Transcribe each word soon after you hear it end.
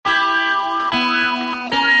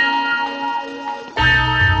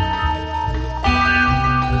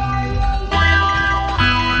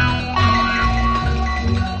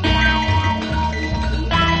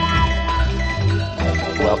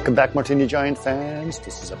Welcome back, Martini Giant fans.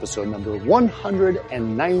 This is episode number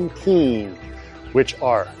 119, which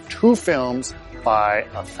are two films by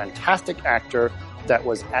a fantastic actor that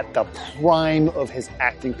was at the prime of his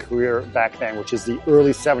acting career back then, which is the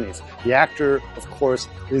early 70s. The actor, of course,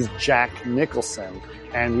 is Jack Nicholson,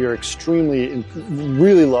 and we are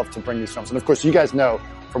really love to bring these films. And of course, you guys know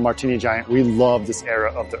from Martini Giant, we love this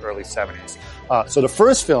era of the early 70s. So the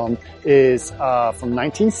first film is from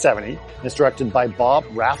 1970. It's directed by Bob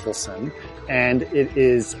Rafelson, and it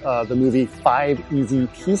is the movie Five Easy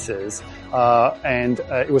Pieces. And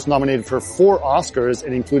it was nominated for 4 Oscars,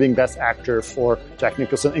 and including Best Actor for Jack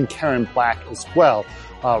Nicholson and Karen Black as well.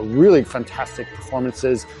 Really fantastic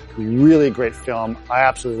performances, really great film. I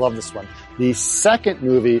absolutely love this one. The second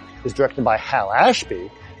movie is directed by Hal Ashby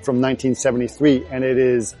from 1973, and it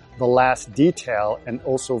is The Last Detail, and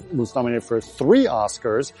also was nominated for 3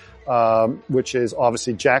 Oscars, which is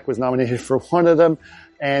obviously Jack was nominated for one of them,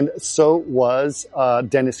 and so was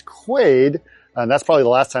Dennis Quaid. And that's probably the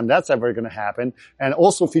last time that's ever going to happen. And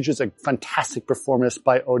also features a fantastic performance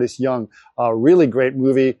by Otis Young. Really great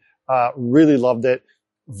movie. Really loved it.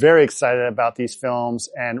 Very excited about these films,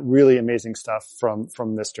 and really amazing stuff from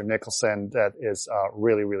Mr. Nicholson that is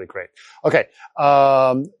really, really great. Okay.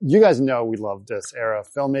 You guys know we love this era of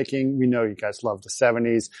filmmaking. We know you guys love the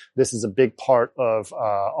 70s. This is a big part of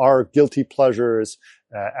our guilty pleasures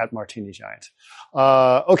at Martini Giant.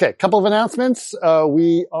 Okay, couple of announcements.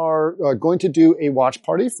 We are going to do a watch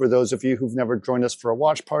party for those of you who've never joined us for a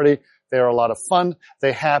watch party. They are a lot of fun.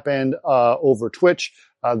 They happened over Twitch.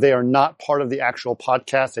 They are not part of the actual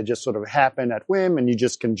podcast. They just sort of happen at whim, and you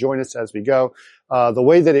just can join us as we go. The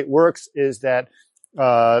way that it works is that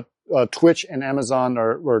Twitch and Amazon,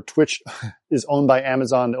 or Twitch is owned by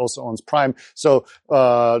Amazon. It also owns Prime. So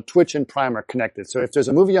Twitch and Prime are connected. So if there's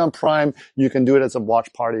a movie on Prime, you can do it as a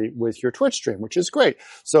watch party with your Twitch stream, which is great.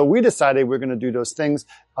 So we decided we're going to do those things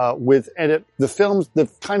with edit. The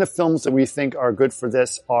kind of films that we think are good for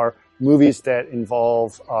this are movies that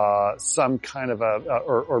involve some kind of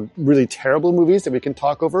or really terrible movies that we can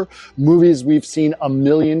talk over, movies we've seen a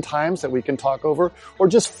million times that we can talk over, or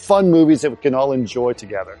just fun movies that we can all enjoy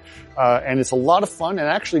together. And it's a lot of fun, and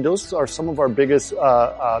actually those are some of our biggest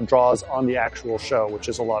draws on the actual show, which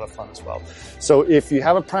is a lot of fun as well. So if you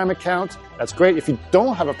have a Prime account, that's great. If you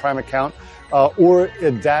don't have a Prime account, or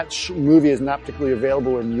if that movie is not particularly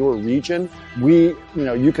available in your region, you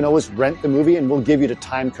can always rent the movie, and we'll give you the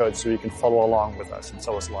time code so you can follow along with us. And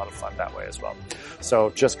so it's a lot of fun that way as well. So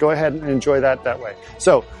just go ahead and enjoy that way.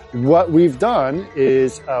 So what we've done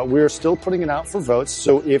is we're still putting it out for votes.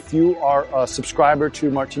 So if you are a subscriber to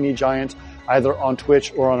Martini Giant, either on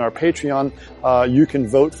Twitch or on our Patreon, you can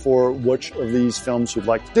vote for which of these films you'd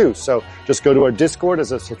like to do. So just go to our Discord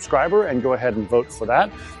as a subscriber and go ahead and vote for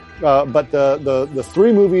that. But the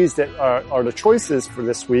 3 movies that are the choices for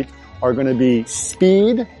this week are going to be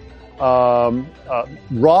Speed,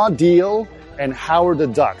 Raw Deal, and Howard the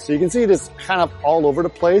Duck. So you can see it is kind of all over the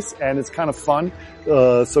place, and it's kind of fun.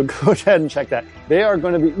 So go ahead and check that. They are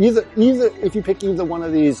going to be either if you pick either one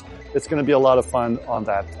of these, it's going to be a lot of fun on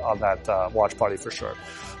that watch party for sure.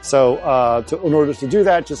 So in order to do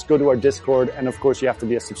that, just go to our Discord, and of course you have to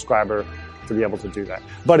be a subscriber to be able to do that.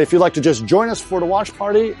 But if you'd like to just join us for the watch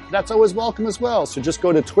party, that's always welcome as well. So just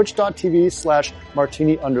go to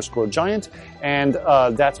twitch.tv/martini_giant, and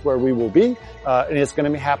that's where we will be. And it's going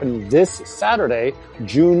to be happening this Saturday,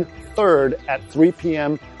 June 3rd at 3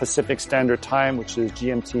 p.m. Pacific Standard Time, which is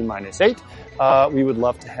GMT -8. We would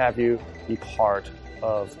love to have you be part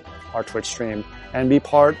of our Twitch stream and be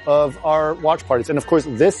part of our watch parties. And of course,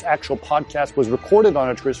 this actual podcast was recorded on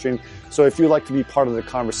our Twitch stream. So if you'd like to be part of the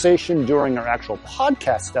conversation during our actual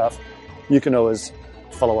podcast stuff, you can always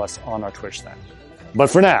follow us on our Twitch then. But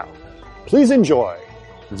for now, please enjoy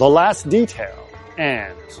The Last Detail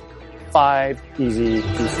and 5 Easy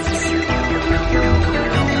Pieces.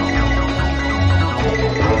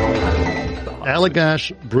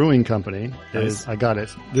 Allagash Brewing Company is, I got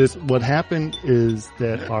it. What happened is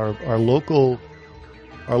that our local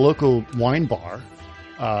wine bar,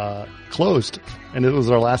 closed, and it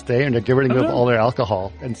was our last day, and they're getting rid of all their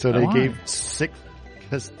alcohol. And so they gave 6,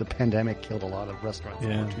 because the pandemic killed a lot of restaurants.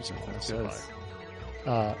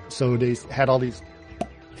 Yeah. So they had all these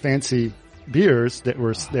fancy beers that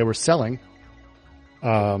they were selling.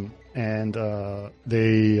 And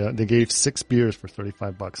they gave 6 beers for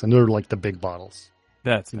 $35, and they're like the big bottles.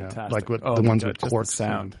 That's fantastic. Like the ones with corks.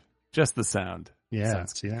 Just the sound. Yeah,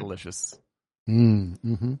 sounds delicious.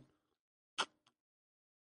 Mm-hmm.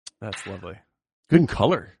 That's lovely. Good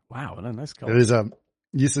color. Wow, what a nice color.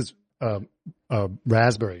 This is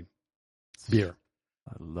raspberry beer.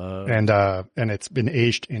 I love. And it's been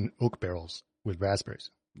aged in oak barrels with raspberries.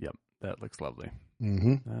 Yep, that looks lovely.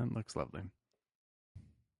 Mm-hmm. That looks lovely.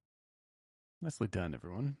 Nicely done,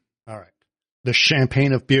 everyone. All right. The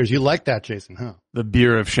champagne of beers. You like that, Jason, huh? The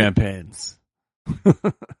beer of champagnes. Yep.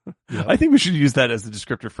 I think we should use that as a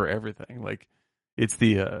descriptor for everything. Like, it's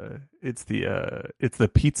the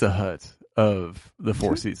Pizza Hut of the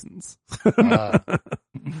Four Seasons.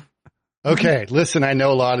 Okay, listen, I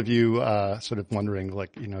know a lot of you sort of wondering,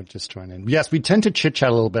 like, just join in. Yes, we tend to chit-chat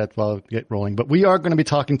a little bit while we get rolling, but we are going to be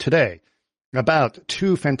talking today about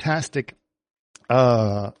two fantastic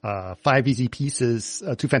 5 easy pieces,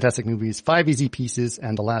 two fantastic movies, 5 easy pieces,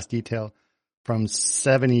 and The Last Detail from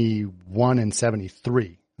 71 and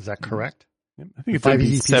 73. Is that correct? Yep. I think it's 5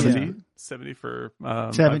 easy 70, pieces. 70 for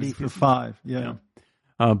 70 for 5. Yeah.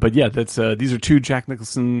 But yeah, that's these are two Jack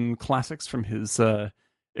Nicholson classics from his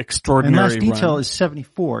extraordinary And Last Detail run. is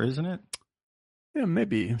 74, isn't it? Yeah,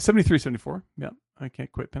 maybe 73, 74. Yeah, I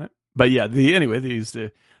can't quite pin it. But yeah, these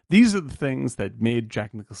are the things that made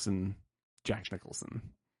Jack Nicholson Jack Nicholson.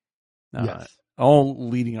 Yes. All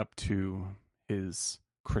leading up to his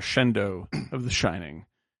crescendo of The Shining,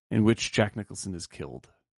 in which Jack Nicholson is killed.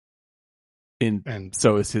 And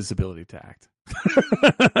so is his ability to act.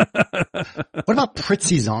 What about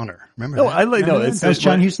Pritzi's Honor? Remember that? That was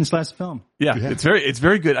John Huston's last film. Yeah, it's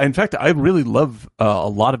very good. In fact, I really love a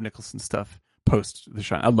lot of Nicholson stuff post The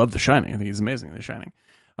Shining. I love The Shining. I think he's amazing in The Shining.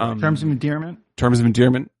 Terms of Endearment. Terms of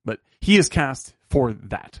Endearment, but he is cast for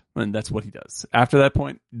that, and that's what he does. After that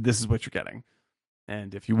point, this is what you're getting.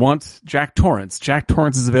 And if you want Jack Torrance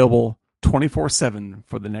is available 24/7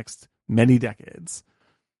 for the next many decades.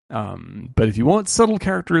 But if you want subtle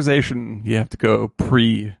characterization, you have to go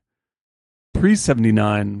pre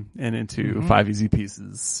 79 and into 5 easy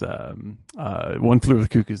pieces. One Flew Over the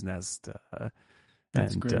Cuckoo's Nest,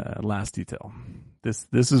 and Last Detail. This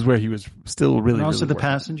is where he was still really, and also really The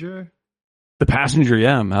Passenger. The Passenger,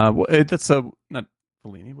 yeah. That's not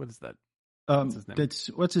Fellini. What is that?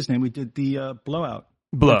 What's his name? We did the Blowout.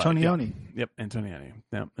 Antonioni. Yep, Antonioni.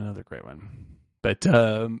 Yep, another great one. But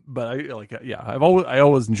I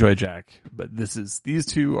always enjoy Jack, but these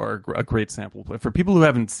two are a great sample. For people who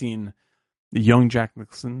haven't seen the young Jack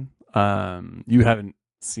Nicholson, you haven't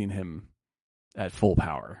seen him at full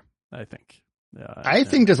power, I think. I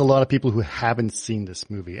think there's a lot of people who haven't seen this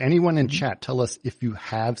movie. Anyone in chat, tell us if you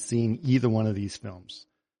have seen either one of these films.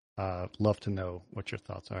 Love to know what your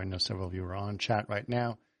thoughts are. I know several of you are on chat right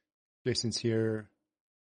now. Jason's here.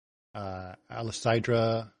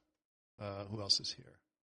 Alicidra. Who else is here?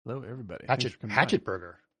 Hello, everybody. Hatchet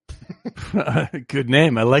Burger. Good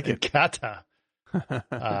name. I like it. Kata.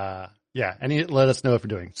 Yeah, and let us know if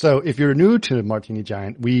you're doing. So if you're new to Martini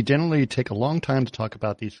Giant, we generally take a long time to talk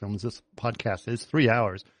about these films. This podcast is 3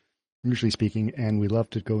 hours, usually speaking, and we love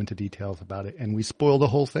to go into details about it, and we spoil the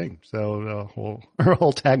whole thing. So our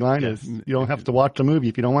whole tagline is, you don't have to watch the movie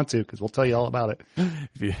if you don't want to, because we'll tell you all about it.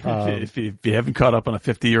 If you haven't caught up on a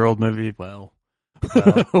 50-year-old movie, well,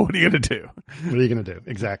 what are you going to do? What are you going to do?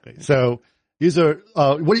 Exactly. So these are,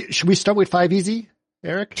 should we start with 5 easy,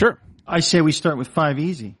 Eric? Sure. I say we start with 5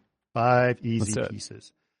 easy. 5 easy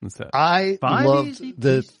pieces. I love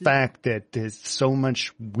the fact that there's so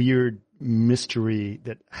much weird mystery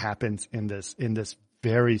that happens in this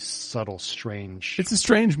very subtle, strange. It's a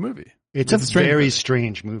strange movie. It's a very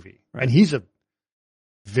strange movie. Right. And he's a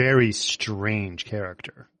very strange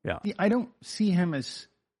character. Yeah. I don't see him as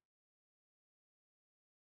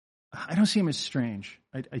strange.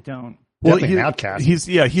 I don't. Well, he's an outcast. He's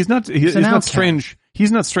not strange.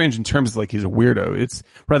 He's not strange in terms of like he's a weirdo. It's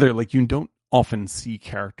rather like you don't often see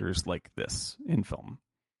characters like this in film.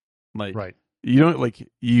 Like you don't like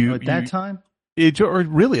you at that time. Or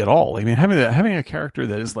really at all. I mean, having a character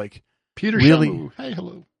that is like Peter really. Shamu. Hey,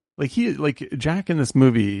 hello. Like Jack in this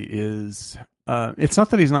movie is. It's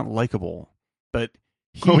not that he's not likable, but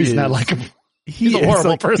he's not likable. He's a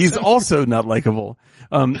horrible person. He's also not likable.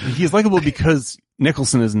 He's likable because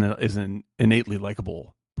Nicholson is an innately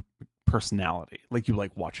likable personality. Like you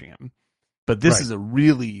like watching him. But this is a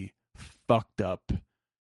really fucked up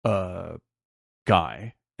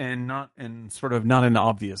guy, and sort of not in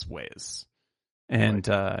obvious ways. And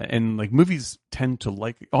like audiences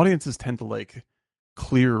tend to like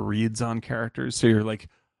clear reads on characters. So you're like,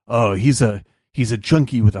 oh, he's a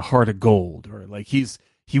junkie with a heart of gold, or like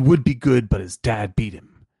he would be good, but his dad beat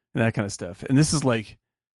him, and that kind of stuff. And this is like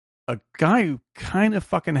a guy who kind of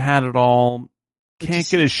fucking had it all, can't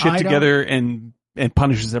get his shit together, and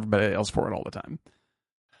punishes everybody else for it all the time.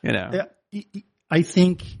 You know, I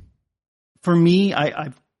think for me,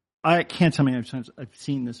 I can't tell how many times I've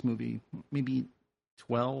seen this movie. Maybe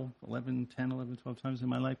 11, 12 times in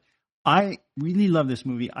my life. I really love this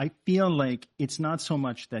movie. I feel like it's not so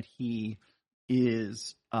much that he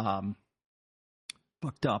is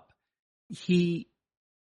fucked up. He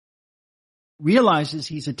realizes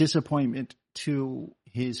he's a disappointment to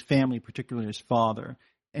his family, particularly his father.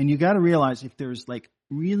 And you got to realize if there's like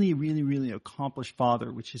really, really, really accomplished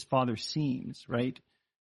father, which his father seems, right?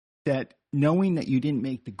 That knowing that you didn't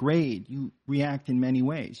make the grade, you react in many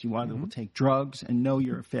ways. You either will take drugs and know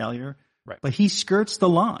you're a failure, right? But he skirts the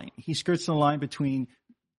line. He skirts the line between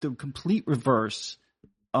the complete reverse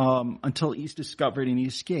until he's discovered and he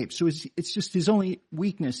escapes. So it's just his only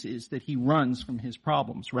weakness is that he runs from his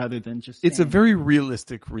problems rather than just. It's a very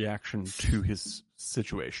realistic reaction to his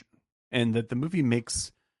situation, and that the movie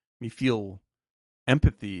makes me feel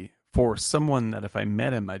empathy for someone that if I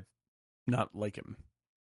met him, I'd not like him.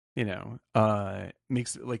 You know,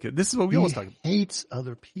 makes it like this is what we always talk about. He hates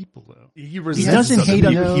other people, though. He doesn't hate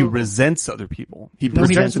other people. He resents other people. He doesn't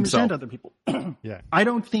resents himself. resent other people. Yeah, I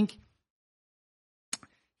don't think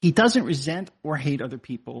he doesn't resent or hate other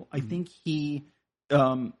people. I think he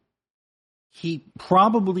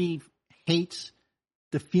probably hates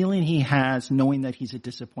the feeling he has knowing that he's a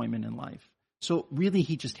disappointment in life. So really,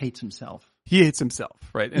 he just hates himself. He hates himself,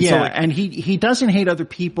 right? And yeah, so like, and he doesn't hate other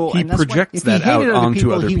people. He and that's projects why, if that he out hated onto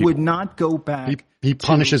people, other he people. would not go back. he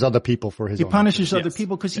punishes other people for his. He own punishes actions. other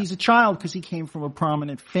people because he's a child because he came from a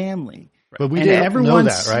prominent family. But we And didn't know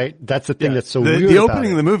that, right? That's the thing that's so weird. The about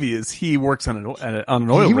opening it. of the movie is he works on an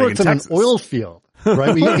oil He rig works in on Texas. an oil field,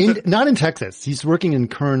 right? Not in Texas. He's working in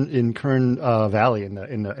Kern Valley in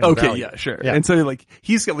the Okay, valley. yeah, sure. Yeah. And so like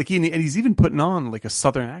he's got like and he's even putting on like a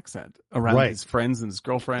southern accent around Right. his friends and his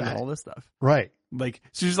girlfriend and all this stuff. Right. Like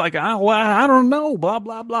she's like, well, I don't know, blah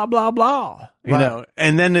blah blah blah blah, you Right. know.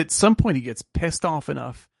 And then at some point he gets pissed off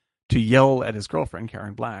enough to yell at his girlfriend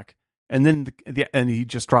Karen Black, and then and he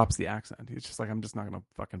just drops the accent. He's just like, I'm just not gonna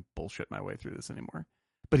fucking bullshit my way through this anymore.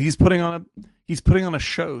 But he's putting on a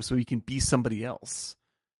show so he can be somebody else.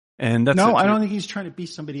 And that's No, I don't think he's trying to be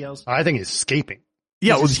somebody else. I think he's escaping.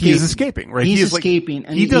 Yeah, He's he's escaping, right? He's like, escaping,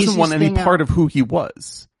 and he doesn't he's want any staying part out. of who he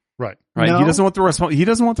was. Right. Right. No. He doesn't want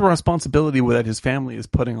the responsibility that his family is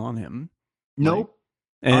putting on him. Nope.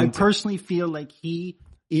 Right? I And personally feel like he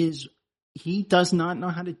does not know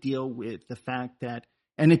how to deal with the fact that,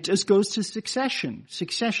 and it just goes to Succession.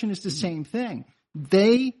 Succession is the same thing.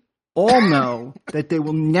 They all know that they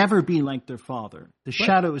will never be like their father. The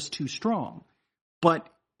shadow is too strong, but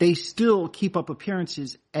they still keep up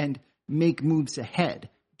appearances and make moves ahead.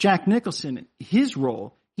 Jack Nicholson, his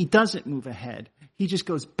role, he doesn't move ahead. He just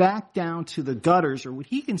goes back down to the gutters or what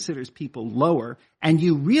he considers people lower. And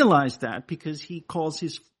you realize that because he calls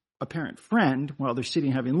his apparent friend while they're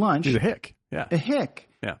sitting having lunch he's a hick. Yeah. a hick.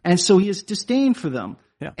 Yeah. And so he has disdain for them.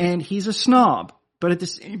 Yeah. And he's a snob. But at the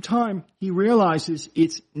same time, he realizes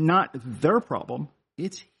it's not their problem.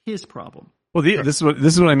 It's his problem. Well, this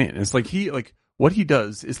is what I mean. It's like what he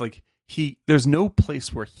does is like there's no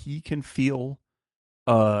place where he can feel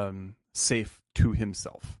safe to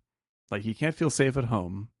himself. Like he can't feel safe at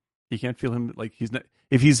home. He can't feel him like he's not.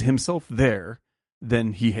 If he's himself there,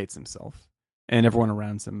 then he hates himself, and everyone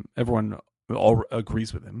around him, everyone all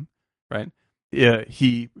agrees with him, right? Yeah,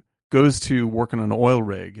 he goes to work on an oil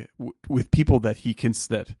rig with people that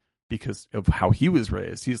that because of how he was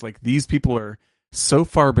raised. He's like, these people are so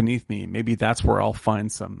far beneath me. Maybe that's where I'll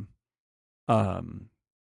find some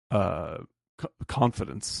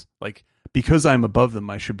confidence. Like because I'm above them,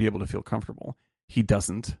 I should be able to feel comfortable. He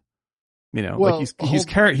doesn't. You know, Well, like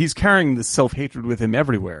he's carrying this self-hatred with him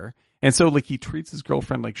everywhere. And so like he treats his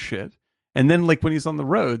girlfriend like shit. And then like when he's on the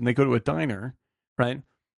road and they go to a diner, right?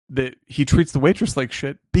 That he treats the waitress like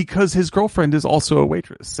shit because his girlfriend is also a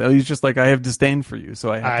waitress. So he's just like, I have disdain for you.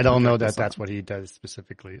 So I don't know that that's what he does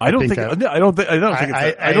specifically. I don't think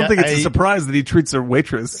it's a surprise that he treats a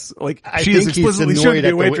waitress like she is explicitly shown to be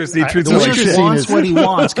a waitress. And he treats her He like just shit. wants what he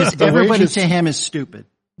wants because everybody waitress- to him is stupid.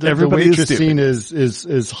 The waitress scene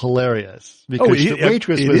is hilarious because the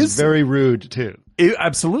waitress was very rude too.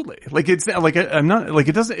 Absolutely. Like it's like I'm not like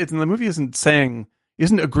it doesn't. It's the movie isn't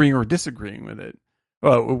agreeing or disagreeing with it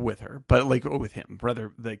with her, but like with him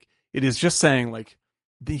rather. Like it is just saying like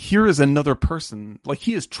here is another person. Like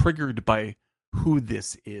he is triggered by who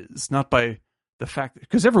this is, not by the fact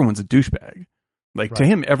because everyone's a douchebag. Like to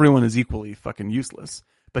him, everyone is equally fucking useless.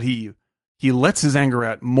 But he lets his anger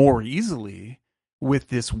out more easily with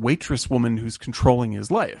this waitress woman who's controlling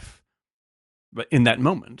his life, but in that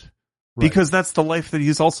moment, because that's the life that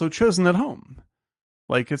he's also chosen at home.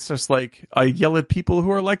 Like it's just like I yell at people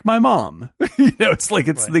who are like my mom. You know, it's like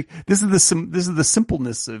this is the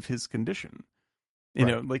simpleness of his condition. You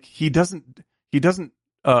know, like he doesn't he doesn't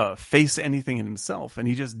face anything in himself, and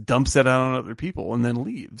he just dumps it out on other people and then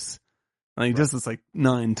leaves. And he does this like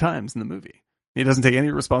 9 times in the movie. He doesn't take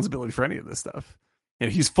any responsibility for any of this stuff.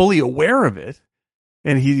 He's fully aware of it,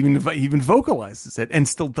 and he even vocalizes it, and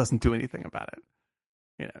still doesn't do anything about it.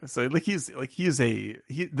 So like this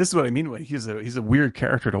is what I mean when he's a weird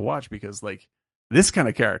character to watch, because like this kind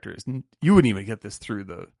of character you wouldn't even get this through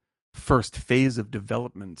the first phase of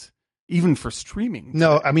development, even for streaming.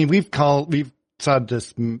 No, I mean we've said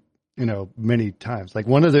this, many times. Like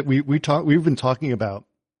one of the we've been talking about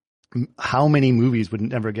how many movies would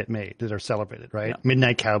never get made that are celebrated, right? Yeah.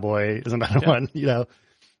 Midnight Cowboy is another one,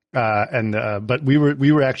 but we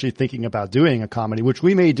were actually thinking about doing a comedy, which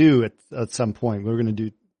we may do at some point. We're going to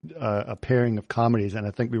do a pairing of comedies, and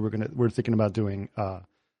I think we're thinking about doing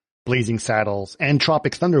Blazing Saddles and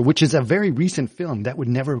Tropic Thunder, which is a very recent film that would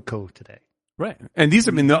never go today. Right. And these,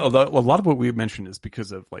 I mean, a lot of what we mentioned is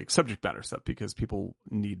because of like subject matter stuff, because people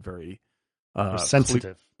need very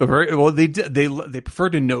sensitive. They prefer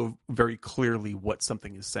to know very clearly what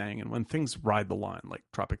something is saying, and when things ride the line, like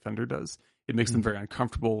Tropic Thunder does, it makes them very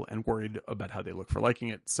uncomfortable and worried about how they look for liking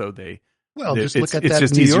it. So just look at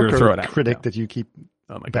that New Yorker critic that you keep.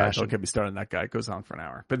 Oh my gosh! Don't get me started on that guy. It goes on for an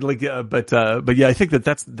hour. But yeah, I think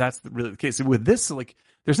that's really the case with this. Like,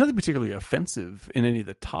 there's nothing particularly offensive in any of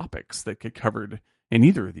the topics that get covered in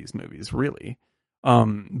either of these movies, really.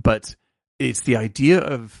 But it's the idea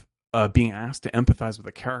of being asked to empathize with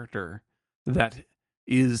a character that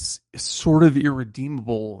is sort of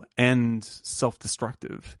irredeemable and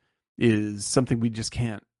self-destructive is something we just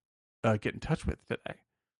can't get in touch with today.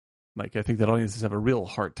 Like, I think that audiences have a real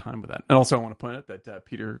hard time with that. And also I want to point out that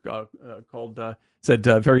Peter said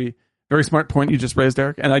very, very smart point you just raised,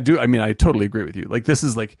 Eric. And I totally agree with you. Like, this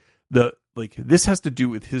is this has to do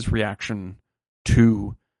with his reaction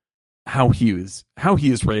to how he is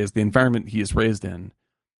raised, the environment he is raised in,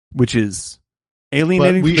 which is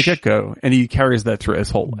alienating from the get-go, and he carries that through his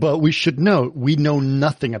whole life. But we should know, we know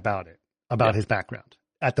nothing about his background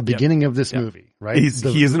at the beginning of this movie, right? He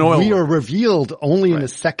is an oil We worker. are revealed only in the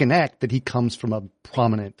second act that he comes from a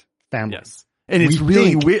prominent family. Yes. And it's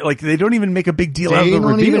really weird. Like, they don't even make a big deal out of the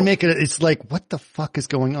reveal. They don't even make it. It's like, what the fuck is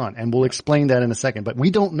going on? And we'll explain that in a second. But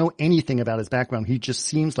we don't know anything about his background. He just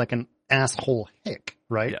seems like an asshole hick,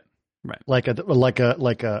 right? Yeah. Right. Like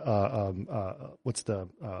what's the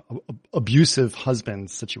abusive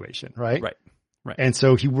husband situation, right? Right. Right. And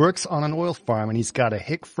so he works on an oil farm, and he's got a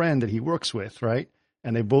hick friend that he works with, right?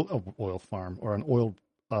 And they both oil farm or an oil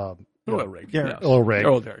rig. Yeah. Oil rig.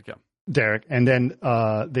 Oh, Derek, yeah. Derek. And then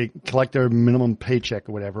they collect their minimum paycheck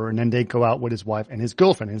or whatever, and then they go out with his wife and his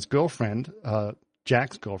girlfriend. His girlfriend,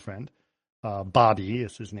 Jack's girlfriend, Bobby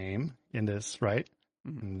is his name in this, right?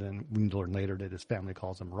 Mm-hmm. And then we learn later that his family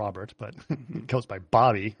calls him Robert, but he goes by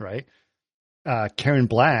Bobby, right? Karen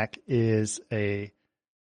Black is a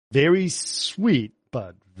very sweet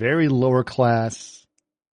but very lower class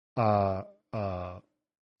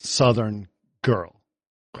Southern girl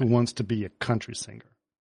who wants to be a country singer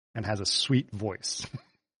and has a sweet voice,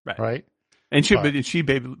 right? And she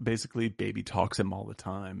basically baby talks him all the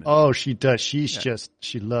time. Oh, she does. She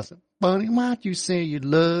loves him. Bunny, why'd you say you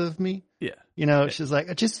love me? Yeah. She's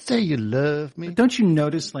like, just say you love me. But don't you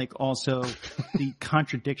notice, like, also the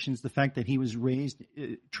contradictions, the fact that he was raised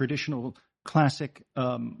traditional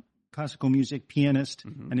classical music pianist,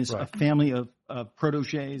 and is a family of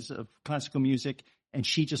proteges of classical music, and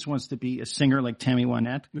she just wants to be a singer like Tammy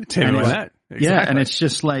Wynette. Exactly. Yeah, and it's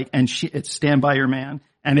just like, it's Stand By Your Man.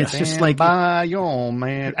 And it's just like, by your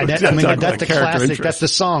man. And that's the classic. That's the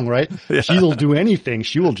song, right? Yeah. She'll do anything.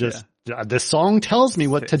 She will just, the song tells me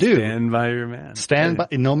what to do. Stand by your man. Stand by,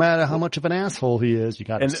 no matter how much of an asshole he is, you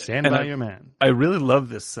got to stand by your man. I really love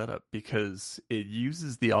this setup because it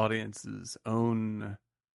uses the audience's own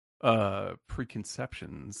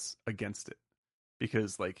preconceptions against it.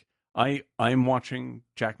 Because, like, I'm watching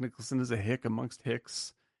Jack Nicholson as a hick amongst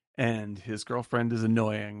hicks, and his girlfriend is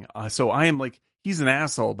annoying. So I am like, he's an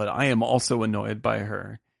asshole, but I am also annoyed by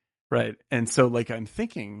her, right? And so, like, I'm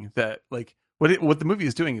thinking that, like, what the movie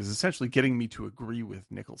is doing is essentially getting me to agree with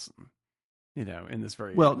Nicholson, in this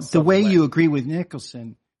very the way you agree with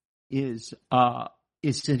Nicholson is that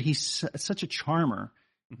he's such a charmer,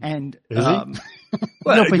 and is he? No,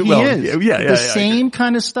 but he is. The same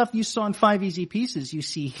kind of stuff you saw in 5 Easy Pieces, you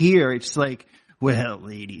see here. It's like, well,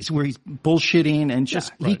 ladies, where he's bullshitting and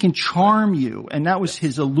just he can charm you, and that was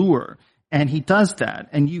his allure. And he does that,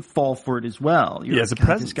 and you fall for it as well. He has a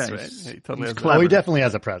presence, right? He definitely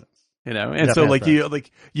has a presence. And so,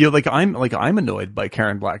 I'm annoyed by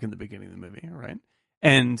Karen Black in the beginning of the movie, right?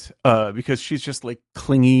 And because she's just like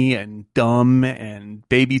clingy and dumb and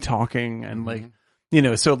baby talking and like,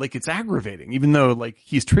 so like it's aggravating, even though like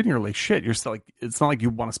he's treating her like shit. You're still like, it's not like you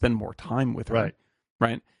want to spend more time with her.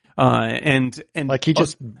 Right. And like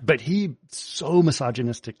but he's so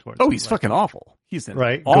misogynistic towards her. He's fucking awful. He's an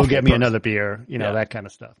right. Awful Go get me person. another beer, that kind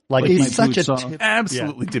of stuff. Like he's such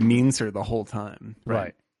absolutely demeans her the whole time.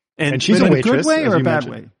 Right. And she's a waitress, good way or a bad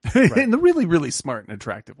way? In the really, really smart and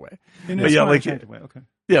attractive way. Attractive way. Okay.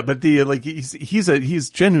 Yeah, but he's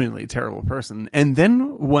genuinely a terrible person. And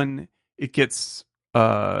then when it gets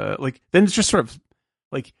then it's just sort of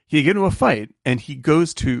like he get into a fight and he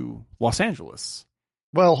goes to Los Angeles.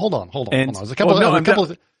 Well, hold on. There's a couple.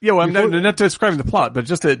 I'm not describing the plot, but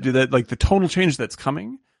just to do that, like the tonal change that's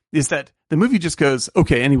coming is that the movie just goes,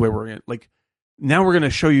 okay, anyway, now we're going to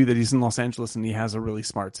show you that he's in Los Angeles and he has a really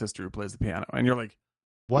smart sister who plays the piano. And you're like,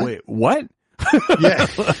 what? Wait, what? Yeah.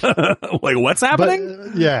 Like, what's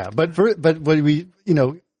happening? But we,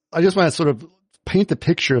 I just want to sort of paint the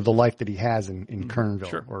picture of the life that he has in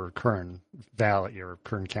Kernville or Kern Valley or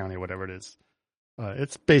Kern County, whatever it is.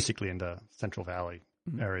 It's basically in the Central Valley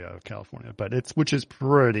area of California, which is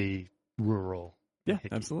pretty rural. Yeah,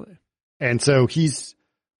 absolutely. And so he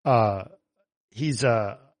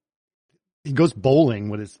goes bowling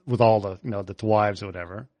with all the the wives or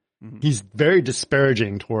whatever. He's very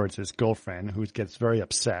disparaging towards his girlfriend, who gets very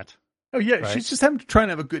upset. Oh yeah, right? She's just trying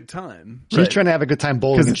to have a good time. She's trying to have a good time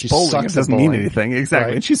bowling, and she sucks. It doesn't mean anything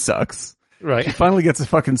exactly, and she sucks. Right. She finally gets a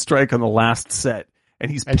fucking strike on the last set,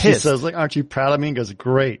 and he's pissed. She says, "Like, aren't you proud of me?" And goes,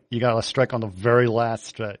 "Great, you got a strike on the very last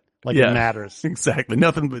strike. Like it matters." Exactly.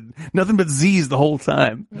 Nothing but Z's the whole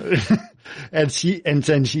time. And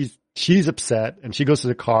she's upset, and she goes to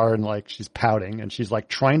the car and like she's pouting, and she's like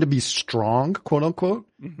trying to be strong, quote unquote.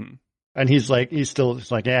 And he's still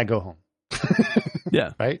like, "Yeah, go home."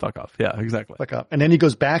 Yeah. Right. Fuck off. Yeah. Exactly. Fuck off. And then he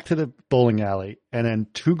goes back to the bowling alley, and then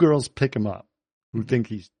two girls pick him up who think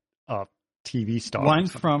he's a TV star. One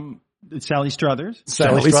from Sally Struthers.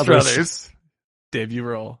 Sally Struthers. Debut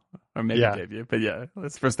role. Or maybe debut. But yeah,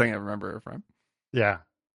 that's the first thing I remember her from. Yeah.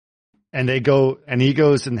 And they go, and he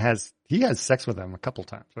goes and has sex with them a couple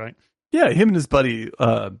times, right? Yeah, him and his buddy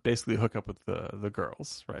basically hook up with the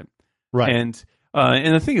girls, right? Right. And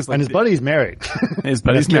the thing is, like, and his buddy's married. His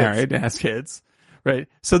buddy's married and has kids, right?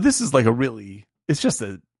 So this is like it's just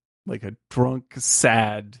a drunk,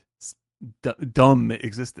 sad, dumb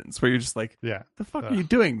existence where you're just like, the fuck are you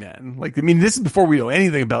doing, man? Like, I mean, this is before we know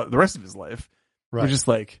anything about the rest of his life. Right. We're just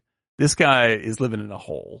like, this guy is living in a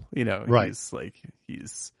hole, Right.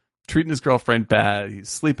 He's treating his girlfriend bad. He's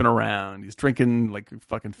sleeping around. He's drinking like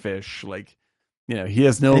fucking fish. Like, he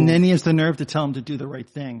has no. And then he has the nerve to tell him to do the right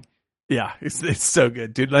thing. Yeah, it's so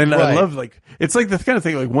good, dude. I love it's like the kind of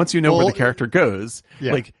thing like once you know where the character goes,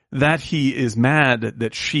 like that he is mad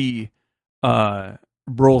that she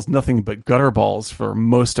rolls nothing but gutter balls for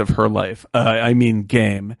most of her life. I mean,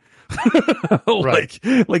 game. Right.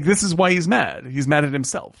 Like this is why he's mad. He's mad at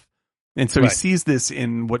himself, and so he sees this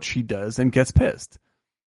in what she does and gets pissed.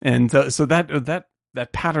 And so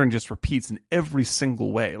that pattern just repeats in every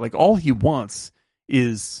single way. Like all he wants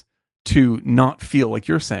is to not feel, like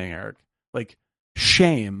you're saying, Eric, like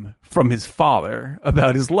shame from his father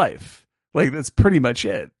about his life. Like that's pretty much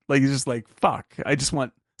it. Like he's just like, fuck, I just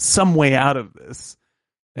want some way out of this.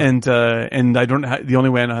 And I don't know the only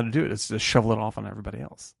way I know how to do it is to shovel it off on everybody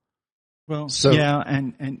else. Well,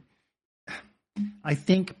 and I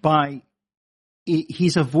think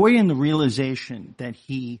he's avoiding the realization that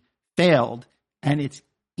he failed, and it's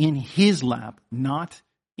in his lap, not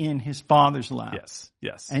in his father's lap.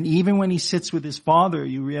 Yes. And even when he sits with his father,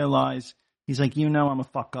 you realize he's like, I'm a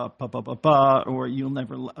fuck up, or you'll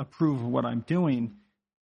never approve of what I'm doing.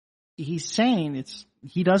 He's saying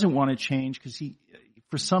he doesn't want to change because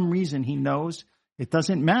for some reason, he knows it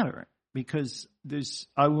doesn't matter because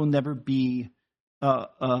I will never be.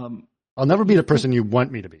 I'll never be the person you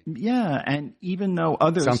want me to be. Yeah, and even though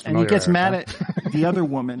others, and he gets mad at the other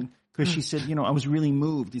woman because she said, I was really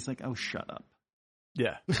moved. He's like, oh, shut up.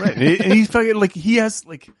 Yeah, right. And he's fucking like he has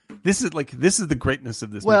this is the greatness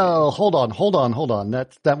of this. Well, movie. hold on.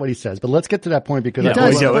 That's not what he says. But let's get to that point because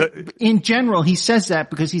in general, he says that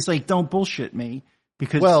because he's like, don't bullshit me.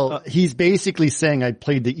 Because he's basically saying I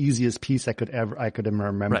played the easiest piece I could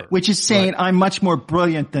remember, right. Which is saying I'm much more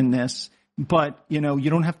brilliant than this. But, you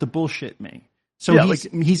don't have to bullshit me. So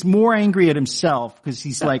he's more angry at himself because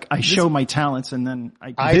he's like, I show my talents and then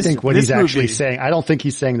I think what he's actually saying, I don't think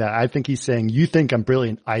he's saying that. I think he's saying, you think I'm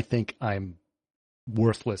brilliant. I think I'm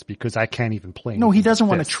worthless because I can't even play. No, he doesn't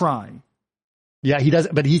want to try. Yeah, he does,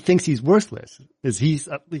 but he thinks he's worthless. He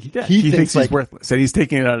thinks he's worthless, and he's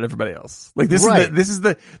taking it out on everybody else. Like this is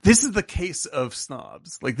the case of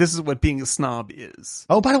snobs. Like this is what being a snob is.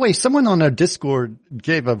 Oh, by the way, someone on our Discord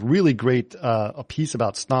gave a really great a piece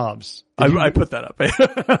about snobs. I put that up.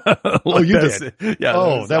 Oh, you did?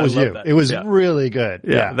 Yeah. That was you. That. It was really good.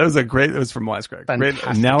 Yeah, that was it was from Wisecrack. Great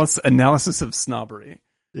analysis of snobbery.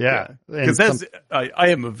 Yeah. Because I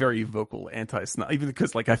am a very vocal anti-snob, even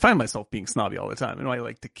because like I find myself being snobby all the time, and I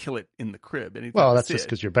like to kill it in the crib. Well, that's just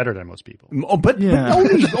because you're better than most people. Oh, but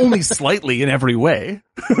only slightly in every way.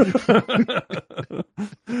 But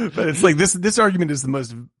it's like this argument is the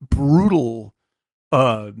most brutal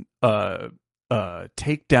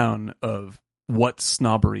takedown of what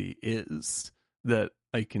snobbery is that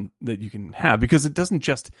you can have, because it doesn't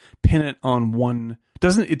just pin it on one.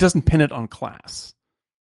 It doesn't pin it on class.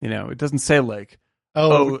 You know, it doesn't say like,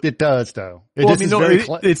 it does though. This is a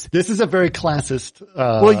very classist.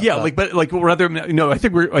 I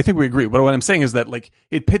think we agree. But what I'm saying is that like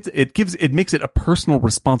it makes it a personal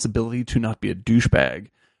responsibility to not be a douchebag,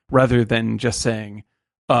 rather than just saying,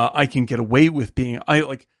 I can get away with being,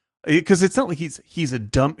 because it's not like he's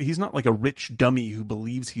not like a rich dummy who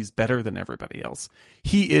believes he's better than everybody else.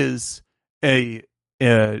 He is a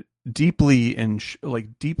deeply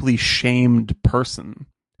shamed person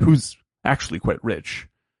who's actually quite rich.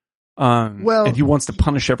 And he wants to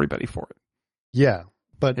punish everybody for it. Yeah,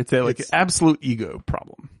 but it's an absolute ego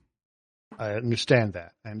problem. I understand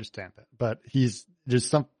that. But he's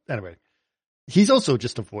also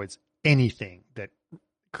just avoids anything that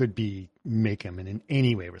could make him in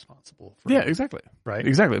any way responsible for it. Exactly. Right?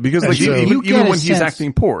 Exactly. Because like even when he's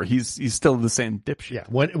acting poor, he's still the same dipshit. Yeah.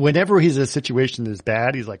 Whenever he's in a situation that's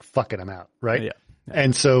bad, he's like, fuck it, I'm out. Right? Yeah.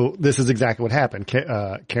 And so this is exactly what happened.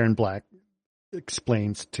 Karen Black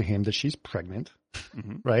explains to him that she's pregnant,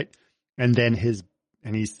 right? And then he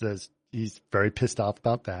says he's very pissed off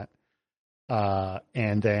about that.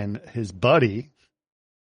 And then his buddy,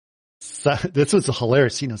 this was a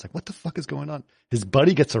hilarious scene. I was like, what the fuck is going on? His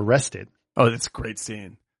buddy gets arrested. Oh, that's a great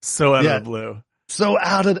scene. So out of the blue.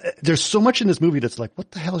 There's so much in this movie that's like,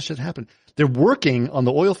 what the hell should happen? They're working on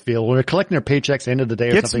the oil field, or they're collecting their paychecks at the end of the day.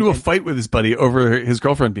 He gets into a fight with his buddy over his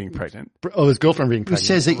girlfriend being pregnant. Oh, his girlfriend being pregnant. Who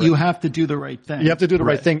says that you have to do the right thing. You have to do the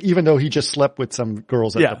right thing, even though he just slept with some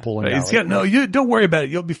girls at the pulling alley. No, you don't worry about it.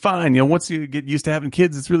 You'll be fine. You know, once you get used to having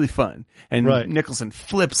kids, it's really fun. And Nicholson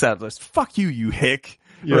flips out of this. Fuck you, you hick.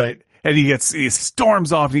 Right. And he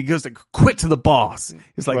storms off and he goes to quit to the boss.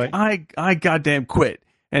 He's like, I goddamn quit.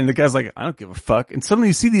 And the guy's like, I don't give a fuck. And suddenly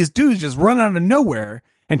you see these dudes just run out of nowhere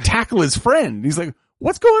and tackle his friend. He's like,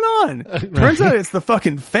 what's going on? Turns out it's the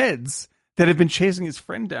fucking feds that have been chasing his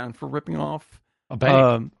friend down for ripping off a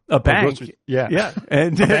bank. Yeah.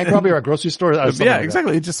 And a bank robbery or a grocery store.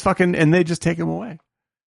 Exactly. It just and they just take him away.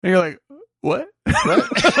 And you're like, what?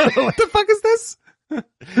 What the fuck is this?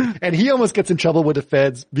 And he almost gets in trouble with the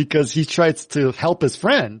feds because he tries to help his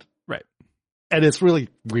friend. Right. And it's really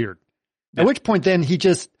weird. At which point then he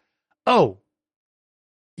just, and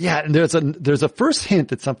there's a first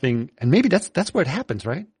hint at something, and maybe that's where it happens,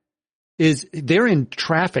 right? Is they're in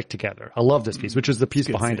traffic together. I love this piece, which is the piece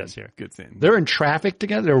behind us here. Good scene. They're in traffic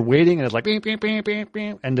together. They're waiting, and it's like beep, beep, beep, beep,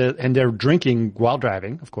 beep, and they're drinking while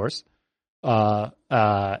driving, of course.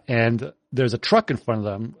 And there's a truck in front of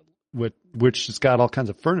them which has got all kinds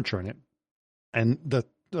of furniture in it, and the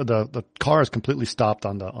car is completely stopped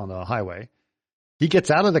on the highway. He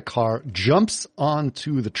gets out of the car, jumps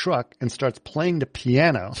onto the truck, and starts playing the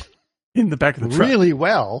piano in the back of the truck really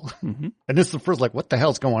well. Mm-hmm. And this is the first, like, what the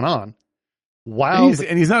hell's going on? Wow!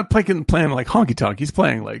 And he's not playing like honky tonk. He's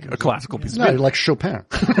playing like a classical piece of music, like Chopin,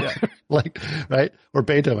 right, or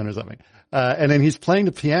Beethoven or something. And then he's playing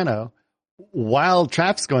the piano while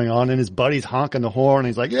traffic's going on, and his buddy's honking the horn. And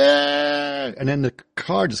he's like, "Yeah!" And then the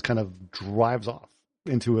car just kind of drives off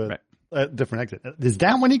into a different exit. Is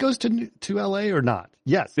that when he goes to LA or not?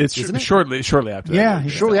 Yes. It's shortly after that. Yeah,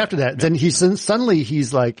 shortly after that. Then suddenly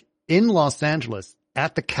he's like in Los Angeles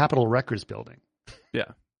at the Capitol Records building.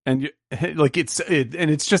 Yeah. And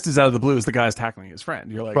it's just as out of the blue as the guy's tackling his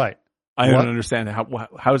friend. You're like, right. I don't understand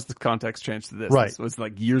how's the context changed to this? Right. So it's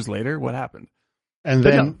like years later, what happened? And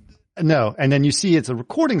then you see it's a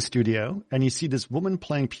recording studio, and you see this woman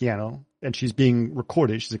playing piano, and she's being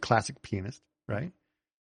recorded. She's a classic pianist, right?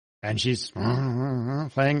 And she's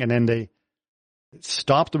playing, and then they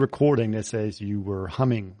stop the recording that says you were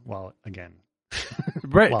humming again.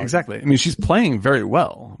 Right, exactly. I mean, she's playing very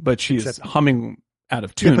well, but she's humming out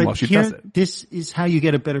of tune while she does it. This is how you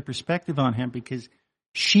get a better perspective on him, because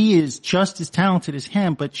she is just as talented as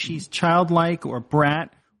him, but she's childlike or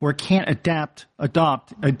brat or can't adopt to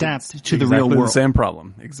the exactly real world.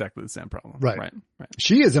 Exactly the same problem. Right.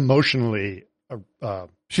 She is emotionally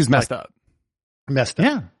she's messed up. Messed up.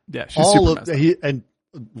 Yeah. Yeah, she's super messed up. And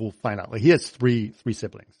we'll find out. Like, he has three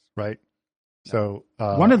siblings, right? So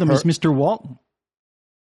one of them is Mr. Walton.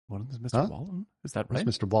 One of them is Mr. Walton? Is that right?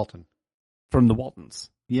 It's Mr. Walton. From the Waltons.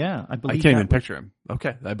 Yeah, I believe. I can't even picture him.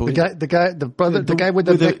 Okay, I believe the guy with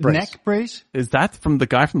the neck brace. Is that from the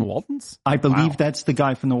guy from the Waltons? I believe that's the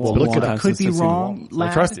guy from the Waltons. Well, look it up. I could be wrong.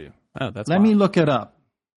 I trust you. Oh, that's Let me look it up.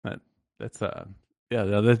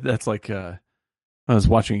 That's like I was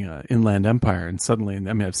watching Inland Empire, and suddenly, I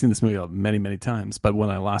mean, I've seen this movie many, many times, but when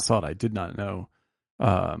I last saw it, I did not know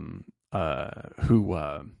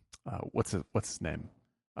what's his name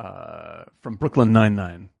from Brooklyn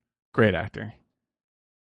Nine-Nine. Great actor.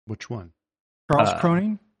 Which one? Charles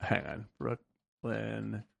Cronin? Hang on.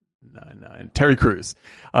 Brooklyn Nine-Nine. Terry Crews.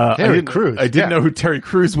 Terry Crews. I didn't know who Terry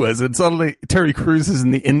Crews was, and suddenly Terry Crews is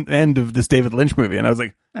in the end of this David Lynch movie, and I was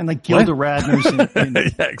like, and like Gilda Radner's in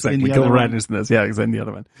yeah, exactly. Gilda Radner's in this. Yeah, exactly. In the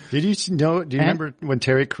other one. Did you know? Do you remember when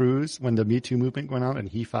Terry Crews, when the Me Too movement went on, and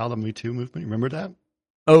he filed a Me Too movement? Remember that?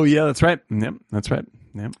 Oh yeah, that's right. Yep, that's right.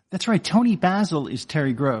 Yep. That's right. Tony Basil is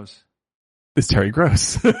Terry Gross. Is Terry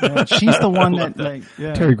Gross? Yeah, she's the one that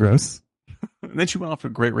Terry Gross. And then she went off to a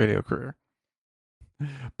great radio career.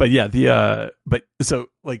 But yeah, but so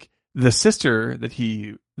like the sister that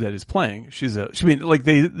is playing,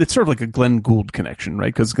 it's sort of like a Glenn Gould connection,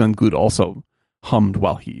 right? Because Glenn Gould also hummed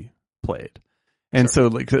while he played, and so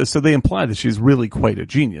they imply that she's really quite a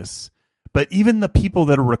genius. But even the people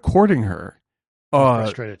that are recording her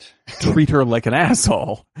frustrated. Treat her like an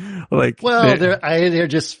asshole. Like, they're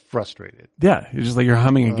just frustrated. Yeah, you're just like, you're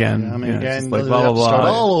humming again. Like blah blah blah. Start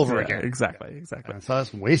all over again. Exactly. And so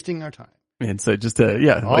it's wasting our time. And so just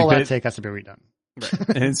all that take has to be redone.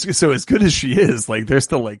 Right. And so as good as she is, like, they're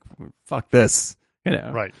still like, fuck this,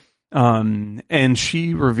 Right. And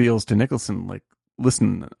she reveals to Nicholson, like,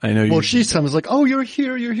 listen, I know you. Well, she comes like, oh, you're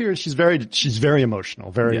here. She's very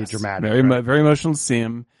emotional, very dramatic, very emotional to see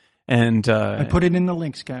him. And I put it in the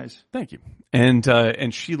links, guys. Thank you. And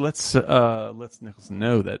she lets Nicholson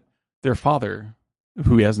know that their father,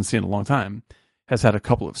 who he hasn't seen in a long time, has had a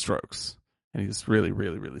couple of strokes, and he's really,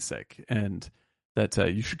 really, really sick, and that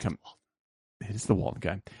you should come. It is the Walton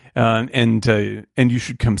guy, and you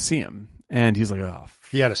should come see him. And he's like, oh,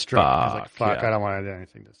 he had a stroke. He's like, fuck, yeah. I don't want to do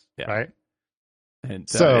anything. Right. And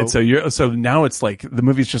so now it's like the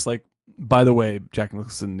movie's just like, by the way, Jack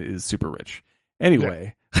Nicholson is super rich.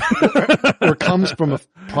 Anyway. Or comes from a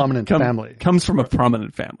prominent family. Comes from a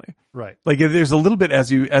prominent family. Right. Like, there's a little bit as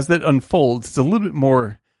that unfolds, it's a little bit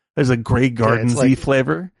more, there's a Grey Gardens-y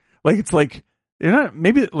flavor. Like, it's like, they're not,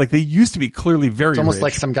 maybe, like, they used to be clearly very It's almost rich,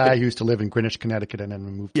 like some guy who used to live in Greenwich, Connecticut, and then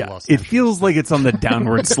moved to Los Angeles. It feels like it's on the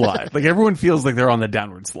downward slide. Like, everyone feels like they're on the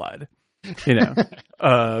downward slide.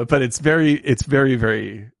 But it's very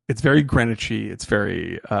Greenwichy. It's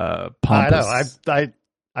very pompous. I know.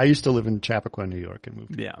 I used to live in Chappaqua, New York, and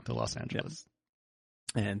moved to Los Angeles.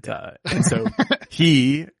 Yeah. And so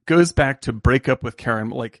he goes back to break up with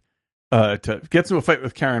Karen, to get into a fight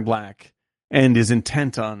with Karen Black, and is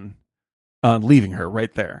intent on leaving her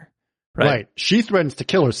right there. Right. She threatens to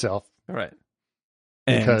kill herself. Right.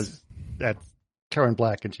 Because that's Karen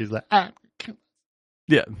Black, and she's like,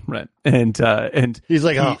 yeah, right. And he's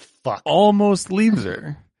like, oh, fuck. Almost leaves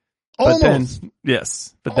her. Almost.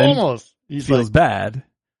 But then almost. He feels bad.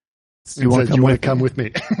 So you want to come with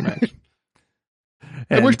me? Right.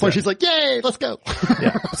 At which point she's like, "Yay, let's go!"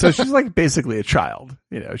 Yeah. So she's like basically a child.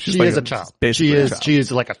 She is a child. She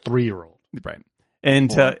is like a 3-year-old. Right. And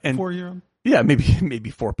 4-year-old. Yeah, maybe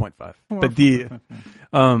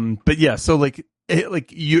 4.5. But yeah. So like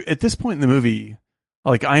you at this point in the movie,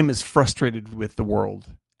 like, I'm as frustrated with the world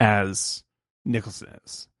as Nicholson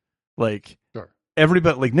is. Like, sure.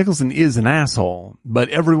 Everybody, like, Nicholson is an asshole, but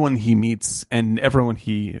everyone he meets and everyone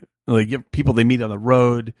people they meet on the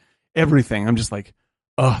road, everything, I'm just like,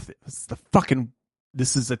 oh,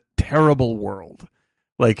 this is a terrible world.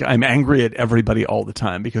 Like, I'm angry at everybody all the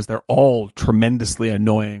time because they're all tremendously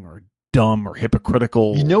annoying or dumb or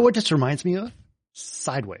hypocritical. You know what this reminds me of?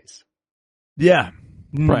 Sideways. Yeah.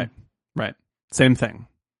 Right. Same thing.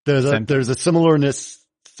 There's a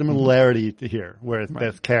similarity here where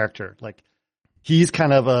this character, like, he's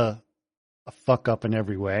kind of a fuck up in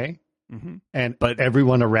every way, but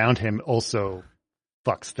everyone around him also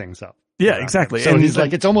fucks things up. Yeah, exactly. So he's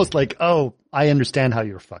like, it's almost like, oh, I understand how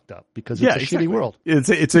you're fucked up because it's a shitty world.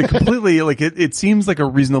 It's a completely like it seems like a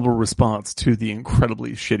reasonable response to the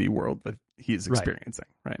incredibly shitty world that he's experiencing,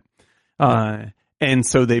 right? And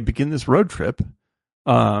so they begin this road trip,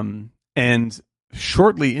 and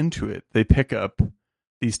shortly into it, they pick up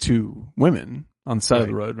these two women on the side of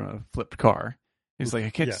the road in a flipped car. He's like, I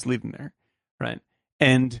can't just leave them there, right?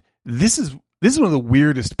 And this is one of the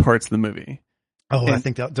weirdest parts of the movie. Oh, and I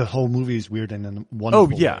think that the whole movie is weird and then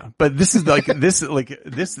wonderful. Oh yeah, but this is like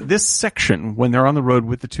this section when they're on the road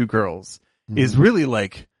with the two girls is really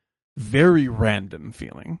like very random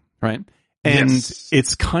feeling, right? And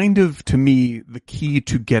it's kind of, to me, the key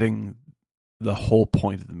to getting the whole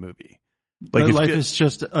point of the movie. Like life is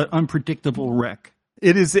just an unpredictable wreck.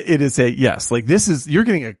 It is like this is, you're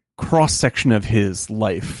getting a cross section of his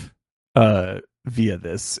life via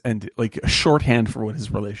this, and like a shorthand for what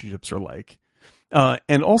his relationships are like.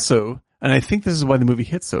 And also, and I think this is why the movie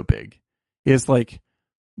hits so big, is like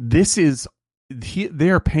they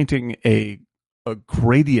are painting a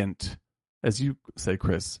gradient, as you say,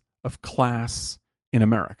 Chris, of class in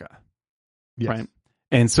America, right?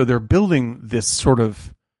 And so they're building this sort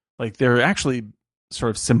of, like, they're actually sort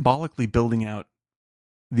of symbolically building out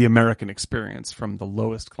the American experience from the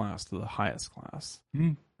lowest class to the highest class,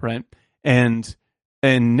 right? And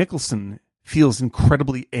Nicholson feels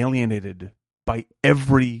incredibly alienated by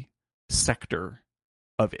every sector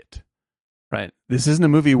of it, right? This isn't a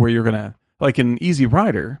movie where you're gonna, like in Easy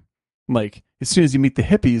Rider, like as soon as you meet the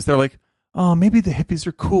hippies, they're like, oh, maybe the hippies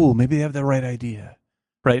are cool, maybe they have the right idea,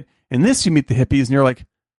 right? In this, you meet the hippies and you're like,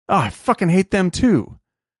 oh, I fucking hate them too.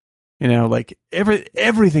 You know, like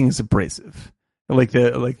everything is abrasive. Like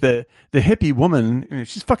the hippie woman, you know,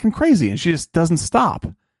 she's fucking crazy and she just doesn't stop.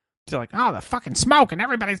 She's like, oh, the fucking smoke and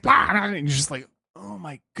everybody's blah, and you're just like, oh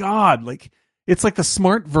my God, like it's like the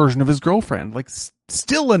smart version of his girlfriend, like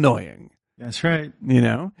still annoying. That's right. You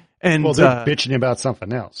know, and well, they're bitching about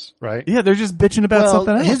something else, right? Yeah, they're just bitching about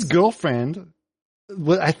something else. His girlfriend,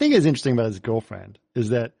 what I think is interesting about his girlfriend is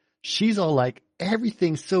that she's all like,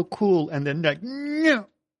 everything's so cool, and then like, no.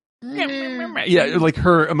 Yeah, like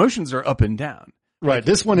her emotions are up and down. Right. Like,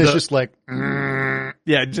 this one is just like,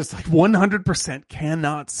 yeah, just like 100%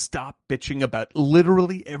 cannot stop bitching about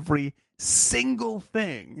literally every single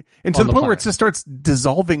thing. And to the point where it just starts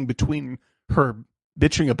dissolving between her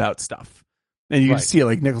bitching about stuff. And you see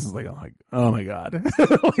like Nicholson's like, oh my God,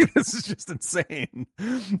 like, this is just insane.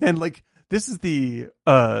 And like, this is the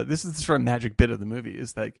sort of magic bit of the movie,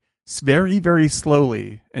 is like very, very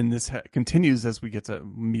slowly. And this continues as we get to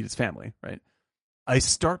meet his family, right? I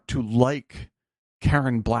start to like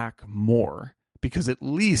Karen Black more because at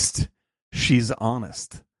least she's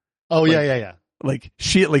honest. Oh, like, yeah. Like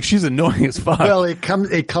she's annoying as fuck. Well, it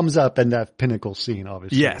comes up in that pinnacle scene,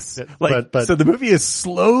 obviously. Yes. Like, but so the movie is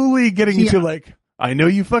slowly getting to like, I know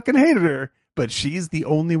you fucking hated her, but she's the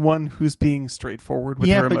only one who's being straightforward with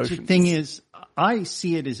her emotions. But the thing is, I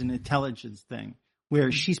see it as an intelligence thing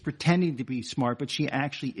where she's pretending to be smart, but she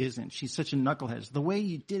actually isn't. She's such a knucklehead. The way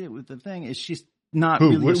you did it with the thing is she's not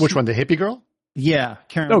really. Which one? The hippie girl? Yeah,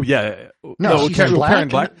 Karen. Oh yeah. No, Karen Black.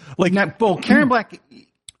 Like, Karen Black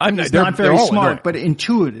is not very smart, but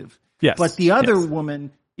intuitive. Yes. But the other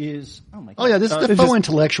woman is, oh my God. Oh yeah, this is the faux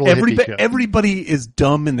intellectual hippie show. Everybody is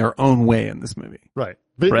dumb in their own way in this movie. Right.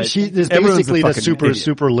 But she is basically the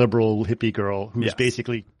super liberal hippie girl who's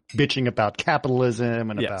basically bitching about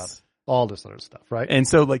capitalism and about all this other stuff, right? And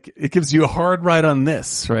so like it gives you a hard ride on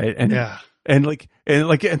this, right? And as the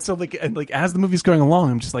movie's going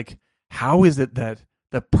along, I'm just like, how is it that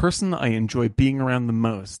the person I enjoy being around the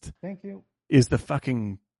most is the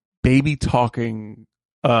fucking baby talking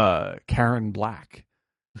Karen Black?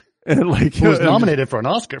 And like, who was nominated for an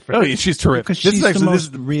Oscar for this. She's terrific. Because she's the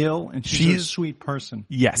most real and she's a sweet person.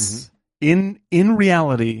 Yes. Mm-hmm. In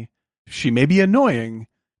reality, she may be annoying,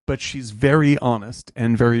 but she's very honest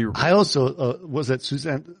and very real. I also, was it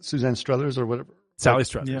Suzanne Struthers or whatever? Sally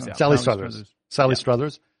Struthers. Yeah. Sally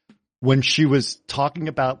Struthers. When she was talking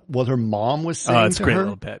about what her mom was saying it's to a great her.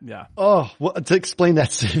 little bit, yeah. Oh, well, to explain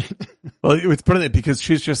that scene. Well, it's brilliant because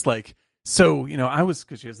she's just like, so, you know,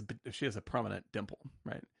 because she has a prominent dimple,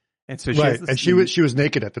 right? And so she was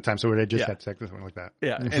naked at the time, so they just had sex or something like that.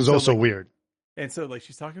 Yeah. Which was also weird. And so like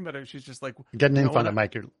she's talking about it, she's just like getting in front of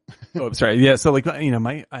Mike. Oh, I'm sorry. Yeah. So like, you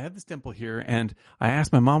know, I have this dimple here, and I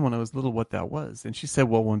asked my mom when I was little what that was, and she said,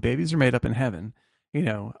 well, when babies are made up in heaven, you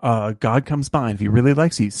know, God comes by, and if he really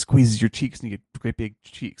likes you, he squeezes your cheeks and you get great big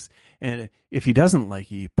cheeks. And if he doesn't like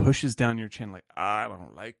you, he pushes down your chin like, I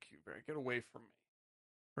don't like you, get away from me.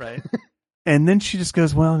 Right. And then she just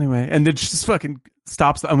goes, well, anyway. And then she just fucking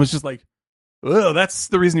stops and was just like, oh, that's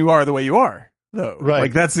the reason you are the way you are, though. Right.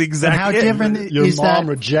 Like, that's the exact how different your mom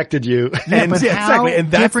rejected you. And exactly. And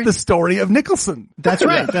that's the story of Nicholson. That's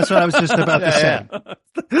right. That's what I was just about to say.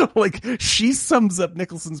 Like, she sums up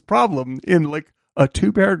Nicholson's problem in like a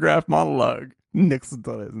 2-paragraph monologue. Nicholson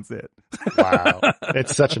still doesn't see it. Wow.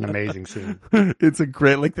 It's such an amazing scene. It's a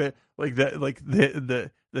great,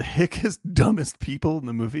 the hickest, dumbest people in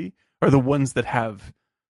the movie are the ones that have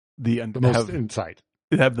the most insight.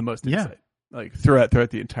 Have the most insight, like throughout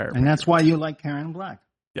the entire. And that's why you like Karen Black.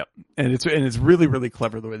 Yep, and it's really, really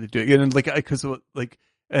clever the way they do it, and because the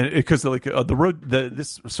road,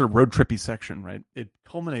 this sort of road trippy section, right? It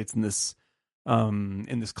culminates in this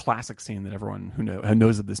classic scene that everyone who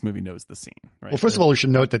knows of this movie knows the scene. Right? Well, first of all, we should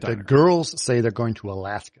note that the girls say they're going to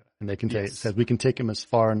Alaska, and they can says we can take them as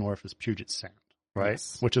far north as Puget Sound, right?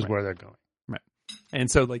 Yes, which is where they're going, right? And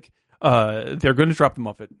so they're going to drop them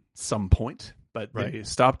off at some point, but they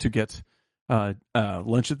stop to get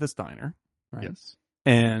lunch at this diner, right? Yes.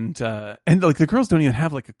 And the girls don't even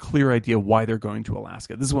have a clear idea why they're going to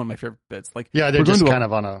Alaska. This is one of my favorite bits. They're just kind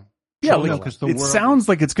of on a it sounds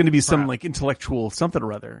like it's going to be some intellectual something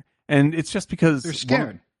or other, and it's just because they're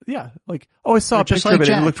scared. I saw a picture of it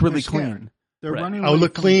and it looked really clean. They're running. Oh,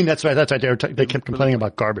 look clean. That's right. They kept complaining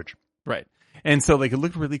about garbage. Right. And so it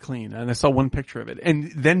looked really clean, and I saw one picture of it,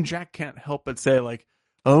 and then Jack can't help but say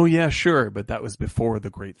oh yeah, sure, but that was before the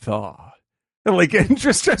Great Thaw. And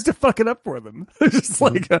just tries to fuck it up for them. Just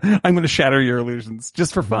I'm going to shatter your illusions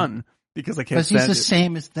just for fun because I can't. Because he's the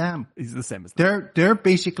same as them. He's the same as them. They're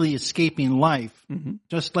basically escaping life,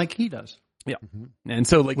 just like he does. Yeah, and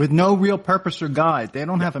so with no real purpose or guide. They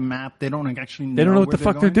don't have a map. They don't actually. They don't know what the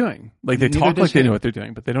fuck they're doing. They talk like they know what they're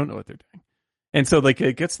doing, but they don't know what they're doing. And so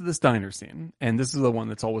it gets to this diner scene, and this is the one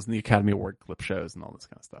that's always in the Academy Award clip shows and all this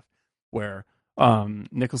kind of stuff, where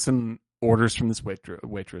Nicholson orders from this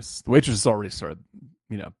waitress. The waitress is already sort of,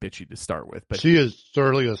 bitchy to start with, but she is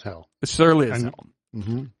surly as hell. Surly as hell.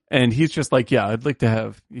 Mm-hmm. And he's just I'd like to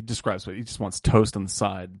have. He describes what he just wants: toast on the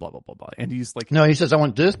side, blah blah blah blah. And he's no, he says I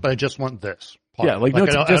want this, but I just want this. Part. Yeah, no,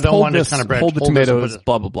 I don't want this kind of bread. Hold the tomatoes,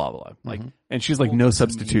 blah blah blah blah. And she's no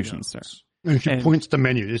substitutions, sir. And she points the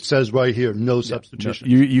menu. It says right here, no substitutions.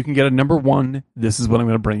 No, you can get a number one. This is what I'm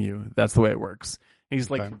going to bring you. That's the way it works. And he's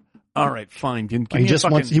all right, fine.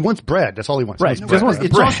 He wants bread. That's all he wants. Right.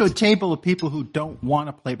 It's also a table of people who don't want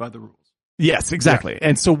to play by the rules. Yes, exactly. Yeah.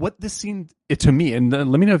 And so what this scene, to me, and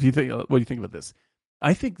let me know if you think, what you think about this.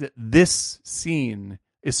 I think that this scene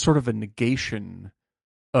is sort of a negation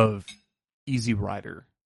of Easy Rider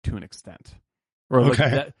to an extent, or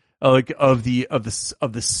of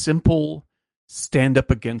the simple stand up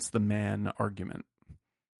against the man argument,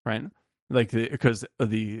 right? Because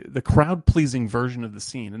the crowd pleasing version of the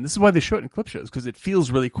scene, and this is why they show it in clip shows, because it feels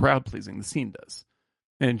really crowd pleasing. The scene does,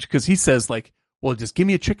 and because he says well, just give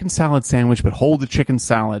me a chicken salad sandwich, but hold the chicken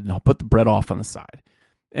salad, and I'll put the bread off on the side.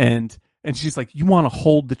 And she's like, you want to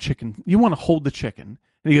hold the chicken? You want to hold the chicken?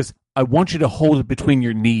 And he goes, I want you to hold it between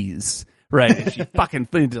your knees, right? And she fucking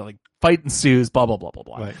fight ensues, blah blah blah blah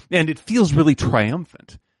blah, right. And it feels really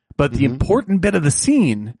triumphant. But the important bit of the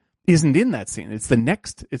scene isn't in that scene. It's the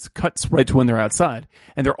next. It cuts right to when they're outside,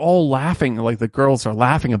 and they're all laughing. The girls are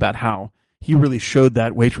laughing about how he really showed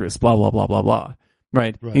that waitress, blah blah blah blah blah.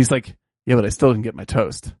 Right? He's like, yeah, but I still didn't get my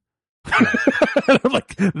toast. And I'm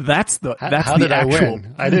that's the how did actual. I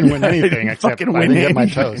win? I didn't win anything except I didn't get my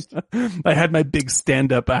toast. I had my big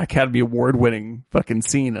stand-up Academy Award winning fucking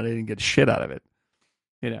scene, and I didn't get shit out of it.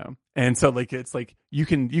 And so it's you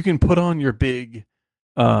can put on your big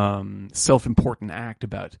self-important act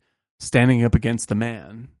about standing up against a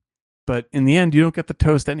man, but in the end you don't get the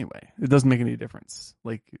toast anyway. It doesn't make any difference.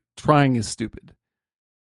 Trying is stupid.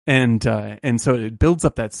 And so it builds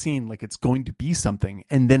up that scene like it's going to be something,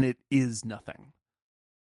 and then it is nothing.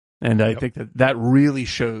 And I think that really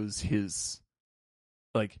shows his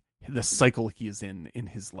the cycle he is in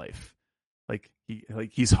his life.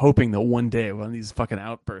 He's hoping that one day one of these fucking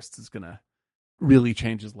outbursts is gonna really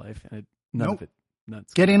change his life, and none of it.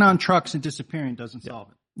 Getting on trucks and disappearing doesn't solve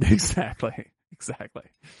it. Exactly.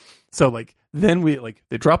 So then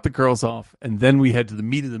they drop the girls off, and then we head to the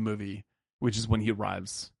meat of the movie, which is when he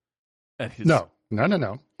arrives at his. No.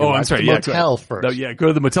 Oh, I'm sorry. Motel first. No, go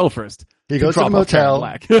to the motel first. He goes to the motel.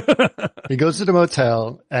 He goes to the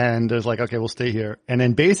motel, and there's okay, we'll stay here. And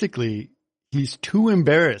then basically, he's too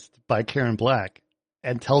embarrassed by Karen Black,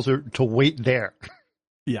 and tells her to wait there.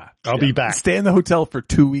 Yeah. I'll be back. Stay in the hotel for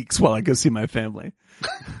 2 weeks while I go see my family.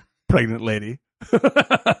 Pregnant lady.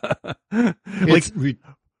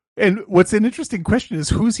 And what's an interesting question is,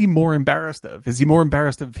 who's he more embarrassed of? Is he more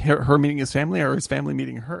embarrassed of her meeting his family, or his family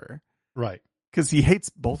meeting her? Right. Because he hates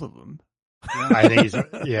both of them. I think he's, I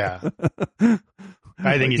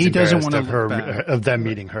think he's embarrassed of them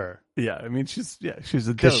meeting her. Yeah. I mean, she's a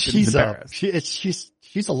dope. She's embarrassed.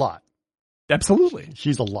 She's a lot. Absolutely.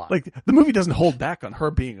 She's a lot. The movie doesn't hold back on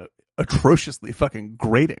her being atrociously fucking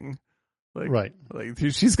grating. Like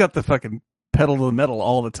she's got the fucking pedal to the metal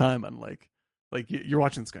all the time. I'm like you're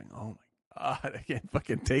watching this going, oh my God, I can't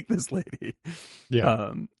fucking take this lady.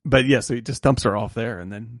 Yeah. But yeah, so he just dumps her off there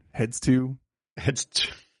and then heads to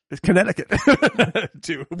Connecticut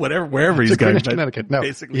to wherever he's going. Connecticut. No,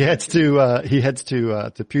 basically he heads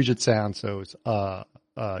to Puget Sound. So it's,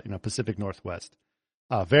 Pacific Northwest.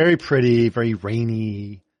 Very pretty, very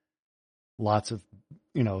rainy. Lots of,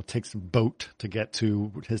 takes a boat to get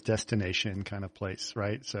to his destination kind of place,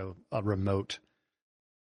 right? So a remote,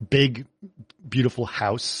 big, beautiful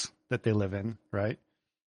house that they live in, right?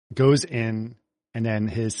 Goes in, and then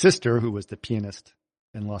his sister, who was the pianist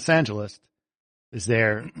in Los Angeles, is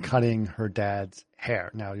there cutting her dad's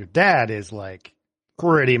hair. Now, your dad is like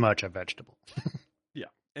pretty much a vegetable. Yeah.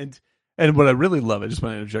 And what I really love, I just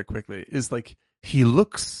want to interject quickly, is like he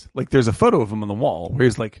looks like there's a photo of him on the wall where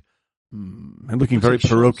he's like, and looking very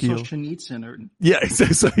parochial. Yeah,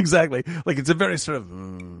 exactly. Like it's a very sort of,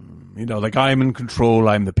 like I'm in control,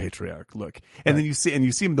 I'm the patriarch look. And then you see him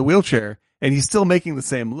in the wheelchair and he's still making the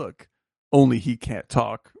same look. Only he can't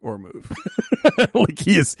talk or move. Like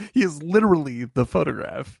he is literally the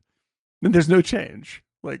photograph. And there's no change.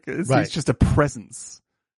 Like he's just a presence.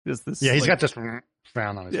 Just this. Yeah, he's got this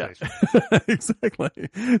frown on his face. Exactly.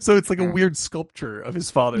 So it's like a weird sculpture of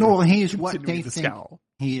his father. No, he is what they think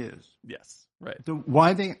he is. Yes, right.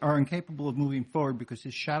 Why they are incapable of moving forward because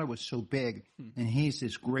his shadow was so big, and he's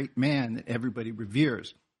this great man that everybody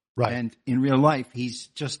reveres. Right. And in real life, he's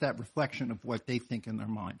just that reflection of what they think in their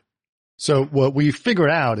mind. So what we figured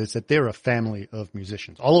out is that they're a family of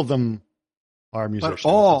musicians. All of them are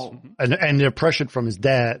musicians. And they're pressured from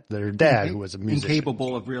their dad, who was a musician.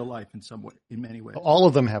 Incapable of real life in many ways. All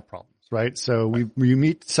of them have problems, right? So we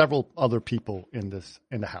meet several other people in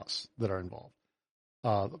the house that are involved.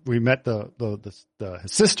 We met his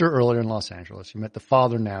sister earlier in Los Angeles. We met the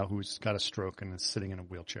father now, who's got a stroke and is sitting in a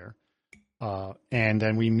wheelchair. And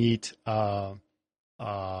then we meet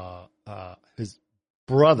his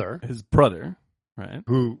brother. His brother, right?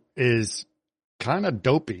 Who is kind of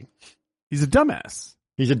dopey. He's a dumbass.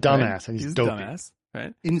 He's a dumbass, right? And he's dopey. Dumbass,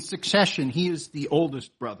 right? In succession, he is the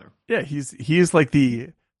oldest brother. Yeah, he is like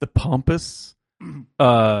the pompous,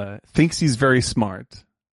 thinks he's very smart,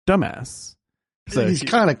 dumbass. So he's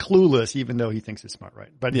kind of clueless, even though he thinks he's smart, right?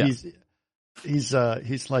 But he's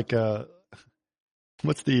like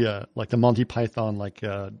what's the Monty Python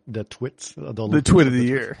the twits the twit of the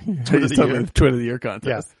year twit of the year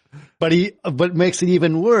contest. Yeah. But what makes it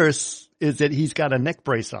even worse is that he's got a neck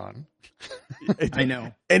brace on. I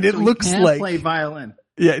know, and it looks like play violin.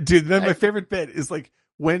 Yeah, dude. Then my favorite bit is like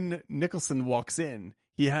when Nicholson walks in,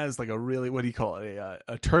 he has like a really what do you call it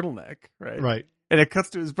a turtleneck, right? Right. And it cuts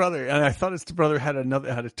to his brother, and I thought his brother had a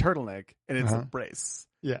turtleneck, and it's a brace.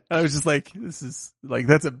 Yeah, and I was just like, this is like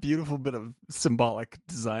that's a beautiful bit of symbolic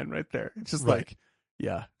design right there. It's just like,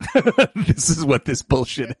 yeah, this is what this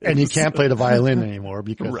bullshit is. And he can't play the violin anymore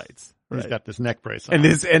because he's got this neck brace on.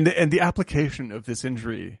 And the application of this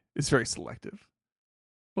injury is very selective.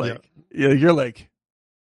 Like, you're like,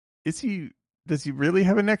 does he really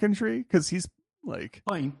have a neck injury? Because he's like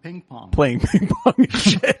playing ping pong and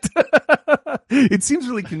shit. It seems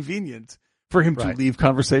really convenient for him to leave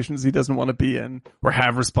conversations he doesn't want to be in or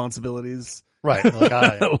have responsibilities. Right.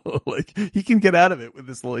 Like he can get out of it with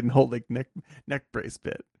this whole like neck brace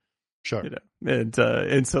bit. Sure. And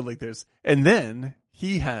so like and then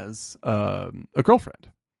he has a girlfriend.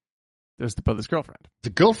 There's the brother's girlfriend. The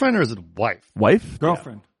girlfriend or is it wife? Wife?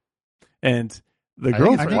 Girlfriend. Yeah. And the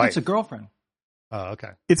girlfriend. I think it's a girlfriend. Oh,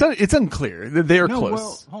 okay. It's unclear. They are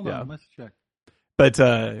close. Well, hold on, let's check.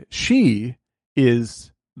 But she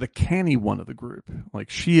is the canny one of the group. Like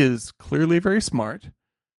she is clearly very smart.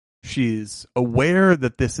 She's aware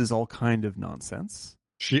that this is all kind of nonsense.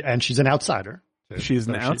 She's an outsider. She is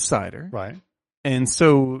an outsider. Right. And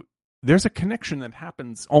so there's a connection that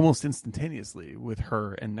happens almost instantaneously with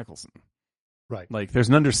her and Nicholson. Right. Like there's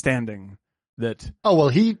an understanding that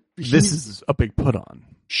this is a big put on.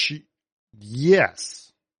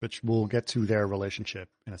 Yes, which we'll get to their relationship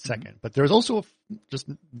in a second. Mm-hmm. But there's also, just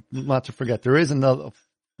not to forget, there is another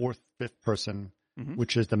fifth person,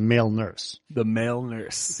 which is the male nurse. The male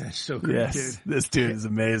nurse. That's so good, yes, dude. This dude is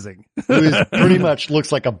amazing. Who is pretty much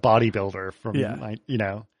looks like a bodybuilder from,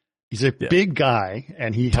 he's a big guy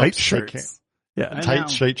and he tight helps shirts. Tight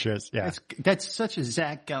straight shirts. Yeah. That's such a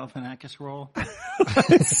Zach Galifianakis role.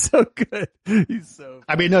 It's so good. He's so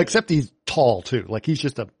I mean, no, except he's tall too. Like he's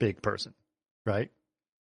just a big person. Right.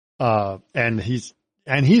 And he's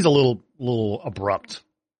a little abrupt,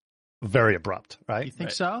 very abrupt, right? You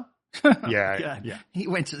think so? Yeah. He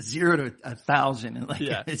went to 0 to 1,000 in like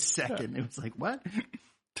a second. It was like, what?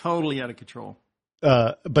 Totally out of control.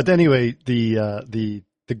 But anyway, the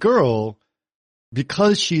girl,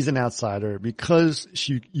 because she's an outsider, because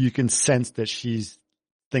you can sense that she's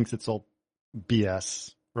thinks it's all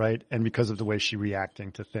BS, right? And because of the way she's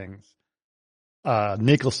reacting to things,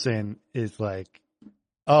 Nicholson is like,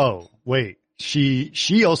 oh, wait,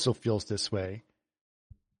 she also feels this way,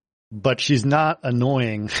 but she's not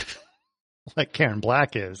annoying like Karen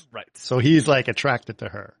Black is. Right. So he's like attracted to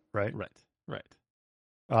her, right? Right.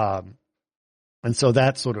 And so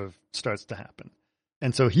that sort of starts to happen.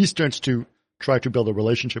 And so he starts to try to build a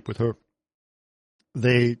relationship with her.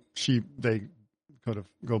 They kind of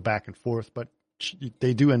go back and forth, but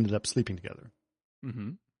they do end up sleeping together.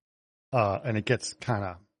 Mm-hmm. And it gets kind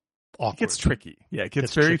of awkward. It gets tricky. Yeah, it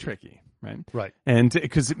gets very tricky. Right. Right. And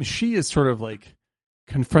because she is sort of like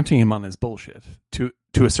confronting him on his bullshit to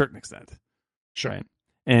a certain extent. Sure. Right.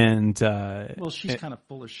 And she's kind of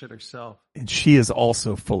full of shit herself. And she is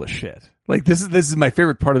also full of shit. Like this is my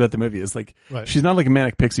favorite part about the movie is like she's not like a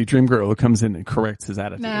manic pixie dream girl who comes in and corrects his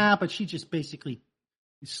attitude. Nah, but she just basically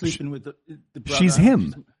sleeping with the brother. She's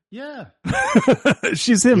him.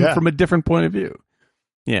 She's him from a different point of view.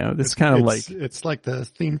 You know, this kind of like it's like the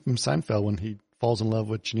theme from Seinfeld when he falls in love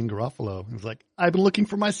with Janine Garofalo. He's like, I've been looking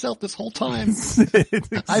for myself this whole time.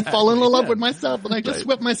 Exactly, I've fallen in love with myself, and I just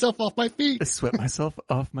swept myself off my feet. I swept myself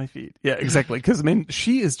off my feet. Yeah, exactly. Because I mean,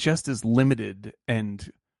 she is just as limited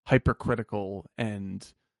and hypercritical and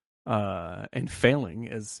failing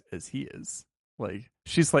as he is. Like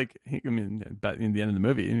she's like, I mean, but in the end of the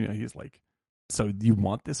movie, you know, he's like, "So you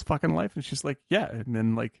want this fucking life?" And she's like, "Yeah." And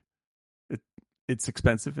then like, it's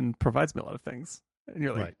expensive and provides me a lot of things. And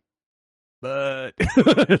you're like, but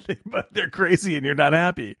they're crazy and you're not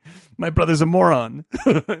happy. My brother's a moron.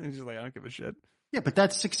 And she's like, I don't give a shit. Yeah, but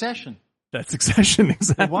that's Succession. That's Succession,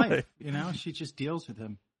 exactly. The wife, you know, she just deals with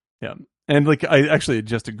him. Yeah. And like, I actually,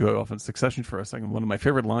 just to go off on Succession for a second, one of my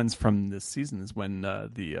favorite lines from this season is when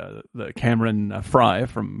the Cameron Fry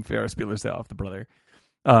from Ferris Bueller's Day Off, the brother,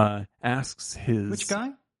 asks his... Which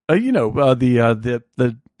guy?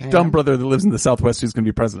 The dumb brother that lives in the Southwest who's going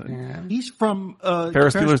to be president. Yeah. He's from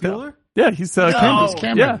Ferris Bueller's Day Off. Yeah, he's Cameron. He's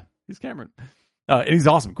Cameron. Yeah, he's Cameron. And he's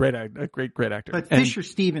awesome. Great actor. But Fisher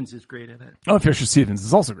Stevens is great at it. Oh, Fisher Stevens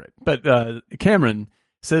is also great. But Cameron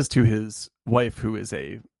says to his wife, who is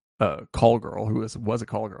a call girl, who was a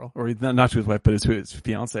call girl, or not to his wife, but to his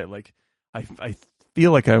fiance, like, I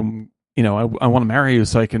feel like I want to marry you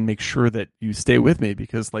so I can make sure that you stay with me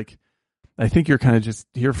because, like, I think you're kind of just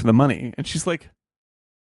here for the money. And she's like,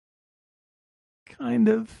 kind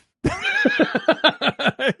of.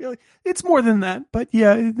 It's more than that, but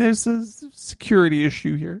yeah, there's a security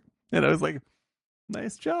issue here. And I was like,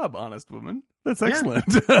 nice job, honest woman. That's excellent.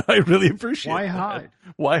 Yeah. I really appreciate it.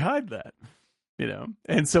 Why hide that? You know?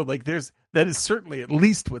 And so like that is certainly at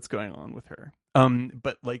least what's going on with her.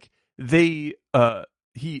 But like they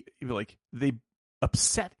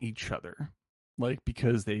upset each other, like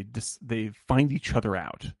because they find each other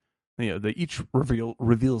out. You know, they each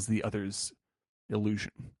reveals the other's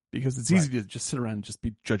illusion. Because it's easy to just sit around and just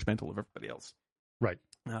be judgmental of everybody else. Right.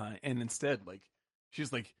 And instead, like,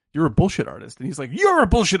 she's like, you're a bullshit artist. And he's like, you're a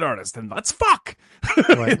bullshit artist. And let's fuck.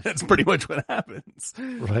 Right. That's pretty much what happens.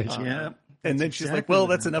 Right. Yeah. And then she's like, well,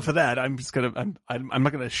 that's enough of that. I'm just going to, I'm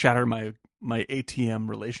not going to shatter my ATM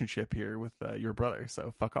relationship here with your brother.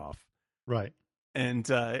 So fuck off. Right. And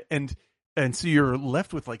so you're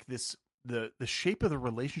left with like this, the shape of the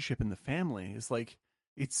relationship in the family is like,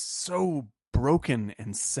 it's so broken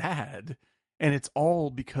and sad, and it's all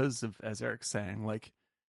because of, as Eric's saying, like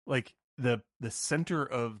the center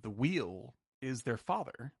of the wheel is their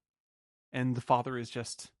father, and the father is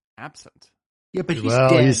just absent. Yeah, but he's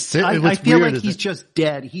dead. I feel like he's just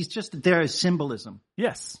dead. He's just there as symbolism.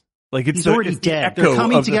 Yes, like he's already dead. They're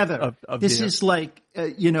coming together. This is like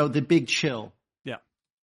the big chill.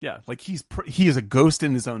 Yeah, like he is a ghost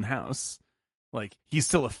in his own house. Like he's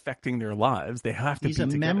still affecting their lives. They have to. He's a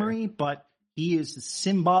memory, but he is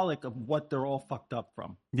symbolic of what they're all fucked up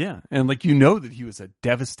from. Yeah. And like, that he was a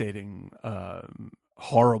devastating,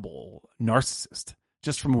 horrible narcissist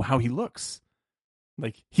just from how he looks.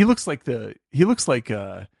 Like he looks like he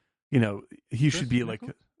should be like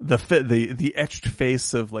the etched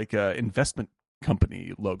face of like a investment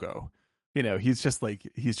company logo. You know, he's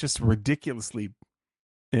just ridiculously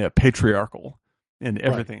patriarchal and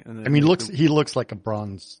everything. Right. And I mean, he looks like a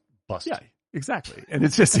bronze bust. Yeah. Exactly, and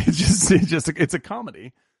it's a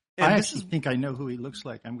comedy. And I actually think I know who he looks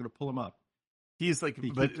like. I'm going to pull him up. He's like,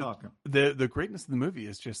 but the greatness of the movie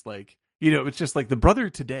is just like, it's just like the brother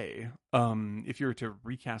today. If you were to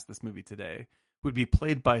recast this movie today, would be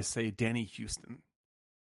played by, say, Danny Houston.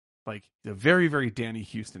 like the very, very Danny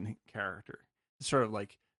Houston character. Sort of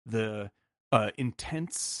like the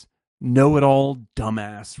intense, know-it-all,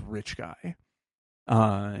 dumbass rich guy.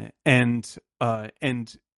 And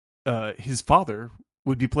his father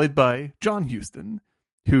would be played by John Huston,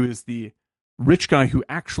 who is the rich guy who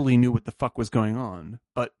actually knew what the fuck was going on,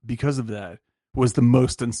 but because of that was the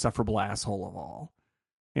most insufferable asshole of all,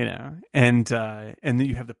 you know. And then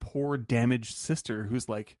you have the poor damaged sister who's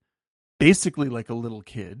like basically like a little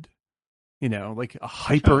kid, you know, like a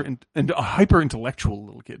hyper intellectual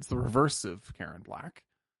little kid. It's the reverse of Karen Black,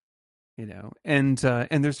 you know. And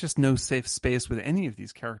there's just no safe space with any of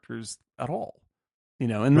these characters at all, you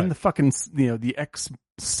know. And then the fucking, you know, the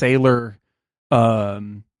ex-sailor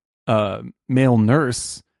male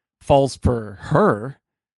nurse falls for her.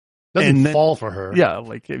 Doesn't fall for her. Yeah,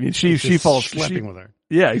 like, I mean, she falls sleeping with her.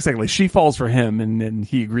 Yeah, exactly. She falls for him, and then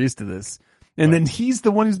he agrees to this, and then he's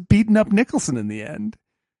the one who's beating up Nicholson in the end.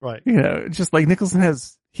 Right. You know, just like Nicholson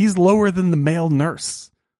he's lower than the male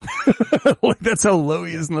nurse. Like, that's how low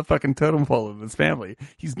he is in the fucking totem pole of his family.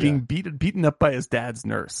 He's being beaten up by his dad's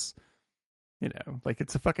nurse. You know, like,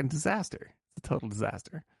 it's a fucking disaster. It's a total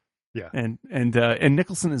disaster. Yeah. And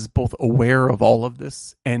Nicholson is both aware of all of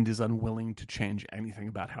this and is unwilling to change anything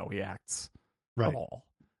about how he acts at all.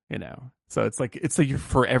 You know, so it's like you're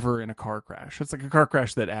forever in a car crash. It's like a car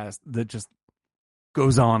crash that just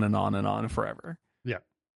goes on and on and on forever. Yeah.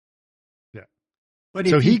 Yeah. But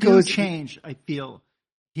if he goes change, I feel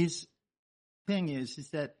his thing is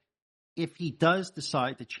that if he does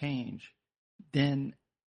decide to change, then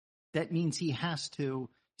that means he has to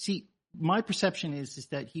see. My perception is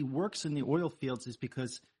that he works in the oil fields is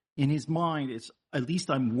because in his mind it's at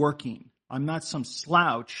least I'm working. I'm not some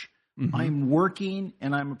slouch. Mm-hmm. I'm working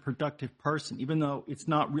and I'm a productive person, even though it's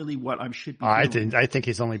not really what I should be doing. I think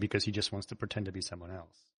it's only because he just wants to pretend to be someone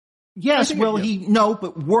else. Yes, well,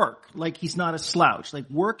 but work. Like, he's not a slouch. Like,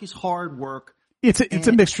 work is hard work. It's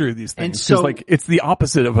a mixture of these things. So, like, it's the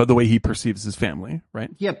opposite of the way he perceives his family, right?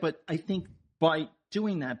 Yeah, but I think by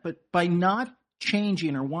doing that, but by not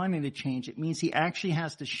changing or wanting to change, it means he actually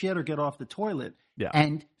has to shit or get off the toilet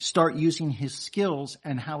and start using his skills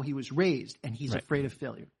and how he was raised, and he's afraid of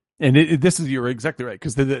failure. And you're exactly right,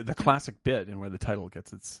 because the classic bit and where the title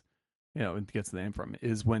gets its, you know, it gets the name from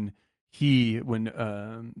is when the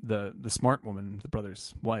smart woman, the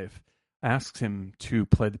brother's wife, asks him to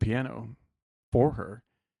play the piano for her,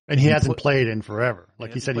 and he hasn't played in forever.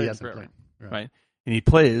 Like he said, he hasn't played, right? And he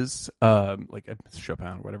plays like a Chopin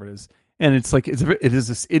or whatever it is. And it's like it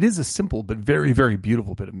is a simple but very, very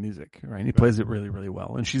beautiful bit of music, right? And he plays it really, really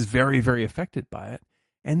well, and she's very, very affected by it.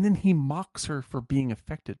 And then he mocks her for being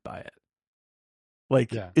affected by it.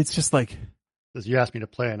 Like, it's just like, you asked me to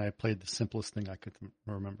play, and I played the simplest thing I could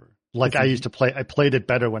remember. Like, I used to play. I played it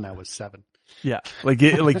better when I was 7. Yeah, like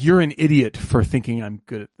you're an idiot for thinking I'm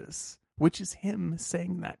good at this, which is him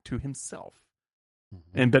saying that to himself.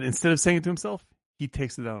 Mm-hmm. But instead of saying it to himself, he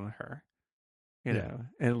takes it out on her. You know,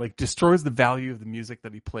 and like destroys the value of the music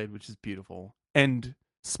that he played, which is beautiful, and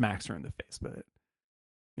smacks her in the face with it.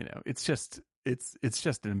 You know, it's just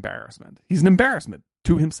an embarrassment. He's an embarrassment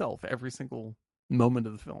to himself every single moment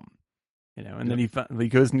of the film. You know, and then he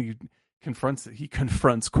goes and he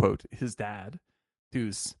confronts quote his dad,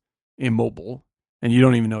 who's immobile, and you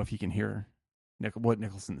don't even know if he can hear what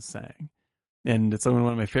Nicholson is saying. And it's one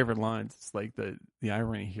of my favorite lines. It's like the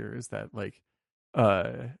irony here is that, like,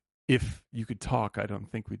 if you could talk, I don't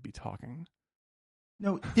think we'd be talking.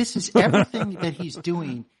 No, this is everything that he's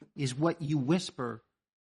doing is what you whisper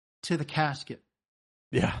to the casket.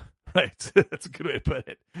 Yeah, right. That's a good way to put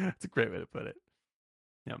it. That's a great way to put it.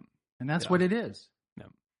 Yeah. And that's what it is. Yeah.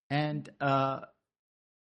 And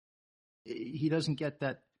he doesn't get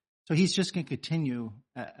that. So he's just going to continue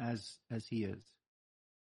as he is.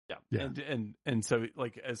 Yeah. And so,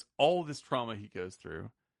 like, as all this trauma he goes through,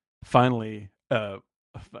 finally,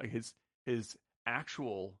 his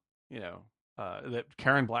actual, you know, that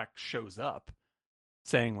Karen Black shows up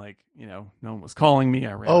saying, like, you know, no one was calling me.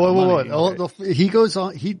 I ran. He goes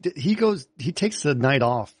on. He takes the night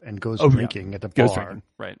off and goes drinking at the bar.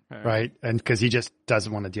 Right. And because he just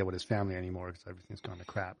doesn't want to deal with his family anymore because everything's gone to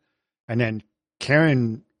crap. And then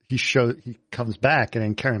he comes back, and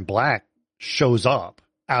then Karen Black shows up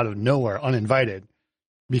out of nowhere, uninvited,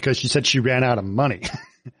 because she said she ran out of money.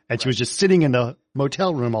 And she was just sitting in the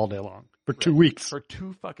motel room all day long for 2 weeks. For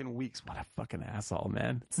 2 fucking weeks. What a fucking asshole,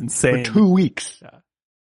 man. It's insane. For 2 weeks. Yeah.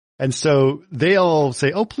 And so they all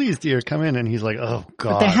say, "Oh, please, dear, come in." And he's like, "Oh,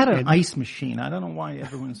 God." But they had an ice machine. I don't know why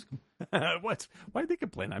everyone's... What? Why did they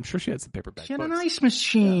complain? I'm sure she had some paperback She had books. an ice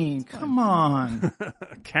machine. Come on.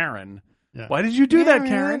 Karen. Yeah. Why did you do that,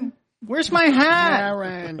 Karen? Where's my hat?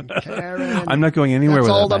 Karen. I'm not going anywhere That's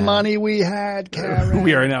with all that, the man. money we had, Karen.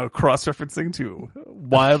 We are now cross-referencing to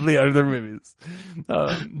wildly other movies.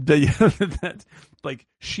 That like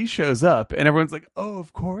she shows up and everyone's like, "Oh,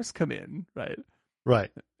 of course, come in," right?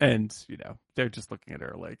 Right. And they're just looking at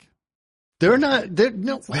her like They're not. They're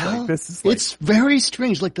no. Well, like, this is like, it's very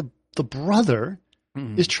strange. Like the brother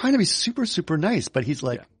Mhm. is trying to be super super nice, but he's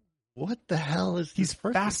like, Yeah. "What the hell is?" He's this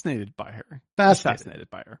person? fascinated by her. Fascinated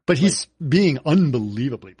by her. But Like, he's being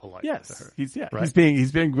unbelievably polite to yes, her. right? Right.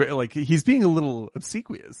 He's being great. Like he's being a little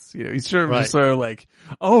obsequious. He's sort of Right. just sort of like,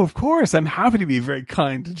 "Oh, of course, I'm happy to be very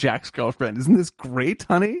kind to Jack's girlfriend. Isn't this great,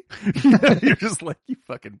 honey?" You're just like, "You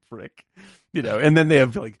fucking prick," And then they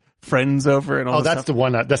have like friends over and all. Oh, this that's stuff. the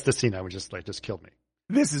one. That's the scene I would just killed me.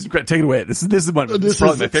 This is great. Take it away. This is one. This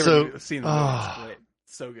Probably is my favorite so- scene. In the movie. It's great.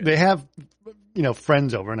 So good. They have,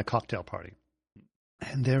 friends over in a cocktail party,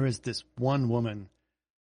 and there is this one woman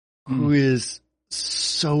who is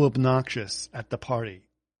so obnoxious at the party,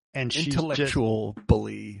 and she's Intellectual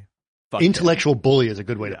bully. intellectual bully is a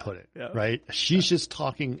good way to Yeah, put it, yeah. right? She's just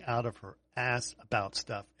talking out of her ass about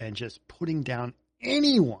stuff and just putting down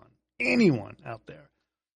anyone out there.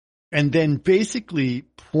 And then basically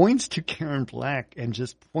points to Karen Black and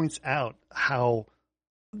just points out how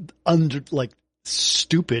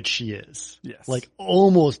stupid she is. Yes. Like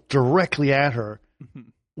almost directly at her, Mhm.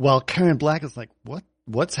 while Karen Black is like,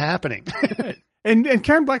 what's happening? Right. And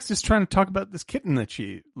Karen Black's just trying to talk about this kitten that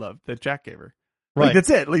she loved that Jack gave her. Like, Right. that's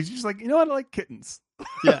it. Like, she's like, I like kittens.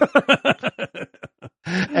 Yeah.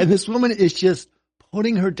 And this woman is just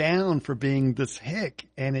putting her down for being this hick.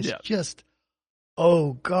 And it's just,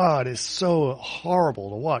 oh God, it's so horrible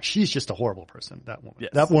to watch. She's just a horrible person, that woman.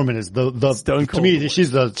 Yes. That woman is the Stone to cold me, villain. she's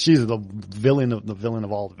the villain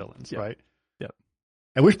of all the villains, right? Yep.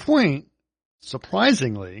 At which point,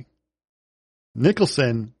 surprisingly,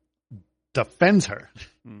 Nicholson defends her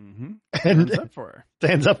Mm-hmm. and Stands up for her.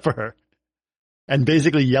 stands up for her and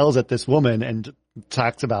basically yells at this woman and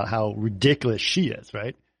talks about how ridiculous she is,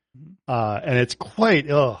 right? Mm-hmm. And it's quite,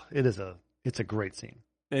 it's a great scene.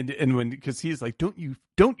 And when, because he's like, don't you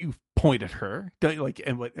point at her? Don't you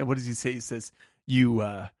and what does he say? He says, you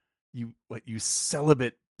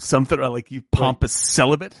celibate something, or like you pompous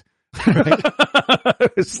celibate.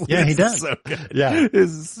 Yeah, he does. So good. Yeah.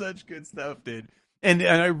 This is such good stuff, dude. And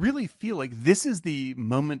I really feel like this is the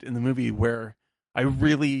moment in the movie where I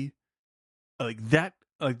really like that.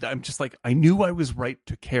 Like, I'm just like, I knew I was right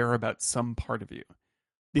to care about some part of you,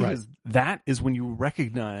 because that is when you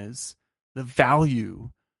recognize the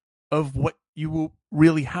value of what you will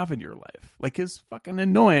really have in your life. Like, as fucking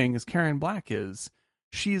annoying as Karen Black is,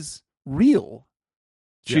 she's real.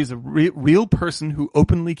 She's a real person who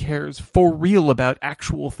openly cares for real about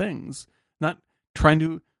actual things, not trying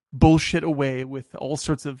to bullshit away with all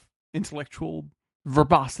sorts of intellectual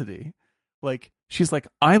verbosity. Like, she's like,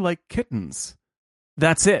 I like kittens.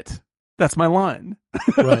 That's it. That's my line.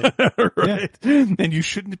 Right. Right. Yeah. And you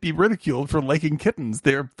shouldn't be ridiculed for liking kittens.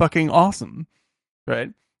 They're fucking awesome.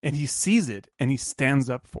 Right. And he sees it and he stands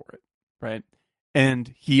up for it. Right.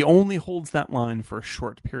 And he only holds that line for a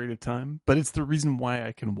short period of time, but it's the reason why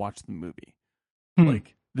I can watch the movie.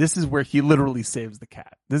 Like, this is where he literally saves the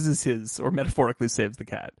cat. This is his, or metaphorically saves the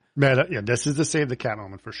cat. This is the save the cat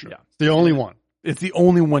moment for sure. Yeah. It's the only one. It's the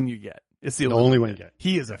only one you get. It's the only one you get.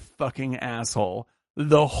 He is a fucking asshole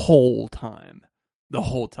the whole time. The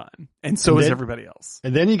whole time. And so is everybody else.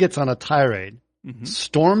 And then he gets on a tirade, Mm-hmm.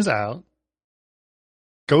 storms out,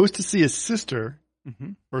 goes to see his sister,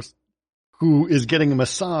 Mm-hmm. who is getting a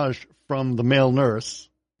massage from the male nurse.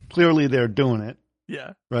 Clearly they're doing it,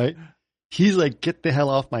 Yeah. right? He's like, get the hell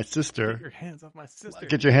off my sister. Get your hands off my sister.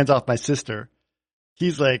 Get your hands off my sister.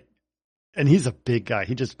 He's like, and he's a big guy.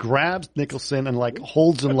 He just grabs Nicholson and like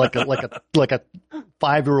holds him like a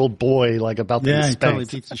 5-year-old boy, like about to be Yeah, he spanked. totally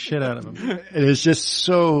beats the shit out of him. And it's just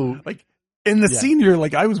so Like, in the scene, you're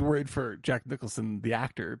like, I was worried for Jack Nicholson, the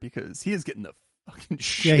actor, because he is getting the fucking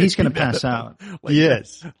shit. Yeah, he's going to beat out pass of him. out. Like, he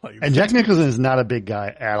is. like, And Jack Nicholson is not a big guy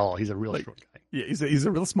at all. He's a real short guy. yeah, he's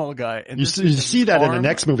a real small guy. And You this see, dude you has see his that in the arm-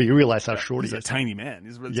 next movie. You realize how short He's he a is. tiny man.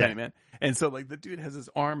 He's a really Yeah. tiny man. And so, like, the dude has his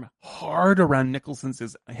arm hard around Nicholson's,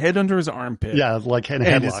 his head under his armpit. Yeah, like in a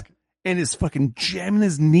And headlock. and is fucking jamming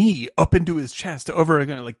his knee up into his chest over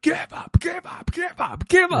again, like, give up, give up, give up,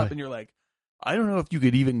 give up. Right. And you're like, I don't know if you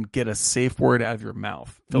could even get a safe word out of your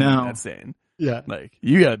mouth filming No. that scene. Yeah. Like,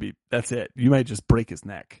 you gotta be, that's it. You might just break his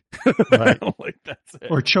neck. Right. Like, that's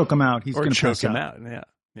it. Or choke him out. He's Or going to choke pass him out. out. Yeah.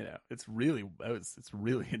 You know, it's really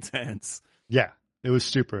intense. Yeah. It was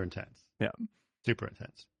super intense. Yeah. Super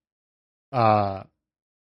intense.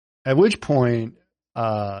 At which point,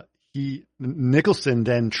 Nicholson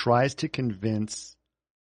then tries to convince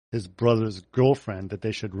his brother's girlfriend that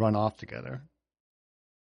they should run off together.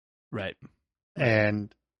 Right.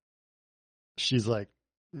 And she's like,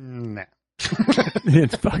 nah.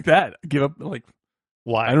 Fuck that. Give up. Like,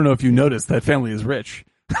 Why? I don't know if you noticed that family is rich.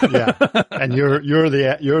 Yeah. And you're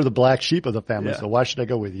the black sheep of the family, Yeah. so why should I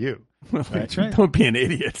go with you? Right? Don't be an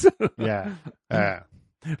idiot. Yeah.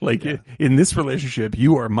 Like in this relationship,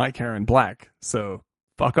 you are my Karen Black, so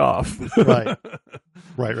fuck off.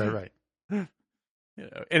 Right. You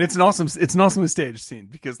know, and it's an awesome stage scene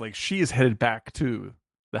because like she is headed back to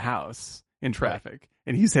the house in traffic,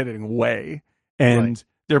 and he's heading away, and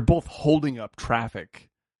they're both holding up traffic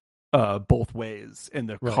both ways, and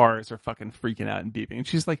the cars are fucking freaking out and beeping. And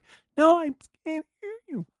she's like, "No, I can't hear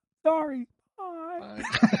you. Sorry."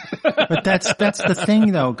 But that's the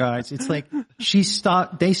thing, though, guys. It's like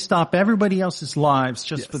they stop everybody else's lives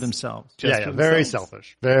just for themselves. Very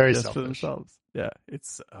selfish. Very just selfish. for themselves. Yeah,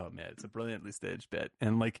 it's it's a brilliantly staged bit,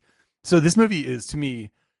 and like, so this movie is to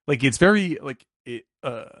me like it's very like it.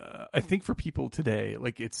 I think for people today,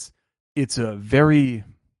 like it's an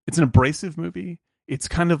abrasive movie. It's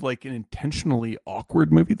kind of like an intentionally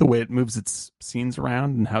awkward movie, the way it moves its scenes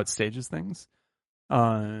around and how it stages things.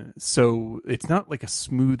 So it's not like a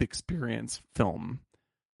smooth experience film.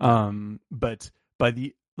 But by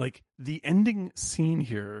the ending scene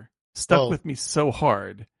here stuck with me so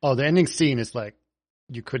hard. Oh, the ending scene is like,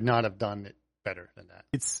 you could not have done it better than that.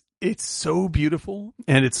 It's so beautiful,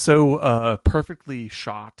 and it's so perfectly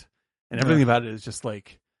shot, and everything about it is just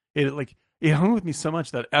like it hung with me so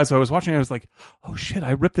much that as I was watching, I was like, oh shit,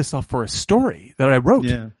 I ripped this off for a story that I wrote.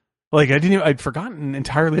 Yeah. Like I'd forgotten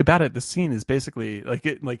entirely about it. The scene is basically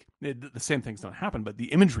the same things don't happen, but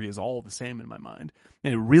the imagery is all the same in my mind,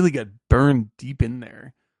 and it really got burned deep in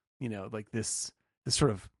there. You know, like this sort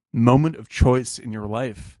of moment of choice in your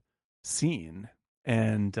life scene,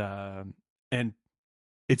 and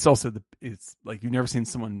it's also it's like you've never seen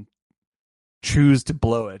someone choose to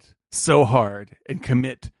blow it so hard and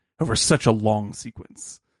commit over such a long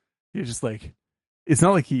sequence. You're just like, it's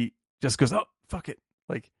not like he just goes, oh fuck it,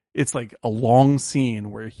 like. It's like a long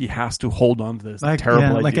scene where he has to hold on to this terrible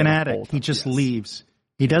idea. Like an addict. He just leaves.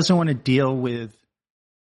 He doesn't want to deal with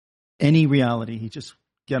any reality. He just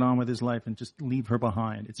get on with his life and just leave her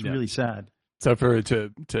behind. It's really sad. So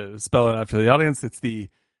to spell it out for the audience, it's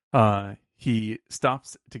he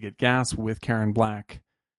stops to get gas with Karen Black.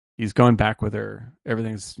 He's going back with her.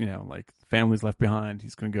 Everything's, like family's left behind.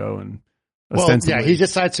 He's going to go and he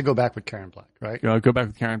decides to go back with Karen Black, right? Go back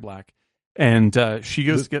with Karen Black. And she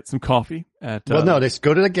goes to get some coffee at. No, they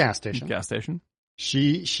go to the gas station.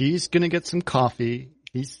 She's gonna get some coffee.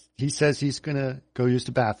 He says he's gonna go use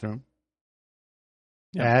the bathroom.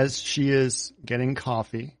 Yeah. As she is getting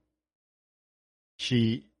coffee,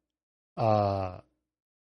 he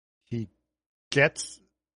gets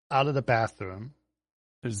out of the bathroom.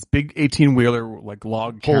 There's this big 18-wheeler like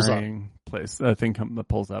log carrying place. That thing that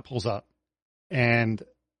pulls up, and.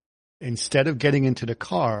 Instead of getting into the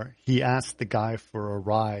car, he asked the guy for a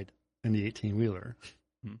ride in the 18-wheeler.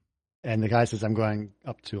 Mm-hmm. And the guy says, I'm going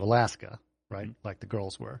up to Alaska, right? Mm-hmm. Like the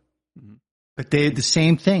girls were. Mm-hmm. But they did the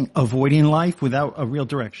same thing, avoiding life without a real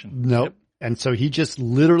direction. Nope. Yep. And so he just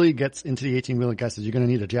literally gets into the 18-wheeler. The guy says, you're going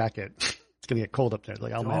to need a jacket. It's going to get cold up there.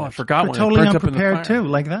 Like, I forgot one. Totally unprepared too,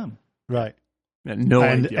 like them. Right. No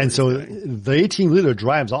idea. And so the 18-wheeler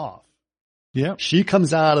drives off. Yeah. She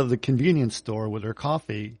comes out of the convenience store with her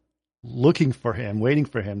coffee, looking for him, waiting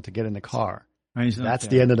for him to get in the car. That's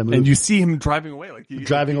the end of the movie. And you see him driving away.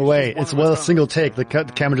 Driving away. It's a single take. The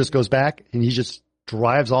camera just goes back, and he just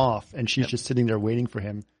drives off, and she's just sitting there waiting for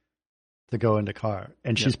him to go in the car.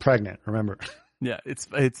 And she's pregnant, remember? Yeah,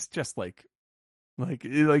 it's just like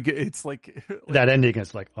it's like that ending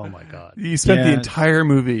is like, oh my God. You spent the entire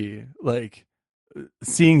movie like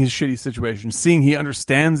seeing his shitty situation, seeing he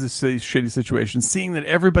understands this shitty situation, seeing that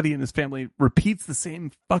everybody in his family repeats the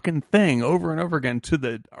same fucking thing over and over again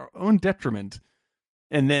to our own detriment.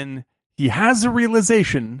 And then he has a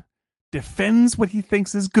realization, defends what he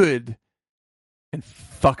thinks is good, and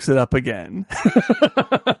fucks it up again.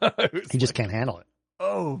 He just can't handle it.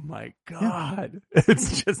 Oh my God. Yeah.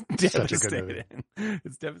 It's just devastating.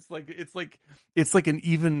 It's like an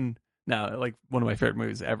even. Now, like one of my favorite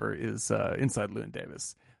movies ever is Inside Llewyn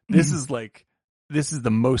Davis. This is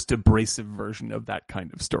the most abrasive version of that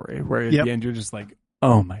kind of story, where at the end you're just like,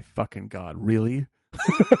 oh my fucking God, really?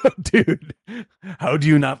 Dude, how do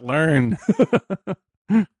you not learn?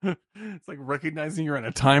 It's like recognizing you're in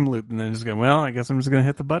a time loop and then just going, well, I guess I'm just going to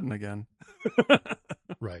hit the button again.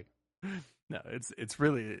 Right. No, it's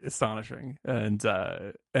really astonishing, and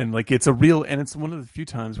like it's a real, and it's one of the few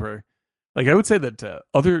times where, like, I would say that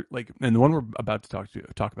other, like, and the one we're about to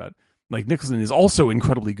talk about, like, Nicholson is also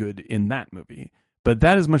incredibly good in that movie, but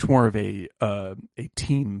that is much more of a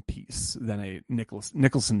team piece than a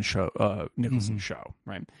Nicholson show, show,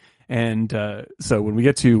 right? And so when we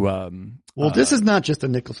get to this is not just a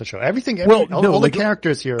Nicholson show. All the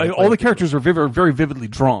characters here, all the characters are very, very vividly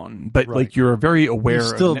drawn, but like you're very aware. He's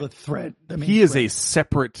still the thread. He is a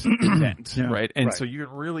separate event, Yeah. right? And so you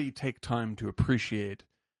can really take time to appreciate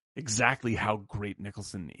exactly how great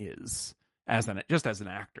Nicholson is as an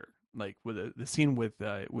actor. Like with the scene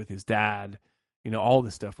with his dad, all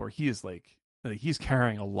this stuff where he is like he's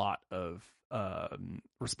carrying a lot of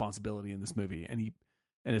responsibility in this movie,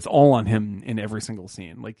 and it's all on him in every single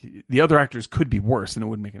scene. Like the other actors could be worse and it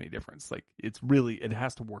wouldn't make any difference. Like it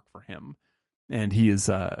has to work for him. And he's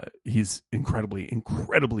incredibly,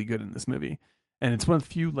 incredibly good in this movie. And it's one of the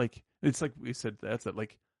few, like, it's like we said,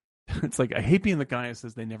 it's like I hate being the guy who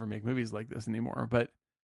says they never make movies like this anymore, but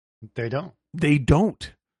they don't.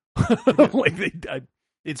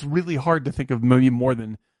 It's really hard to think of maybe more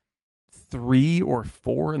than 3 or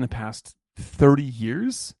 4 in the past 30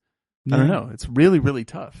 years. I don't know. It's really, really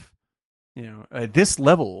tough. At this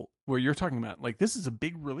level where you're talking about, like, this is a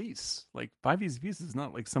big release. Like, 5 Easy Pieces is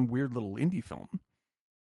not like some weird little indie film.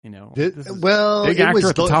 It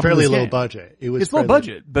was fairly low budget. It's low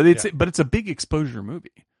budget, but it's a big exposure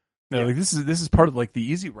movie. Like this is part of like the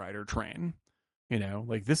Easy Rider train.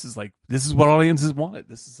 Like this is what audiences wanted.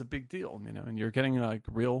 This is a big deal. And you're getting like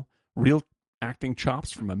real acting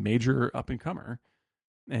chops from a major up and comer.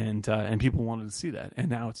 And people wanted to see that, and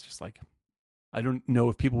now it's just like, I don't know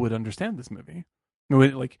if people would understand this movie.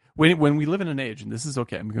 When we live in an age, and this is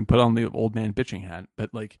okay, I'm going to put on the old man bitching hat,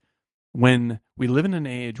 but like when we live in an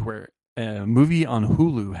age where a movie on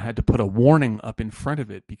Hulu had to put a warning up in front of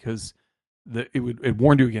it because it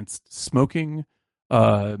warned you against smoking,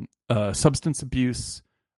 substance abuse,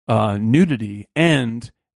 nudity,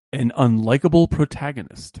 and an unlikable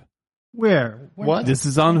protagonist. Where? What? This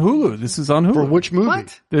is on Hulu. For which movie?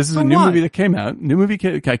 What? This is a new movie that came out.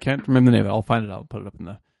 I can't remember the name. I'll find it. I'll put it up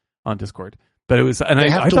on Discord. But it was, and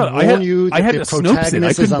I thought I had the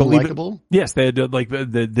protagonist is unlikable. Yes, they had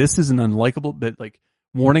this is an unlikable, but like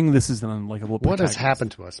warning, this is an unlikable. What has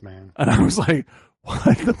happened to us, man? And I was like,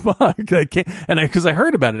 what the fuck? I can't. And because I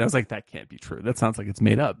heard about it, I was like, that can't be true. That sounds like it's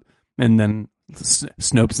made up. And then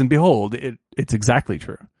Snopes and behold, it's exactly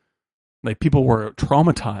true. Like people were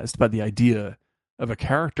traumatized by the idea of a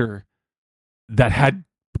character that had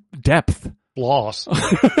depth. Loss.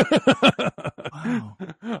 Wow.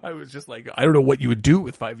 I was just like, I don't know what you would do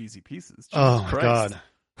with 5 Easy Pieces. Jesus Christ.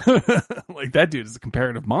 God. Like that dude is a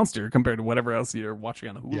comparative monster compared to whatever else you're watching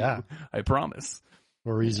on Hulu. Yeah. I promise.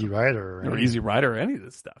 Or Easy Rider. Or Easy Rider or any of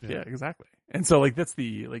this stuff. Yeah, exactly. And so like that's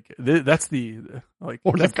the or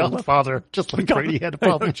the Godfather, just like Brady had a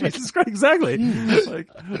problem. Jesus Christ, exactly. like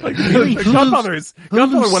really? Godfather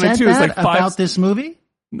 1 and 2 is like 5 about this movie.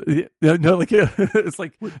 No, like it's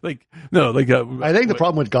like no, like I think the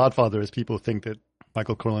problem with Godfather is people think that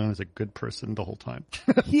Michael Corleone is a good person the whole time.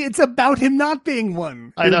 It's about him not being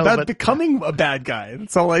one. I know, it's about becoming a bad guy.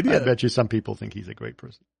 That's all I did. I bet you some people think he's a great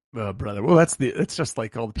person. Brother. Well, it's just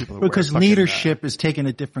like all the people that because leadership is taking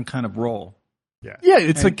a different kind of role. Yeah,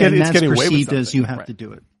 it's like it's that's getting away with perceived something. as you have to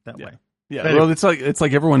do it that way. Yeah, well, it's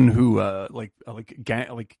like everyone who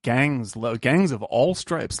gangs of all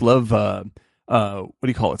stripes love what do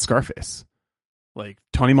you call it, Scarface, like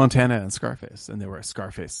Tony Montana and Scarface, and they were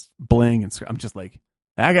Scarface bling, and I'm just like,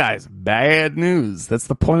 that guy's bad news. That's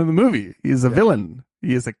the point of the movie. He's a villain.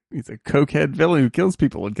 He's a cokehead villain who kills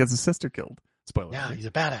people and gets his sister killed. Spoiler. Yeah, he's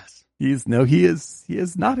a badass. He is not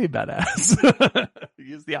a badass.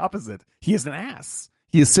 He is the opposite. He is an ass.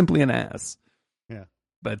 He is simply an ass. Yeah.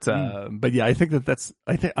 But yeah, I think I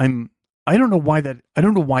don't know why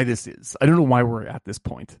this is. I don't know why we're at this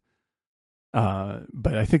point.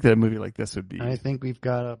 But I think that a movie like this would be. I think we've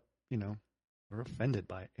got we're offended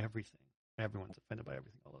by everything. Everyone's offended by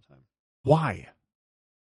everything all the time. Why?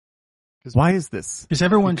 Why is this? Because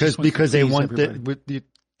everyone because they want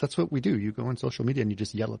that's what we do. You go on social media and you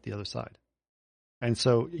just yell at the other side, and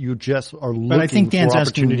so you just are looking. But I think Dan's for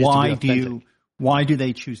asking opportunities why do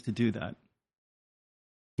they choose to do that?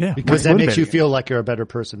 Yeah, because that makes you feel like you're a better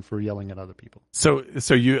person for yelling at other people. So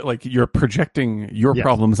you're projecting your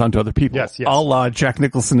problems onto other people. Yes. A la Jack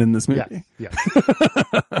Nicholson in this movie. Yes.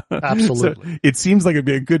 Absolutely. So it seems like it'd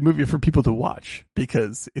be a good movie for people to watch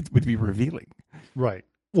because it would be revealing. Right.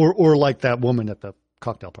 Or like that woman at the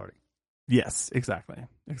cocktail party. Yes, exactly. Yeah.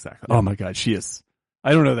 Oh my God, she is.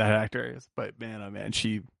 I don't know who that actor is, but man, oh man,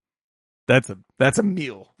 that's a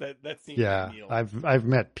meal. That seems like a meal. I've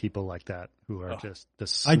met people like that who are just the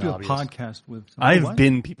snobbiest. I do a podcast with. I've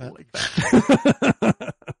been people like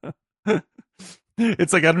that.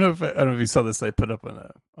 It's like I don't know if you saw this. I put up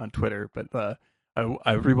on Twitter, but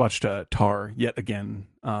I rewatched Tar yet again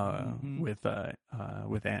with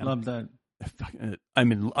Anne. Love that.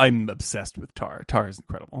 I'm obsessed with Tar. Tar is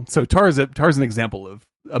incredible. So Tar is an example of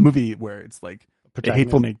a movie where it's like a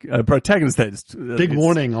hateful protagonist that is big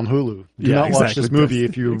warning on Hulu. Do not watch this movie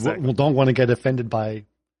if you don't want to get offended by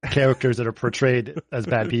characters that are portrayed as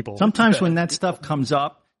bad people. Sometimes when that stuff comes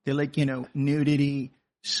up, they're like, nudity,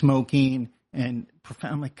 smoking, and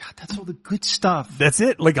profound. I'm like, God, that's all the good stuff. That's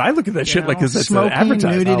it. Like I look at that shit like it's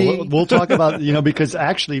advertising. Nudity. We'll talk about because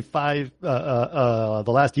actually the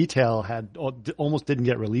Last Detail almost didn't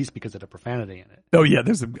get released because of the profanity in it. Oh yeah,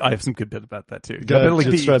 I have some good bit about that too.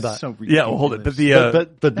 Hold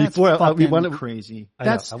it. But before we want to crazy.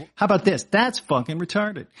 How about this? That's fucking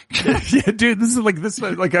retarded. Yeah, dude. This is like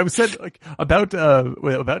I said about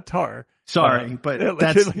Tar. Sorry, but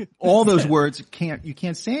that's all those words you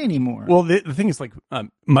can't say anymore. Well, the thing is like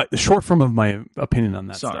the short form of my opinion on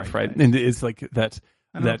that stuff, right? And it's like that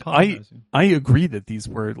I agree that these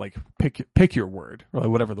words like pick your word or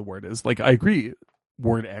whatever the word is. Like I agree,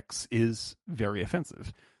 word X is very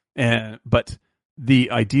offensive, but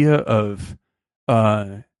the idea of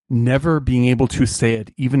never being able to say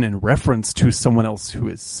it even in reference to someone else who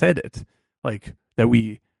has said it, like that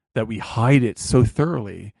we hide it so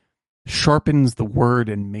thoroughly, sharpens the word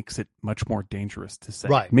and makes it much more dangerous to say.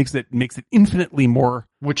 Right. Makes it infinitely more.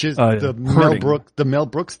 Which is the Mel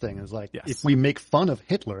Brooks thing is like, if we make fun of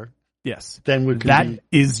Hitler, then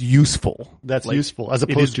is useful. That's useful as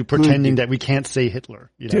opposed to pretending that we can't say Hitler.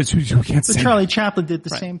 Charlie Chaplin did the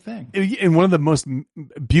same thing. And one of the most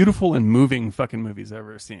beautiful and moving fucking movies I've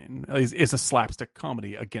ever seen is a slapstick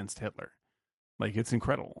comedy against Hitler. Like it's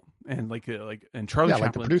incredible. And and Charlie Chaplin.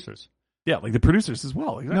 Like the producers. Yeah, like the producers as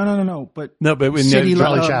well. Exactly. No. But when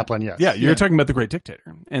Charlie Chaplin, yes. Yeah, you're talking about The Great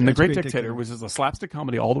Dictator. And The Great Dictator was just a slapstick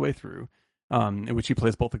comedy all the way through, in which he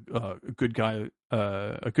plays both a good guy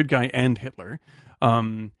and Hitler.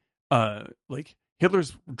 Like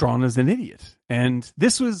Hitler's drawn as an idiot. And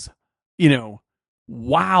this was,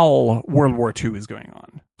 while World War II is going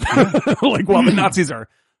on. Like while the Nazis are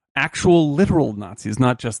actual literal Nazis,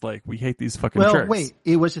 not just like we hate these fucking jerks. Well, wait,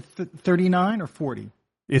 it was 39 or 40?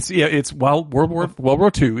 It's while World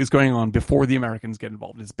War II is going on before the Americans get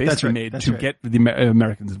involved. It's basically made to get the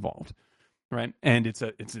Americans involved, right? And it's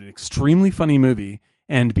an extremely funny movie,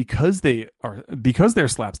 and because they're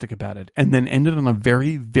slapstick about it, and then ended on a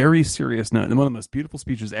very, very serious note, and one of the most beautiful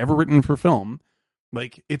speeches ever written for film.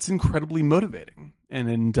 Like it's incredibly motivating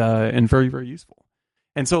and very, very useful.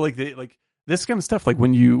 And so this kind of stuff, like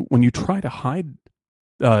when you try to hide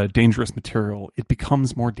dangerous material, it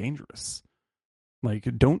becomes more dangerous. Like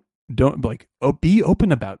don't be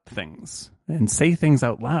open about things and say things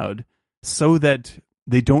out loud so that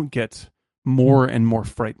they don't get more and more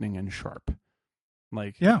frightening and sharp.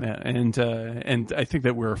 And I think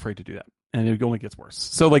that we're afraid to do that, and it only gets worse.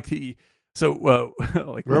 So where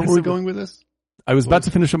were we going with this? I was about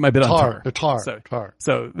to finish up my bit on Tar. Tar.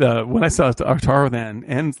 So when I saw Tar with Anne,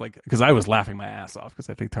 Anne's like, because I was laughing my ass off because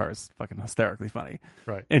I think Tar is fucking hysterically funny.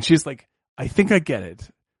 Right. And she's like, I think I get it.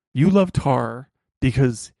 You love Tar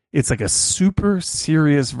because it's like a super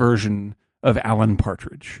serious version of Alan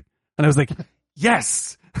Partridge. And I was like,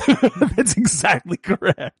 yes, that's exactly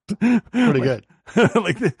correct. Pretty good.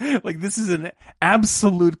 Like this is an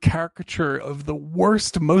absolute caricature of the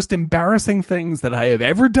worst, most embarrassing things that I have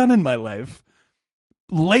ever done in my life,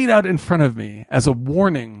 laid out in front of me as a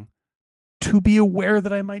warning to be aware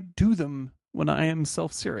that I might do them when I am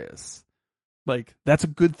self-serious. Like, that's a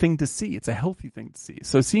good thing to see. It's a healthy thing to see.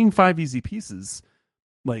 So seeing 5 Easy Pieces,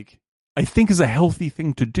 like, I think is a healthy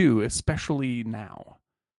thing to do, especially now.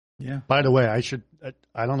 Yeah. By the way, I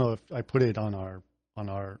don't know if I put it on our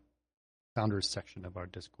founders section of our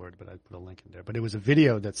Discord, but I put a link in there. But it was a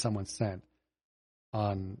video that someone sent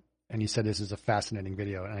and he said this is a fascinating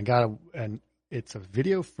video, and it's a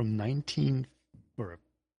video from a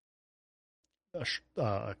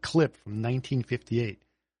clip from 1958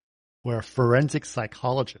 where a forensic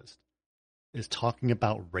psychologist is talking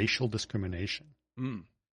about racial discrimination. Mm.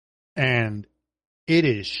 And it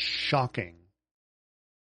is shocking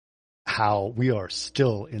how we are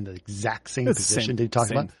still in the exact same position they talked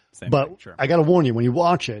about. But I got to warn you, when you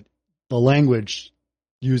watch it, the language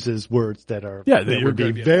uses words that are they would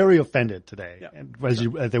be very offended today, and as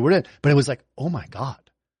they were in. But it was like, oh my God,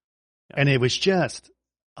 and it was just.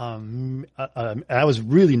 I was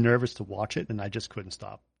really nervous to watch it, and I just couldn't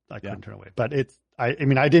stop. I couldn't turn away. But I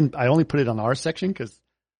mean, I only put it on our section because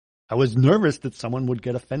I was nervous that someone would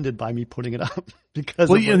get offended by me putting it up because.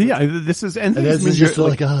 Well, this is, and this is just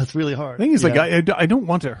like, oh, it's really hard. The thing is, like, I don't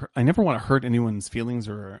want to, I never want to hurt anyone's feelings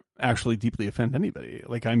or actually deeply offend anybody.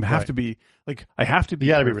 Like, I have to be, like, I have to be.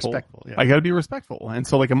 You got to be respectful. Yeah. I got to be respectful, and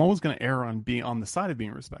so, like, I'm always going to err on being on the side of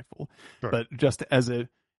being respectful. Sure. But just as a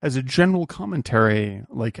general commentary,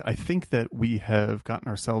 like, I think that we have gotten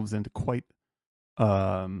ourselves into quite,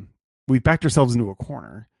 we've backed ourselves into a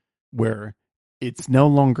corner where it's no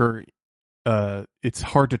longer, it's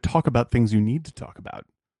hard to talk about things you need to talk about.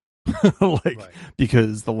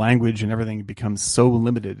 Because the language and everything becomes so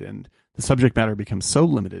limited and the subject matter becomes so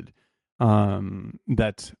limited,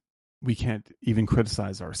 that we can't even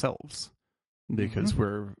criticize ourselves because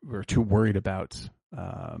we're too worried about,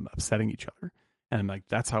 upsetting each other. And like,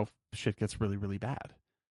 that's how shit gets really, really bad.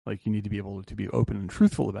 Like, you need to be able to be open and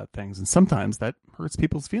truthful about things. And sometimes that hurts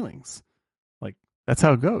people's feelings. Like, that's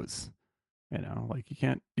how it goes. You know, like, you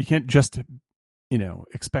can't just,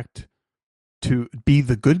 expect to be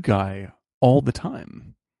the good guy all the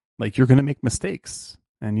time. Like, you're going to make mistakes,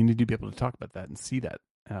 and you need to be able to talk about that and see that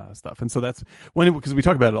stuff. And so that's because we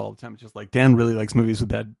talk about it all the time. It's just like, Dan really likes movies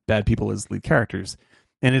with bad people as lead characters,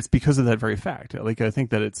 and it's because of that very fact. Like, I think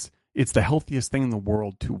that it's the healthiest thing in the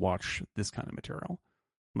world to watch this kind of material.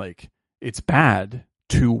 Like, it's bad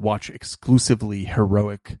to watch exclusively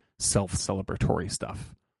heroic, self-celebratory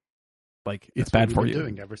stuff. Like, it's bad for you.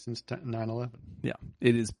 Doing ever since 9/11. Yeah,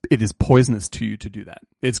 it is poisonous to you to do that.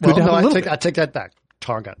 It's good to have a little bit. I take that back.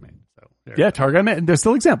 Tar got made. So Tar got made. There's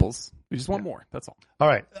still examples. We just want more. That's all. All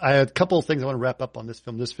right. I had a couple of things I want to wrap up on this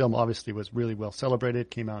film. This film obviously was really well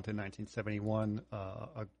celebrated. Came out in 1971.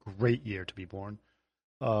 A great year to be born.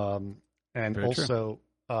 And very also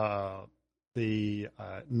the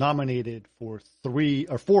nominated for 3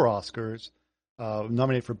 or 4 Oscars.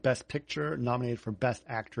 Nominated for Best Picture, nominated for Best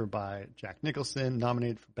Actor by Jack Nicholson,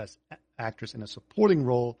 nominated for Best Actress in a Supporting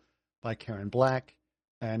Role by Karen Black,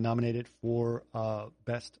 and nominated for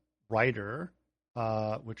Best Writer,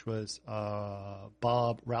 which was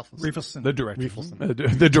Bob Rafelson. The director.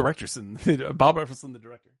 The directorson. Bob Rafelson, the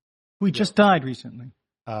director. Who just died recently.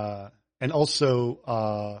 And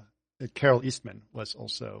also Carol Eastman was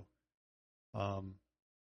also the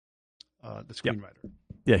screenwriter. Yep.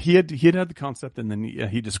 Yeah, he had the concept, and then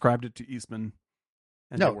he described it to Eastman,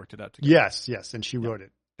 and they worked it out together. Yes, and she wrote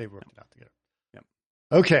it. They worked it out together. Yeah.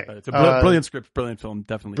 Okay. But it's a brilliant script, brilliant film,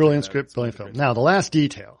 definitely. Brilliant script, brilliant film. Now, the last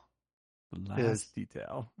detail.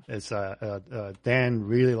 Is Dan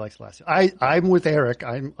really likes the last. I'm with Eric.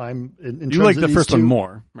 I'm in you like the first one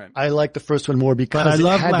more, right? I like the first one more because I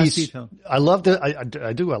love last detail. I loved it.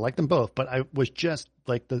 I do. I like them both, but I was just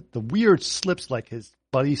like the weird slips, like his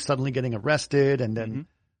buddy suddenly getting arrested, and then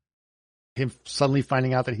him suddenly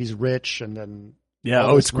finding out that he's rich, and then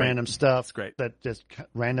it's random stuff. It's great That just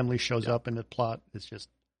randomly shows up in the plot. It's just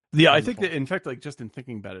wonderful. I think that, in fact, like, just in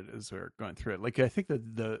thinking about it as we're going through it, like, I think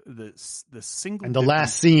that the single and the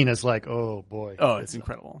last scene is like, oh boy, it's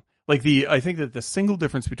incredible. Like, I think that the single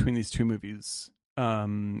difference between these two movies,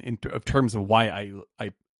 in terms of why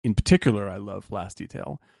I in particular I love Last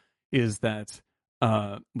Detail, is that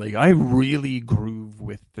like, I really groove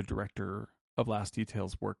with the director of Last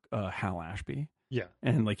Detail's work, Hal Ashby. Yeah,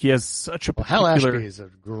 and like, he has such a particular. Hal Ashby is a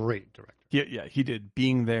great director. Yeah, he did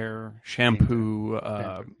Being There, Shampoo.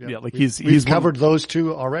 Like, we've covered those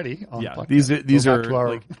two already. On the podcast. these are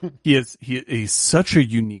like, he's such a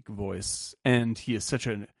unique voice, and he is such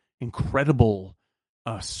an incredible,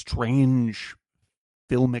 strange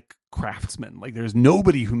filmic craftsman. Like, there's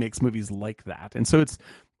nobody who makes movies like that, and so it's,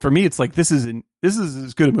 for me, it's like, this is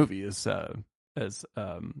as good a movie as 5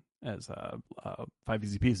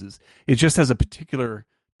 Easy Pieces. It just has a particular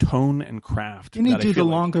tone and craft. Didn't he do The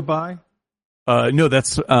Long Goodbye? No,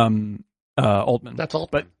 that's Altman. That's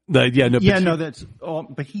Altman. But that's all.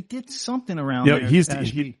 But he did something around there.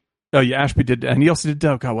 Ashby. Ashby did, and he also did.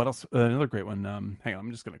 Oh God, what else? Another great one. Hang on,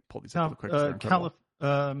 I'm just going to pull these up real quick.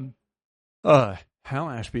 Hal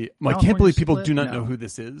Ashby. I can't believe people do not know who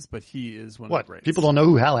this is, but he is one of the greats. People don't know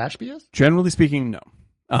who Hal Ashby is? Generally speaking, no.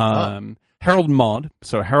 Harold and Maude.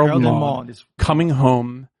 So Harold and Maude is Coming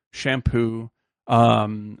Home, Shampoo,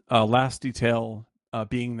 Last Detail,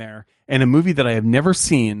 Being There, and a movie that I have never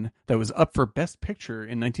seen that was up for Best Picture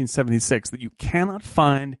in 1976 that you cannot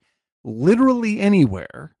find literally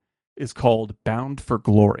anywhere is called Bound for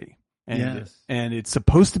Glory. And it's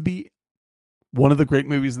supposed to be one of the great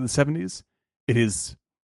movies of the 70s. It's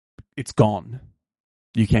gone.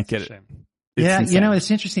 You can't get it. It's insane.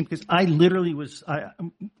 It's interesting because I literally was, I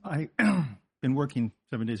been working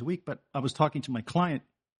 7 days a week, but I was talking to my client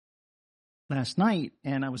last night,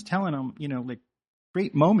 and I was telling him, like,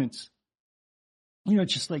 great moments.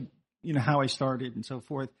 Just like, how I started and so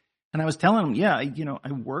forth. And I was telling him,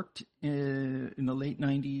 I worked in the late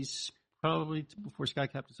 90s, probably before Sky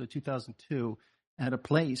Captain, so 2002, at a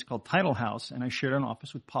place called Title House. And I shared an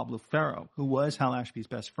office with Pablo Ferro, who was Hal Ashby's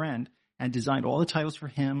best friend, and designed all the titles for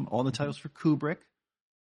him, all the titles for Kubrick,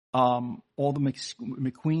 all the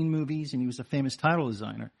McQueen movies, and he was a famous title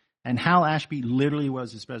designer. And Hal Ashby literally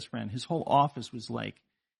was his best friend. His whole office was like,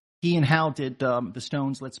 he and Hal did the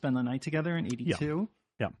Stones' Let's Spend the Night Together in 82.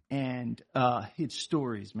 Yeah. And his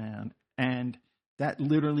stories, man. And that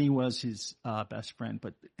literally was his best friend.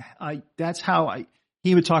 But that's how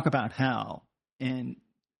he would talk about Hal and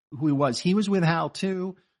who he was. He was with Hal,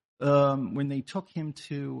 too, when they took him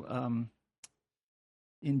to,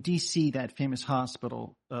 in D.C., that famous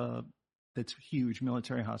hospital that's huge,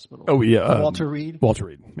 military hospital. Oh, yeah. Walter Reed. Walter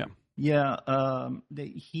Reed, yeah. Yeah.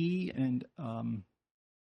 He and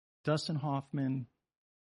Dustin Hoffman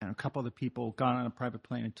and a couple other people got on a private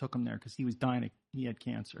plane and took him there because he was dying. He had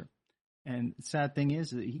cancer. And the sad thing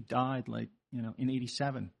is that he died in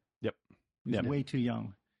 87. Yep. He was way too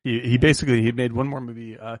young. He made one more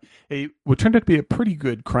movie, what turned out to be a pretty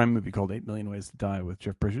good crime movie called 8 Million Ways to Die with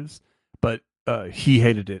Jeff Bridges. But he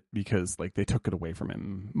hated it because they took it away from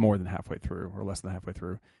him more than halfway through or less than halfway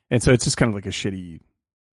through. And so it's just kind of like a shitty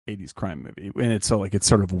 80s crime movie. And it's it's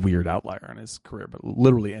sort of a weird outlier in his career, but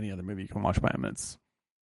literally any other movie you can watch by him, it's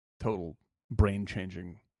total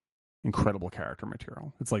brain-changing, incredible character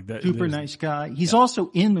material. It's like that. Super nice guy. He's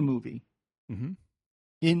also in the movie. Mm-hmm.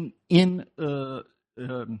 In The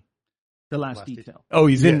Last Detail. Oh,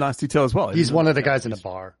 he's in Last Detail as well. He's one of the guys in a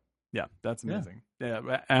bar. Yeah, that's amazing.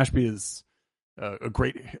 Yeah, Ashby is a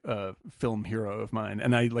great film hero of mine,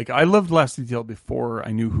 and I loved Last Detail before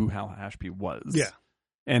I knew who Hal Ashby was. Yeah,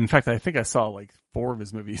 and in fact, I think I saw 4 of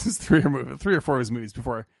his movies, three or four of his movies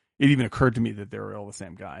before it even occurred to me that they were all the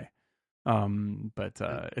same guy. But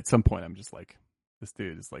at some point, I'm just like, this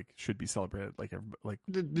dude is should be celebrated.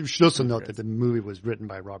 You should also note that the movie was written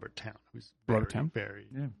by Robert Towne, who's very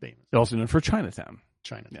famous. Also known for Chinatown.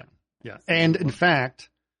 Yeah. And in fact,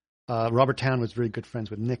 Robert Towne was very good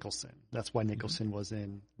friends with Nicholson. That's why Nicholson was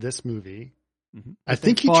in this movie. Mm-hmm. I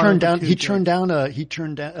think he turned down.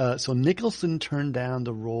 So Nicholson turned down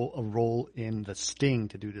a role in The Sting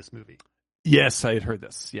to do this movie. Yes, I had heard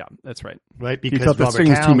this. Yeah, that's right. Right, because Robert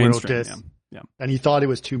Towne wrote this, and he thought it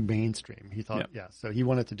was too mainstream. He thought, so he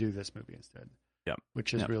wanted to do this movie instead. Yeah,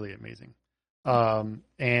 which is really amazing. But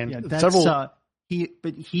he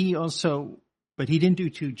didn't do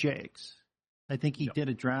Two Jakes. I think he did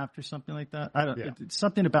a draft or something like that. I don't. It's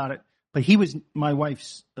something about it. But he was my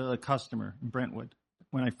wife's customer in Brentwood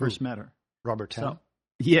when I first met her. Robert Towne.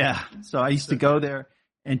 So I used to go there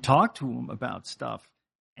and talk to him about stuff.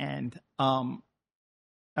 And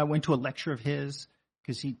I went to a lecture of his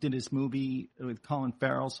because he did his movie with Colin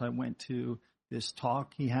Farrell. So I went to this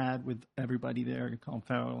talk he had with everybody there, Colin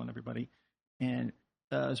Farrell and everybody. And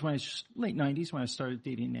it was when I was late 90s when I started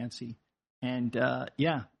dating Nancy. And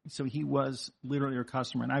so he was literally her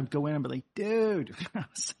customer. And I would go in and be like, dude,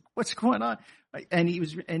 what's going on?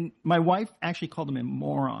 And my wife actually called him a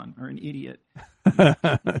moron or an idiot.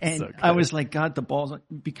 And so I was like, God, the balls,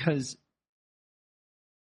 because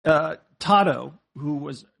Tato, who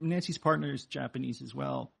was Nancy's partner, is Japanese as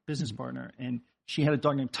well, business partner, and she had a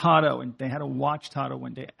dog named Tato, and they had to watch Tato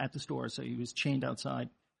one day at the store, so he was chained outside.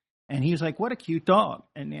 And he was like, what a cute dog.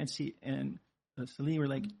 And Nancy and Celine were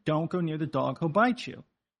like, don't go near the dog, he'll bite you.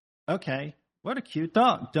 Okay, what a cute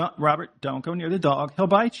dog. Robert, don't go near the dog, he'll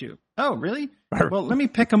bite you. Oh, really? Well, let me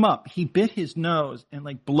pick him up. He bit his nose,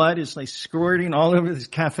 and blood is squirting all over this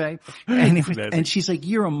cafe. And she's like,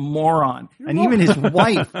 you're a moron. And even his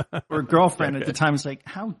wife or girlfriend at the time was like,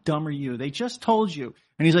 how dumb are you? They just told you.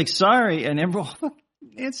 And he's like, sorry. And everyone,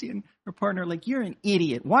 Nancy and her partner, you're an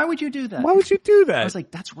idiot. Why would you do that? Why would you do that? I was like,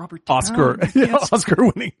 that's Robert Towne.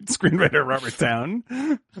 Oscar-winning screenwriter Robert Towne.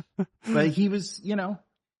 But he was,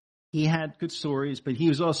 he had good stories, but he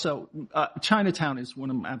was also Chinatown is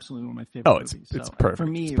absolutely one of my favorite movies. It's perfect. For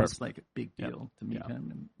me, it was a big deal to meet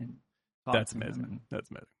him and that's amazing. That's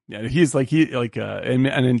amazing. Yeah, he's and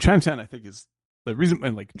in Chinatown, I think is the reason.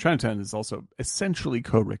 And Chinatown is also essentially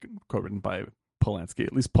co-written by Polanski.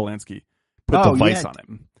 At least Polanski put the vice on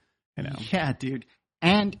him. Yeah, dude.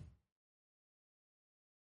 And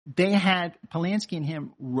they had Polanski and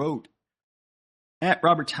him wrote at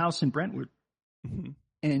Robert's house in Brentwood,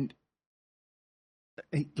 and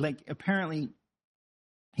apparently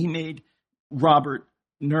he made Robert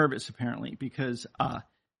nervous apparently because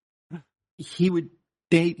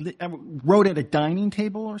they wrote at a dining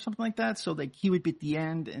table or something like that, so he would be at the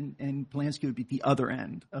end and Polanski would be at the other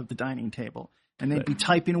end of the dining table, and they'd be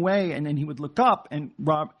typing away, and then he would look up, and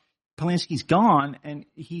Polanski's gone, and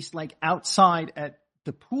he's like outside at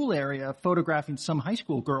the pool area photographing some high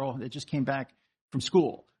school girl that just came back from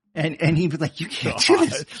school. And he'd be like, you can't do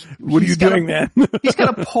this. What are you doing, man? He's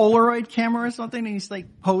got a Polaroid camera or something, and he's like,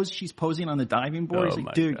 she's posing on the diving board. He's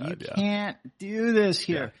like, dude, you can't do this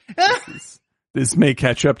here. Yeah. This may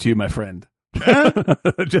catch up to you, my friend.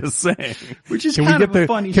 Just saying. Which is kind of a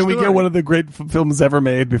funny story. Can we get one of the great films ever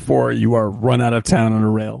made before you are run out of town on a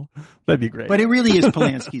rail? That'd be great. But it really is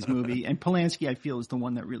Polanski's movie, and Polanski, I feel, is the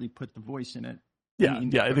one that really put the voice in it. Yeah,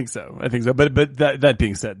 I think so. But that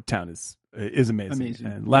being said, Town is amazing.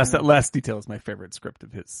 And Last Detail is my favorite script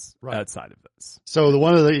of his outside of this. So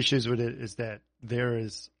one of the issues with it is that there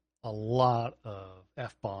is a lot of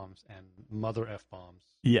F-bombs and mother F-bombs.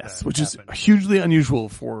 Yes, which is hugely unusual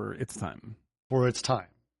for its time. Right.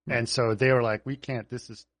 And so they were like, we can't, this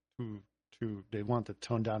is too, they want to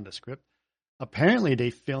tone down the script. Apparently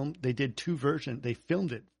they did two versions, they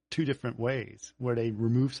filmed it two different ways where they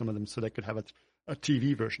removed some of them so they could have a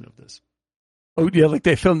TV version of this. Oh yeah, like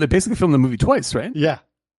they basically filmed the movie twice, right? Yeah.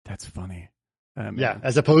 That's funny. Yeah,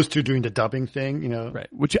 as opposed to doing the dubbing thing, Right,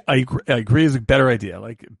 which I agree is a better idea,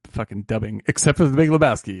 like fucking dubbing, except for The Big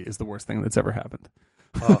Lebowski is the worst thing that's ever happened.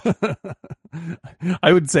 Oh.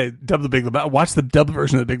 I would say dub The Big Lebowski, watch the dub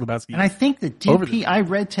version of The Big Lebowski. And I think the DP, I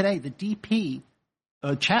read today, the DP,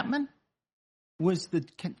 Chapman, was the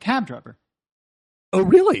cab driver. Oh,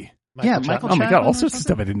 really? Michael Chapman. Oh my God, all sorts of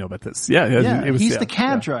stuff I didn't know about this. Yeah, he's the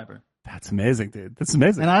cab driver. That's amazing, dude. That's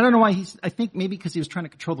amazing. And I don't know why I think maybe because he was trying to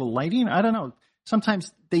control the lighting. I don't know.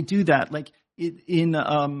 Sometimes they do that. Like in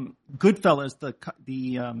Goodfellas, the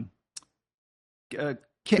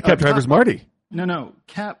cab driver's Marty. No,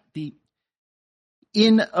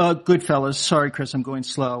 in Goodfellas, sorry, Chris, I'm going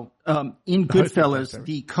slow. In Goodfellas,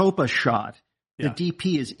 the Copa shot, the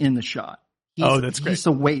DP is in the shot. That's great. He's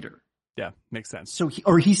the waiter. Yeah, makes sense. So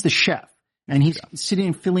he's the chef, and he's sitting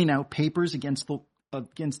and filling out papers against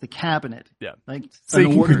the cabinet. Yeah, like so he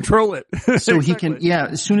can control it. So he can. Yeah,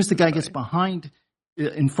 as soon as the guy gets behind,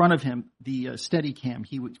 in front of him, the Steadicam,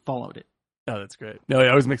 he would followed it. Oh, that's great. No,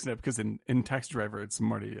 I was mixing it up because in Taxi Driver, it's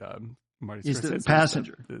Marty. He's the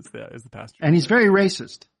passenger. Is the passenger, and he's very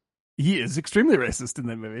racist. He is extremely racist in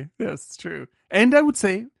that movie. Yes, it's true, and I would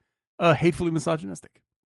say hatefully misogynistic.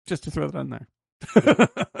 Just to throw that on there.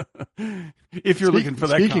 If you're looking for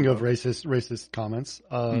that. Speaking of racist comments,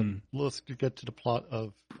 let's get to the plot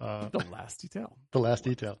of The Last Detail. The Last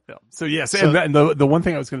Detail. Yeah. So yes, and the one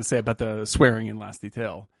thing I was going to say about the swearing in Last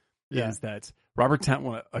Detail is that Robert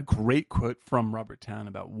Town, a great quote from Robert Town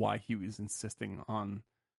about why he was insisting on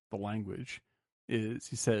the language is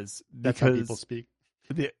he says that's how people speak.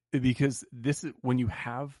 Because this is when you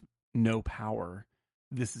have no power,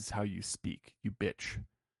 this is how you speak. You bitch.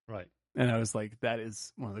 Right. And I was like, that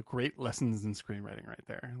is one of the great lessons in screenwriting right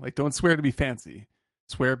there. Like, don't swear to be fancy.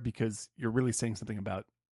 Swear because you're really saying something about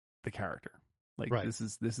the character. Like, this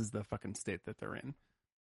is the fucking state that they're in.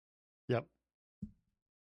 Yep.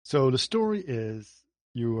 So the story is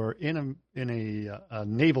you are in a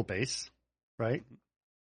naval base, right?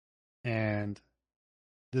 And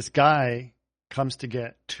this guy comes to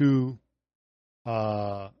get two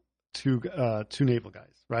naval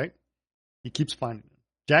guys, right? He keeps finding them.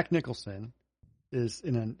 Jack Nicholson is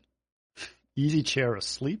in an easy chair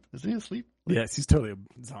asleep. Isn't he asleep? Yes, he's totally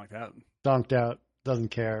zonked out. Zonked out, doesn't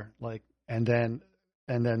care. And then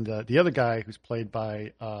the other guy who's played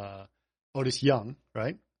by Otis Young,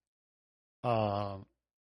 right? Known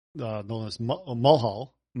as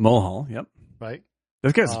Mulhall. Mulhall, yep. Right?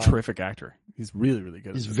 This guy's a terrific actor. He's really, really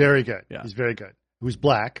good. He's very good. Yeah. He's very good. Who's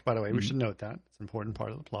black, by the way. We should note that. It's an important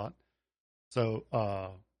part of the plot. So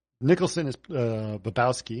Nicholson is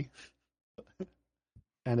Babowski,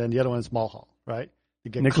 and then the other one is Mulhall, right?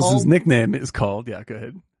 Nicholson's nickname is called, go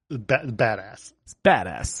ahead. Badass. It's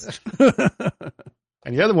badass.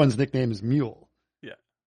 And the other one's nickname is Mule. Yeah.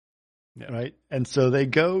 Right? And so they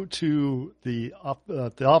go to the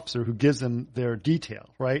officer who gives them their detail,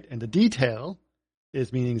 right? And the detail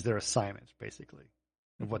means their assignment, basically,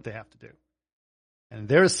 of what they have to do. And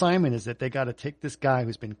their assignment is that they got to take this guy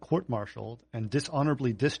who's been court-martialed and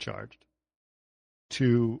dishonorably discharged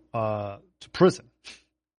to prison.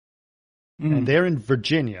 And they're in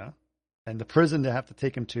Virginia, and the prison they have to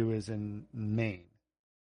take him to is in Maine.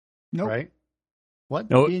 Nope. Right? What?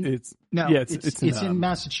 No, it's in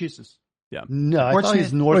Massachusetts. Yeah. No, I thought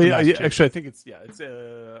he's north of Massachusetts. Actually, I think it's I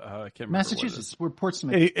can't remember. Massachusetts, where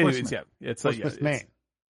Portsmouth. Anyways, it's Portsmouth, Maine.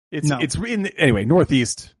 It's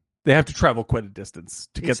northeast They have to travel quite a distance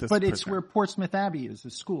to get this. But it's prisoner. where Portsmouth Abbey is,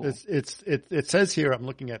 the school. It says here, I'm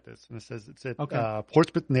looking at this, and it says it's at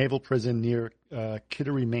Portsmouth Naval Prison near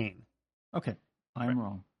Kittery, Maine. Okay, I'm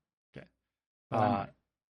wrong. Okay.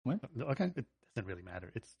 What? Okay, it doesn't really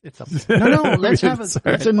matter. It's up there. No, let's have it.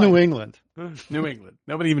 It's in New England. New England.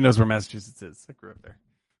 Nobody even knows where Massachusetts is. I grew up there.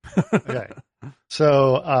 Okay.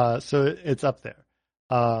 So it's up there.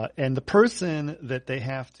 And the person that they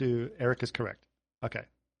have to, Eric is correct. Okay.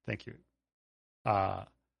 Thank you.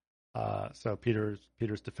 So Peter's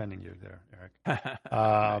defending you there, Eric.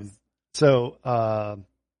 Nice. So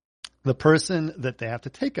the person that they have to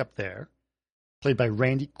take up there, played by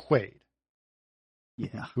Randy Quaid,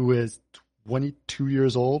 who is 22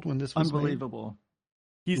 years old when this was unbelievable.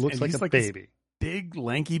 He looks like a baby, big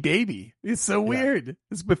lanky baby. It's so weird.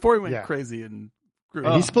 It's before he went crazy and grew.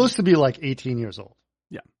 And he's supposed to be like 18 years old.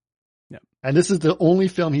 Yeah. And this is the only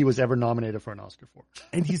film he was ever nominated for an Oscar for.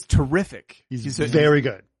 And he's terrific. He's very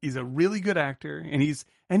good. He's a really good actor, and he's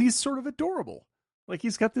sort of adorable. Like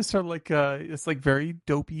he's got this sort of like it's like very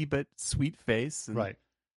dopey but sweet face. And right.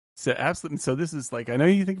 So absolutely. So this is like, I know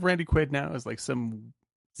you think of Randy Quaid now as like some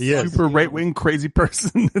He is. super right wing crazy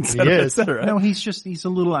person, et cetera, et cetera. No, he's a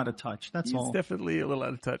little out of touch. That's all. He's definitely a little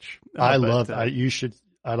out of touch.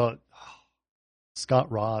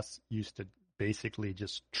 Scott Ross used to basicly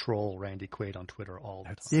just troll Randy Quaid on Twitter all the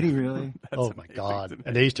time. Did he really? Oh my God.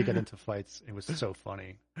 And they used to get into fights. It was so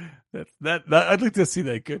funny. That I'd like to see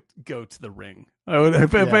that go to the ring. I would,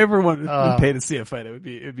 if I ever would pay to see a fight,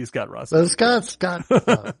 it'd be Scott Ross. So Scott's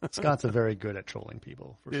a very good at trolling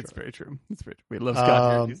people. It's very true. It's very true. We love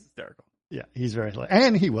Scott here. He's hysterical. Yeah, he's very hilarious.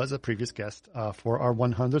 And he was a previous guest for our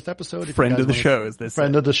 100th episode. Friend of the show, as they say.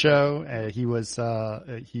 Friend of the show. He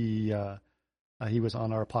was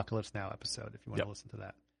on our Apocalypse Now episode, if you want to listen to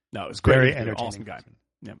that. No, it was great. Very entertaining. Awesome guy.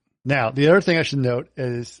 Yep. Now, the other thing I should note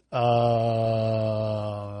is,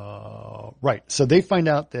 right. So they find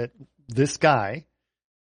out that this guy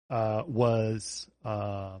was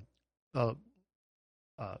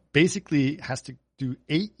basically has to do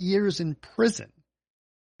 8 years in prison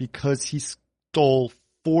because he stole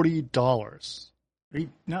 $40.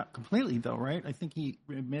 Not completely, though, right? I think he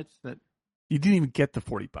admits that. He didn't even get the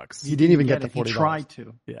 $40. He didn't even get the $40. He tried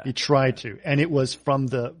to. Yeah. He tried to. And it was from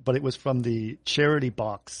the charity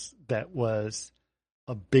box that was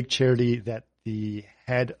a big charity that the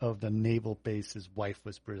head of the naval base's wife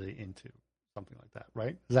was really into. Something like that,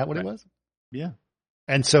 right? Is that what it was? Yeah.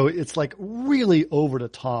 And so it's like really over the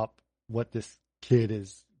top what this kid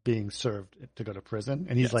is being served to go to prison.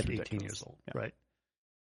 And he's like 18 years old, right?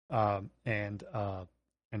 And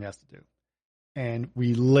he has to do. And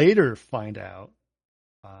we later find out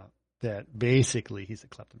that basically he's a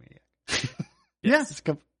kleptomaniac. Yes.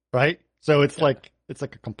 Right? So it's like a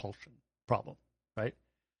compulsion problem, right?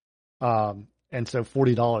 And so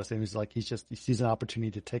 $40, and he's like, he sees an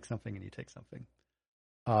opportunity to take something, and he takes something,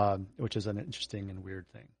 which is an interesting and weird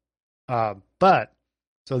thing. But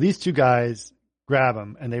so these two guys grab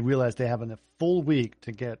him, and they realize they have a full week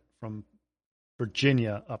to get from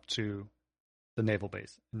Virginia up to the naval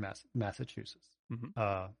base in Massachusetts.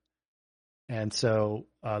 Mm-hmm. And so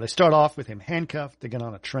they start off with him handcuffed. They get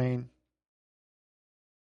on a train,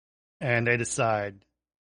 and they decide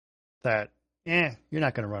that, you're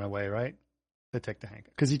not going to run away, right? They take the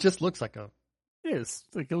handcuff because he just looks like it's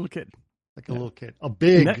like a little kid, a little kid, a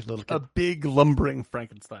big little kid, a big lumbering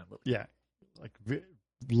Frankenstein little kid. Yeah, like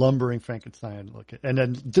lumbering Frankenstein little kid. And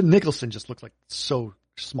then Nicholson just looks like so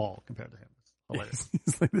small compared to him. Hilarious.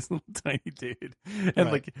 He's like this little tiny dude,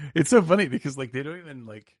 and like it's so funny because like they don't even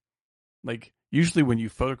like usually when you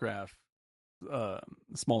photograph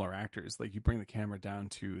smaller actors, like you bring the camera down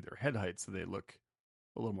to their head height so they look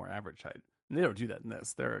a little more average height. And they don't do that in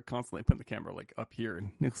this. They're constantly putting the camera like up here,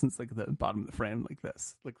 and Nicholson's like at the bottom of the frame like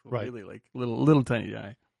this, like really like little tiny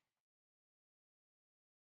guy.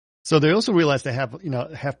 So they also realize they have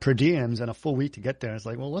per diems and a full week to get there. And it's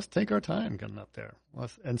like, well, let's take our time getting up there.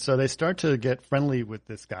 And so they start to get friendly with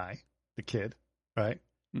this guy, the kid, right?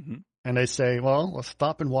 Mm-hmm. And they say, well, let's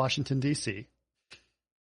stop in Washington, D.C.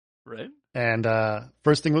 Right. And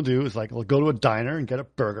first thing we'll do is we'll go to a diner and get a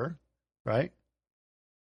burger, right?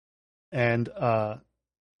 And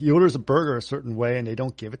he orders a burger a certain way, and they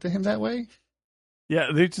don't give it to him that way.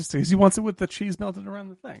 Yeah, they just because he wants it with the cheese melted around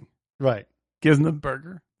the thing. Right. Gives him the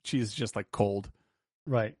burger. Cheese is just like cold.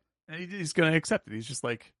 Right. And he's going to accept it. He's just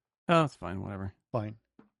like, oh, it's fine, whatever. Fine.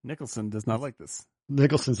 Nicholson does not like this.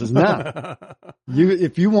 Nicholson says, no.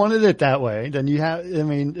 If you wanted it that way, then you have. I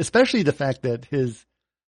mean, especially the fact that his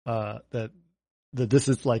that this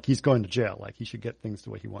is like he's going to jail. Like he should get things the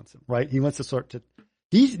way he wants them. Right. He wants to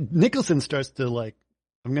Nicholson starts to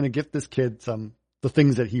I'm going to gift this kid the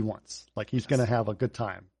things that he wants. Like he's going to have a good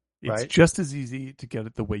time. Right? It's just as easy to get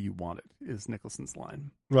it the way you want it, is Nicholson's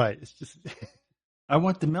line. Right. It's just I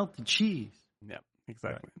want the melted cheese. Yeah,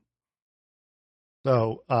 exactly.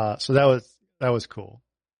 Right. So that was cool.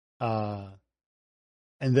 And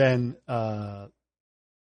then the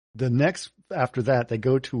next after that, they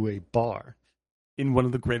go to a bar. In one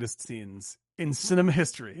of the greatest scenes in cinema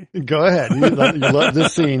history. Go ahead. You love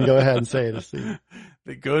this scene. Go ahead and say the scene.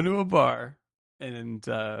 They go into a bar and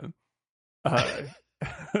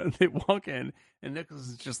they walk in, and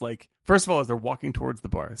Nicholson's just like, first of all, as they're walking towards the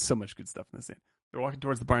bar, there's so much good stuff in this scene. They're walking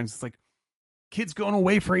towards the bar, and it's like, kid's going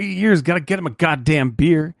away for 8 years, gotta get him a goddamn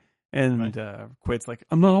beer. And Quaid's like,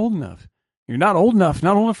 I'm not old enough. You're not old enough.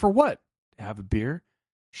 Not old enough for what? To have a beer?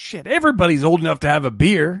 Shit, everybody's old enough to have a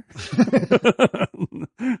beer.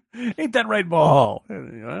 Ain't that right, Ball?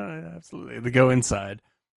 Absolutely. They go inside.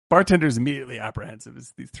 Bartender's immediately apprehensive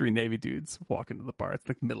as these three Navy dudes walk into the bar. It's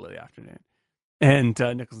like middle of the afternoon. And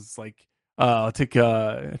Nicholson's like, I'll take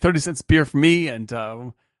 30 cents beer for me and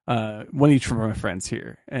one each for my friends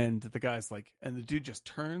here. And the guy's like, and the dude just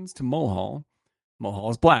turns to Mulhall.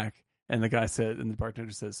 Mulhall is black. And the guy said, and the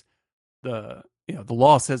bartender says, the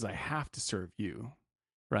law says I have to serve you.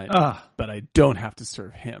 Right. But I don't have to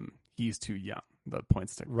serve him. He's too young. The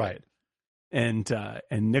points to right. And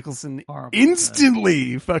Nicholson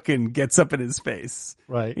instantly fucking gets up in his face.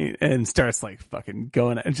 Right. And starts like fucking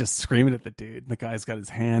going and just screaming at the dude. And the guy's got his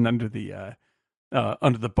hand under the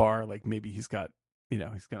bar, like maybe he's got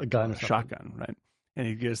a gun, a shotgun, right? And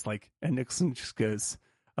he goes like, and Nicholson just goes,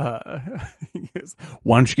 he goes,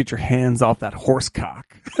 why don't you get your hands off that horse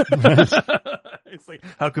cock? It's like,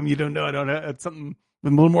 how come you don't know I don't have something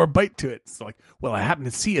with a little more bite to it? It's like, well, I happen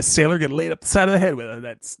to see a sailor get laid up the side of the head with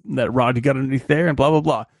that rod you got underneath there, and blah blah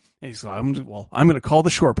blah. And he's like, I'm going to call the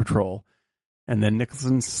shore patrol. And then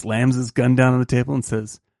Nicholson slams his gun down on the table and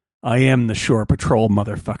says, I am the shore patrol,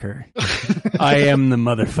 motherfucker. I am the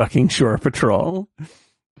motherfucking shore patrol.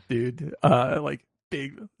 Dude,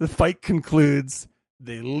 the fight concludes,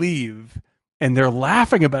 they leave, and they're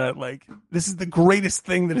laughing about it like this is the greatest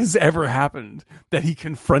thing that has ever happened, that he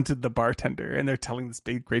confronted the bartender, and they're telling this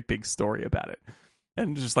great big story about it.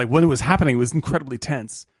 And just like when it was happening, it was incredibly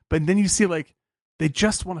tense. But then you see like they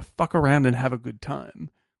just want to fuck around and have a good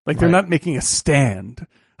time. Like they're not making a stand.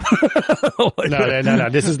 No.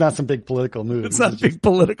 This is not some big political move. It's not a big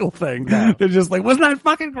political thing. No. They're just like, wasn't that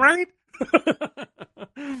fucking great?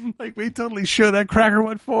 Like we totally show that cracker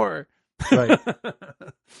what for. Right.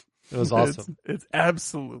 It was awesome. It's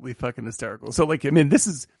absolutely fucking hysterical. So like, I mean, this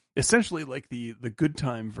is essentially like the good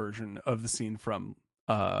time version of the scene from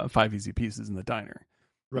 5 Easy Pieces in the diner.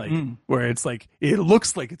 Right. Like, where it's like, it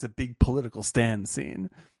looks like it's a big political stand scene,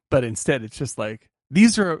 but instead it's just like,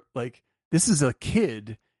 this is a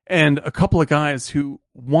kid and a couple of guys who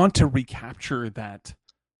want to recapture that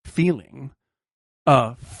feeling,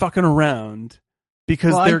 fucking around.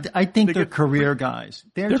 Because I think they're career guys.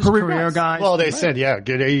 They're just career guys. Well, they said,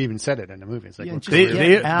 they even said it in the movie. It's like,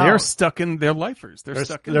 they're stuck in their lifers. They're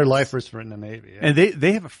stuck in their lifers for in the Navy. Yeah. And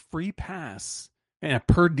they have a free pass and a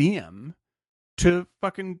per diem to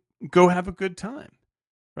fucking go have a good time.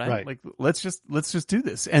 Right? Like, let's just do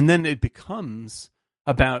this. And then it becomes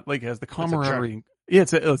about like, as the camaraderie,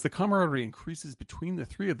 as the camaraderie increases between the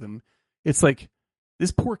three of them, it's like,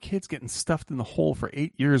 this poor kid's getting stuffed in the hole for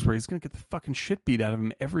 8 years where he's going to get the fucking shit beat out of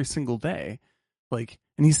him every single day. Like,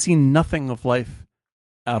 and he's seen nothing of life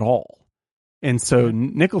at all. And so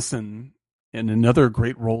Nicholson, in another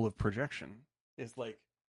great role of projection, is like,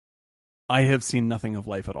 I have seen nothing of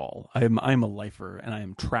life at all. I'm a lifer and I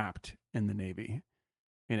am trapped in the Navy.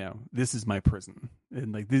 This is my prison.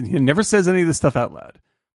 And like, he never says any of this stuff out loud,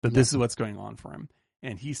 but this is what's going on for him.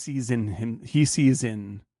 And he sees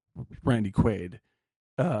in Randy Quaid,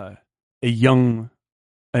 an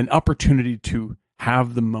opportunity to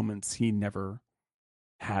have the moments he never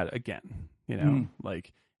had again,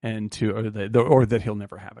 like, and or that he'll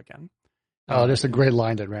never have again. Oh, there's a great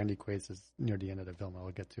line that Randy Quaid says near the end of the film.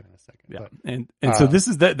 I'll get to in a second. Yeah, but, so this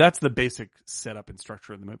is that's the basic setup and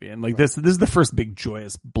structure of the movie, and like this is the first big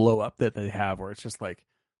joyous blow up that they have, where it's just like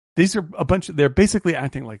these are they're basically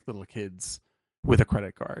acting like little kids with a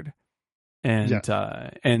credit card. And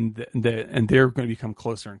they're going to become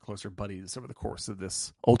closer and closer buddies over the course of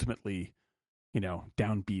this ultimately,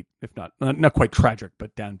 downbeat, if not quite tragic,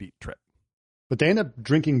 but downbeat trip. But they end up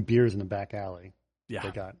drinking beers in the back alley. Yeah, they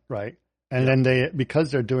got right, and then because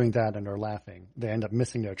they're doing that and they're laughing, they end up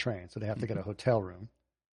missing their train, so they have to get a hotel room.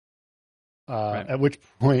 At which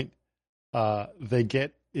point, they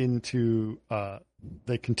get into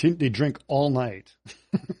they drink all night.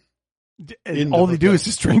 And all they do is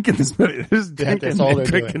just drink in this movie. They're just drinking that's all and they're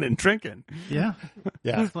drinking doing. and drinking. Yeah.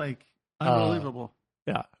 Yeah. It's like unbelievable.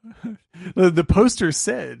 Yeah. The poster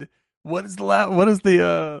said, what is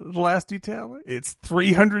the last detail? It's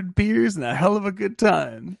 300 beers and a hell of a good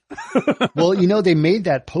time. Well, they made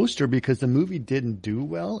that poster because the movie didn't do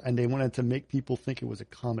well, and they wanted to make people think it was a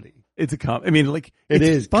comedy. It's a I mean, like, It it's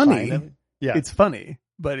is funny. kind of. Yeah. It's funny,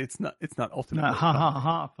 but it's not ultimately Not ha ha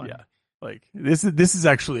ha funny. Yeah. Like this is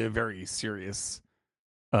actually a very serious,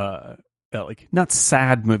 like not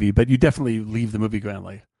sad movie, but you definitely leave the movie going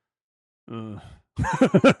like,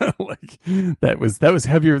 like that was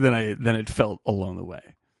heavier than it felt along the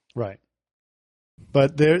way. Right.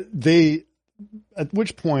 But at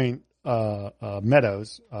which point,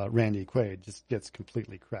 Meadows, Randy Quaid, just gets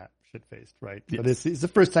completely shit faced, right? Yes. But it's the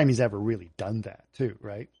first time he's ever really done that too,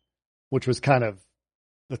 right? Which was kind of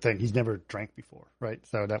the thing. He's never drank before, right?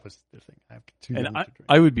 So that was the thing. I have too young to drink.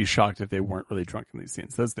 I would be shocked if they weren't really drunk in these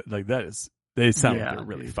scenes. They sound like they're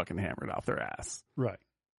really dude. fucking hammered off their ass. Right.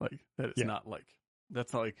 Like that's not like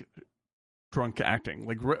drunk acting.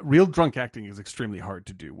 Like real drunk acting is extremely hard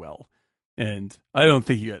to do well, and I don't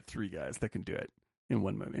think you got 3 guys that can do it in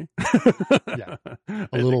one movie. Yeah,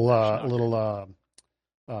 a little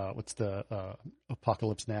what's the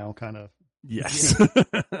Apocalypse Now kind of. Yes.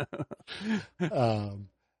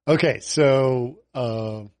 Okay, so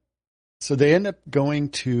they end up going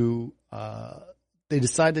to. They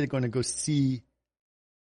decide they're going to go see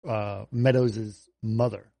Meadows'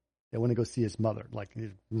 mother. They want to go see his mother. Like,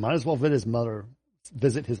 he might as well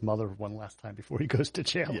visit his mother one last time before he goes to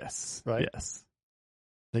jail. Yes. Right? Yes.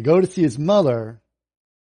 They go to see his mother.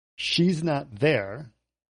 She's not there.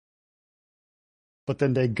 But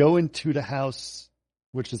then they go into the house,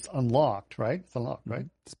 which is unlocked, right? It's unlocked, right?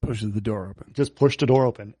 Just pushes the door open. Just push the door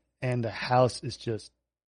open. And the house is just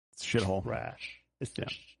It's a shithole. trash. It's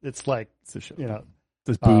like, It's a shithole.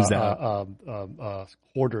 There's booze out.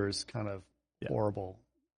 Hoarders kind of horrible.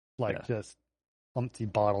 Just empty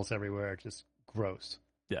bottles everywhere. Just gross.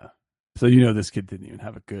 Yeah. So this kid didn't even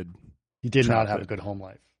have a good. He did not have a childhood. good home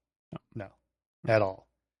life. No, at all.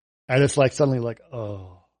 And it's like suddenly like,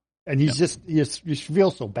 oh, and you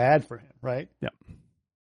feel so bad for him, right?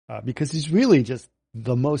 Yeah. Because he's really just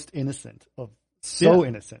the most innocent of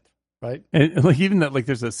innocent, right? And like even that, like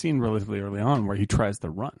there's a scene relatively early on where he tries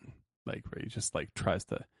to run, like where he just like tries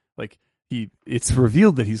to like. It's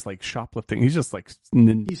revealed that he's like shoplifting. He's just like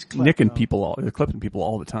nicking people, clipping people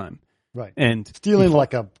all the time. Right. And stealing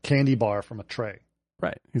like a candy bar from a tray.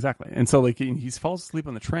 Right. Exactly. And so like he falls asleep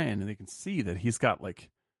on the train and they can see that he's got like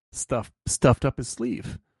stuff stuffed up his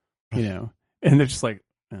sleeve, and they're just like,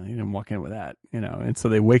 oh, he didn't walk in with that, and so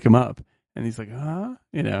they wake him up and he's like, huh?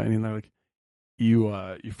 And they're like, you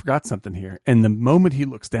forgot something here. And the moment he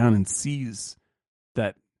looks down and sees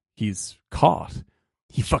that he's caught,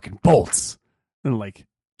 he fucking bolts and like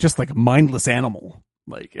just like a mindless animal,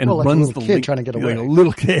 like and like runs a little kid trying to get away, like a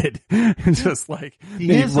little kid, and just like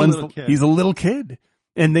he's a little kid,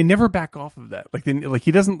 and they never back off of that. Like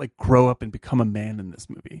he doesn't like grow up and become a man in this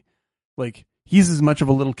movie. Like he's as much of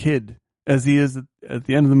a little kid as he is at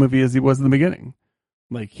the end of the movie as he was in the beginning.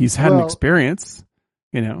 Like he's had an experience,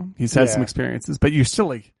 he's had some experiences, but you're still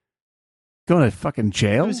like going to fucking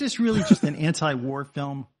jail. Was this really just an anti-war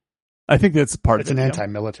film? I think that's part it's of it. It's an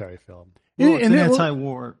anti-military film. Well, it's an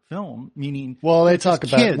anti-war film, meaning they talk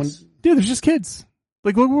about kids. They're just kids.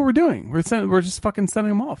 Like look what we're doing. We're just fucking sending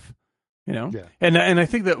them off. Yeah. And I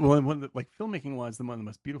think that one like filmmaking wise, one of the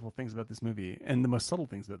most beautiful things about this movie and the most subtle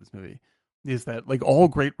things about this movie is that like all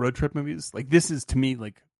great road trip movies, like this is to me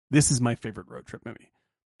like this is my favorite road trip movie,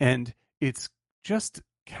 and it's just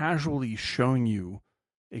casually showing you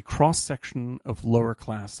a cross section of lower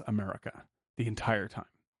class America the entire time.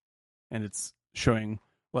 And it's showing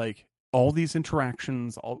like all these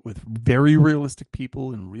interactions all with very realistic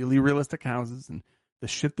people in really realistic houses, and the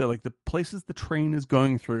shit that like the places the train is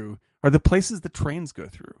going through are the places the trains go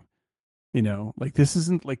through. Like this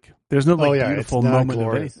isn't like there's no like beautiful moment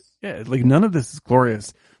glorious. of anything. Yeah, like none of this is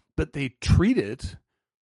glorious, but they treat it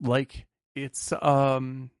like it's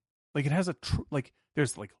like it has like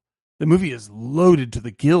there's like the movie is loaded to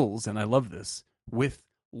the gills, and I love this with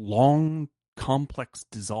long complex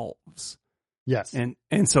dissolves. Yes. And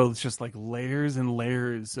so it's just like layers and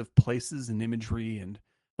layers of places and imagery, and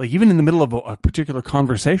like even in the middle of a particular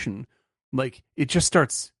conversation, like it just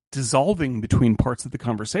starts dissolving between parts of the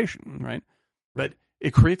conversation, right? But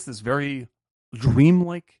it creates this very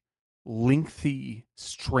dreamlike, lengthy,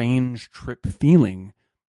 strange trip feeling,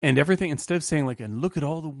 and everything, instead of saying like, and look at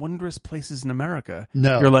all the wondrous places in America,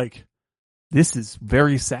 you're like, this is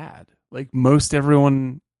very sad. Like most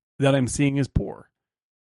everyone that I'm seeing is poor,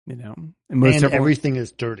 you know, and everything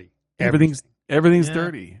is dirty. Everything's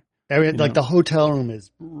dirty. Like the hotel room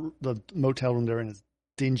the motel room they're in is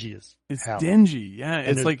dingy as hell. It's dingy. Yeah.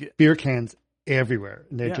 And it's like beer cans everywhere,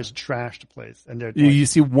 and they just trashed the place. And they're you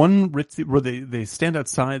see one rich where they stand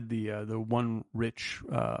outside the one rich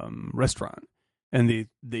restaurant, and they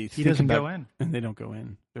he doesn't go in, and they don't go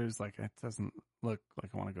in. There's like, it doesn't look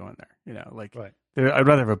like I want to go in there, you know, like right. I'd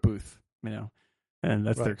rather have a booth, you know, and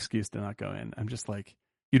that's their excuse to not go in. I'm just like,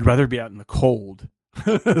 you'd rather be out in the cold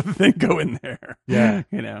than go in there, you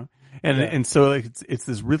know. And so like it's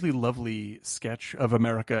this really lovely sketch of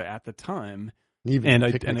America at the time. Even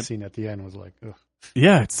the picnic scene at the end was like, ugh.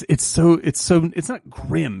 Yeah, it's not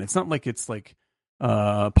grim. It's not like it's like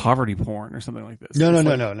poverty porn or something like this.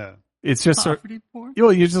 No. It's just poverty porn. You know,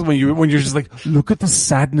 you're just when you're just like, look at the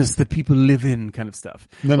sadness that people live in, kind of stuff.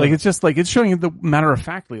 It's just like, it's showing you the matter of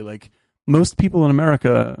factly, like most people in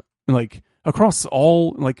America, like across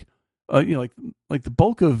all, like you know, like the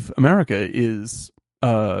bulk of America is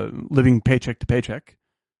living paycheck to paycheck.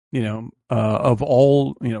 You know, of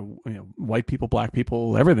all, you know, white people, black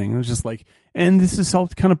people, everything. It was just like, and this is all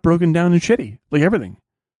kind of broken down and shitty, like everything.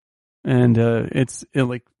 And it's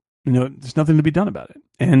like, you know, there's nothing to be done about it.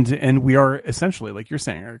 And we are essentially, like you're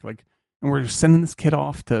saying, Eric, like, and we're sending this kid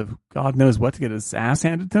off to God knows what to get his ass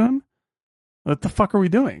handed to him. What the fuck are we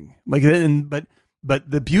doing? Like,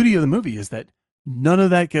 but the beauty of the movie is that none of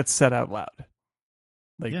that gets said out loud.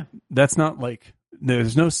 Like, that's not like,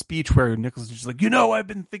 there's no speech where Nicholson's just like, you know, I've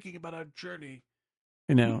been thinking about our journey.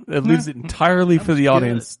 You know, it leaves it entirely for the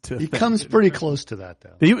audience to. He comes pretty close to that,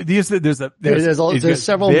 though. There's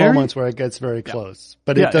several moments where it gets very close,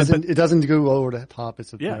 but it doesn't go over the top.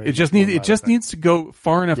 It just needs to go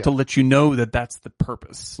far enough to let you know that that's the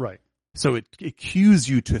purpose, right? So it cues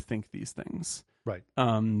you to think these things, right?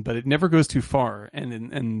 But it never goes too far,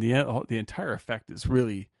 and the entire effect is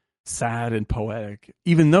really sad and poetic,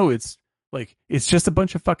 even though it's like, it's just a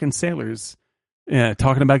bunch of fucking sailors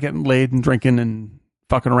talking about getting laid and drinking and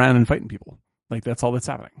fucking around and fighting people. Like, that's all that's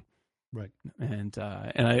happening. Right. And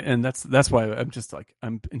that's why I'm just like,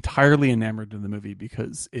 I'm entirely enamored of the movie,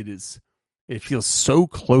 because it feels so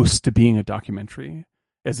close to being a documentary,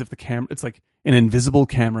 as if it's like an invisible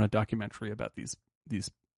camera documentary about these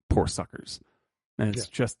poor suckers. And it's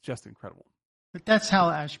just incredible. But that's how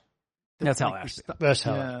Ashby. That's how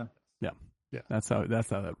that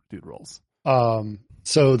dude rolls.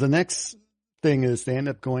 So the next thing is they end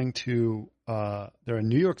up going to, they're in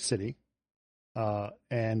New York City,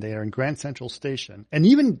 and they are in Grand Central Station. And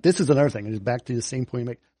even, this is another thing, and it's back to the same point you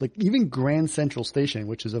make, like even Grand Central Station,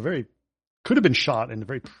 which is could have been shot in a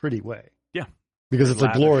very pretty way. Yeah. Because it's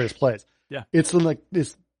a glorious place. Yeah. It's like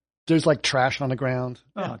this, there's like trash on the ground.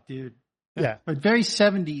 Oh, dude. Yeah. But very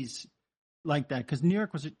 70s like that, because New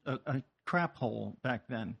York was a crap hole back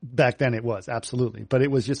then. Back then it was, absolutely. But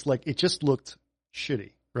it was just like, it just looked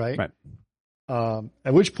shitty, right? Right.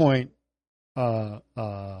 At which point,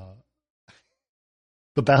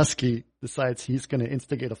 Lebowski decides he's going to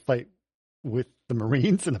instigate a fight with the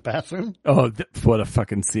Marines in the bathroom. Oh, what a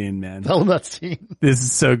fucking scene, man. Tell them that scene. This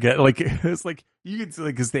is so good. Like, it's like, you can see,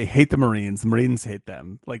 like, because they hate the Marines hate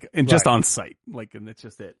them. Like, and just on sight. Like, and that's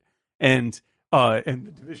just it. And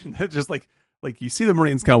the division, just like you see the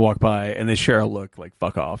Marines kind of walk by and they share a look like,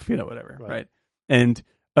 fuck off, you know, whatever. Right. And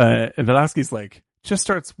Lebowski's like, just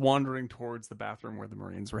starts wandering towards the bathroom where the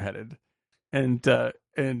Marines were headed. And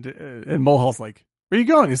Mulhall's like, where are you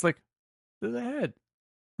going? He's like, to the head.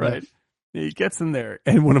 Right. He gets in there,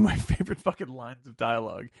 and one of my favorite fucking lines of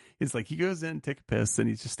dialogue is like, he goes in, take a piss, and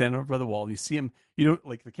he's just standing over by the wall. And you see him, you know,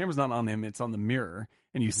 like the camera's not on him, it's on the mirror,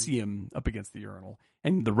 and you see him up against the urinal,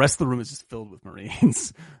 and the rest of the room is just filled with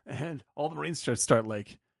Marines, and all the Marines start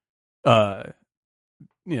like,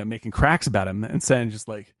 making cracks about him and saying just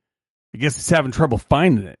like, I guess he's having trouble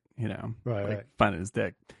finding it, you know, finding his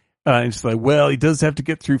dick, and just like, well, he does have to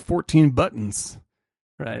get through 14 buttons,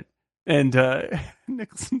 right? And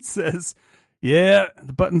Nicholson says, yeah,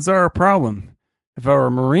 the buttons are a problem. If I were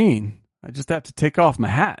a Marine, I just have to take off my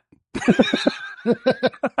hat.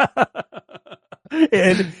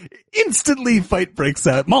 And instantly fight breaks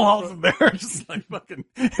out. Mulhall's in there, just like fucking,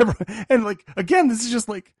 and like, again, this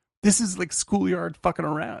is like schoolyard fucking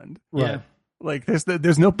around. Yeah. Like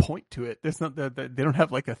there's no point to it. There's not that they don't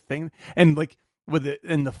have like a thing. And like with it,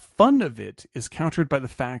 and the fun of it is countered by the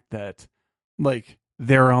fact that like,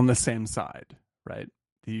 they're on the same side, right?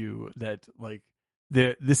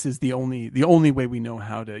 This is the only way we know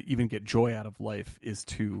how to even get joy out of life is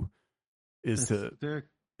to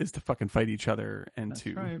fucking fight each other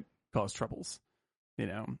and cause troubles, you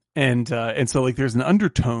know. And so like there's an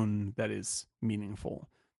undertone that is meaningful,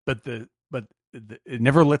 but it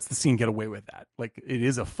never lets the scene get away with that. Like, it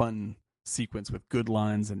is a fun sequence with good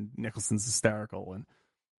lines, and Nicholson's hysterical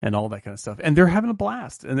and all that kind of stuff. And they're having a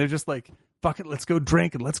blast, and they're just like, fuck it, let's go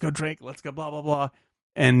drink, and let's go blah, blah, blah.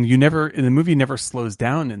 And the movie never slows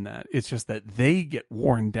down in that. It's just that they get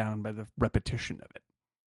worn down by the repetition of it.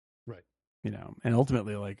 Right. And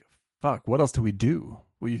ultimately, like, fuck, what else do we do?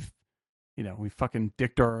 We fucking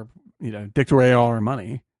dicked away all our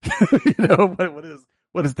money.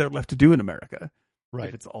 What is there left to do in America? Right.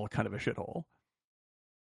 If it's all kind of a shithole.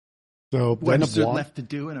 So what is there left to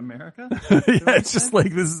do in America? Yeah, it's just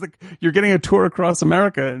like, you're getting a tour across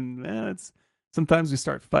America, and it's sometimes we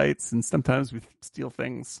start fights, and sometimes we steal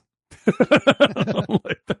things.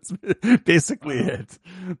 Like, that's basically it.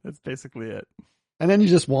 That's basically it. And then you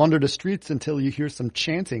just wander the streets until you hear some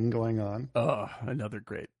chanting going on. Oh, another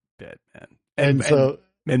great bit, man.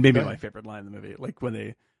 And maybe my favorite line in the movie, like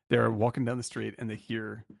when they're walking down the street and they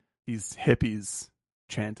hear these hippies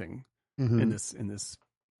chanting in this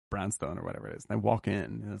brownstone or whatever it is. And they walk in,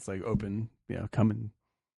 and it's like, open, come and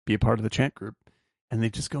be a part of the chant group. And they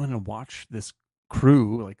just go in and watch this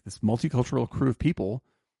crew, like this multicultural crew of people,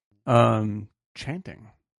 chanting,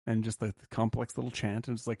 and just like the complex little chant.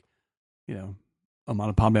 And it's like,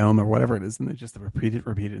 Amana Padme or whatever it is. And they just repeat it.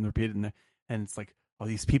 And it's like all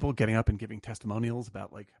these people getting up and giving testimonials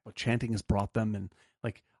about like what chanting has brought them. And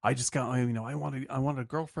like, I just got, I wanted a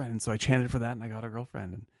girlfriend. And so I chanted for that, and I got a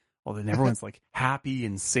girlfriend. And then everyone's like happy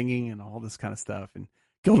and singing and all this kind of stuff. And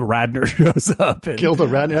Gilda Radner shows up. And, Gilda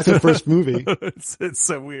Radner, that's her first movie. It's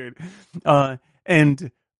so weird.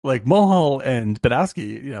 And like Mulhall and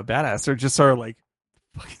Badowski, Badass, are just sort of like,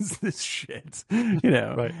 fuck is this shit?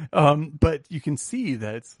 Right. But you can see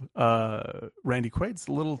that Randy Quaid's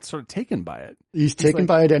a little sort of taken by it. He's taken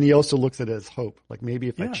by it, and he also looks at it as hope. Like, maybe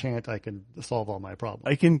if I chant, I can solve all my problems.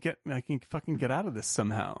 I can fucking get out of this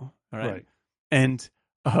somehow. All right. And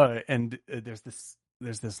there's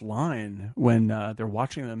this line when they're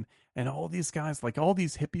watching them, and all these guys, like all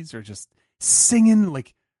these hippies, are just singing,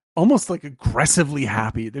 like almost like aggressively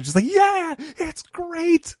happy. They're just like, yeah, it's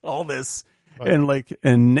great, all this. Right.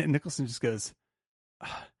 And Nicholson just goes,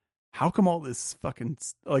 how come all this fucking,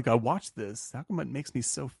 like, I watched this, how come it makes me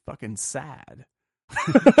so fucking sad?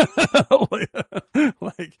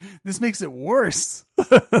 like this makes it worse.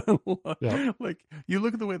 Like, you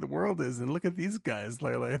look at the way the world is, and look at these guys,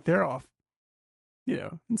 like they're off,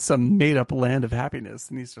 in some made up land of happiness,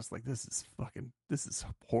 and he's just like, this is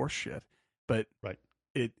horse shit. But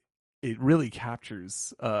it really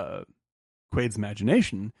captures Quaid's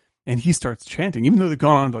imagination, and he starts chanting, even though they've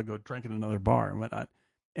gone on to go drink in another bar and whatnot.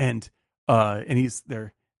 And he's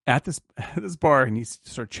there at this bar, and he's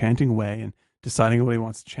starts chanting away and deciding what he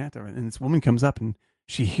wants to chant over. And this woman comes up, and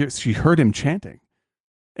she heard him chanting,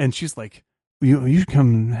 and she's like, you should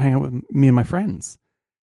come hang out with me and my friends.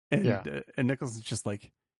 And and Nicholson's just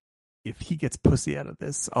like, if he gets pussy out of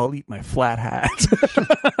this, I'll eat my flat hat.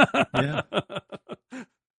 Yeah.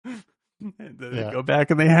 And then they go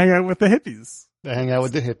back and they hang out with the hippies. They hang out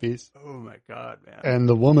with the hippies. Oh my God, man. And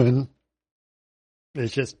the woman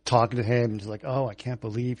is just talking to him, and she's like, oh, I can't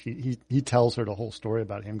believe he tells her the whole story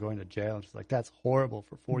about him going to jail. And she's like, that's horrible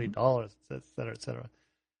for $40, et cetera, et cetera.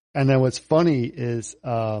 And then what's funny is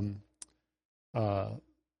the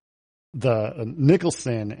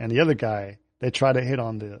Nicholson and the other guy, they try to hit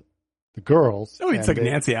on the girls. Oh, it's like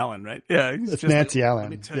Nancy Allen, right? Yeah, it's Nancy Allen.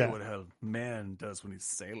 Let me tell you what a man does when he's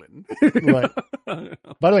sailing. Right.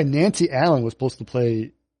 By the way, Nancy Allen was supposed to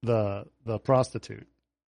play the prostitute.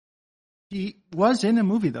 She was in a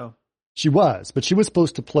movie, though. She was, but she was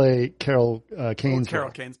supposed to play Carol Kane's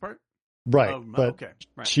Kane's part? Right. But okay.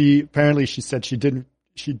 Right. She said she didn't.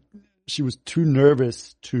 She was too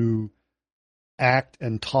nervous to act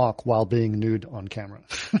and talk while being nude on camera.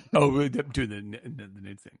 Oh, do the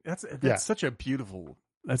nude thing. That's such a beautiful.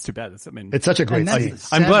 That's too bad. It's such a great scene.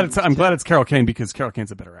 I'm glad it's Carol Kane, because Carol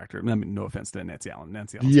Kane's a better actor. I mean, no offense to Nancy Allen.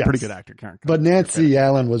 Nancy Allen's a pretty good actor. But Nancy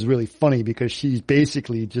Allen was really funny, because she's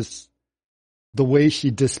basically just, the way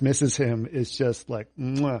she dismisses him is just like,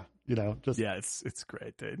 mwah, just. Yeah, it's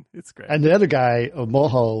great, dude. It's great. And the other guy,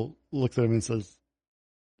 Mulhall, looks at him and says,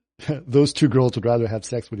 those two girls would rather have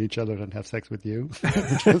sex with each other than have sex with you.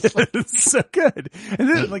 It's so good. And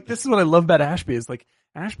then, like, this is what I love about Ashby, is like,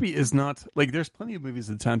 Ashby is not like, there's plenty of movies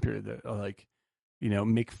in the time period that are like,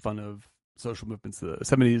 make fun of social movements of the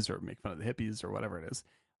 70s, or make fun of the hippies, or whatever it is.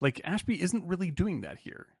 Like, Ashby isn't really doing that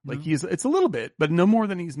here. Like, it's a little bit, but no more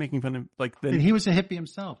than he's making fun of, like, and he was a hippie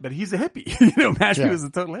himself. But he's a hippie. Ashby was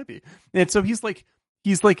a total hippie. And so he's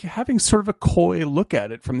like having sort of a coy look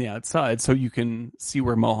at it from the outside, so you can see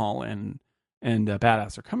where Mulhall and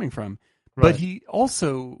Badass are coming from. Right. But he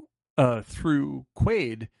also through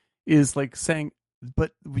Quaid is like saying,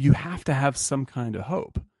 but you have to have some kind of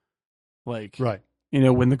hope. Like, Right.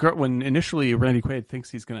 when initially Randy Quaid thinks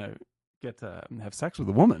he's gonna get to have sex with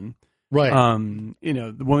a woman, Right.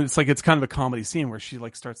 The woman, it's kind of a comedy scene where she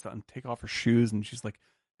like starts to take off her shoes and she's like,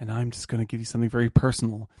 and I'm just gonna give you something very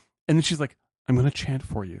personal, and then she's like, I'm gonna chant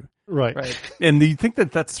for you, Right. and you think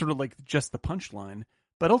that that's sort of like just the punchline,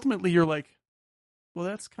 but ultimately you're like, well,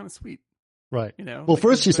 that's kind of sweet, Right. Well, like,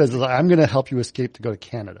 first she says, I'm going to help you escape to go to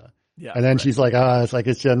Canada. Yeah. And then she's like, no.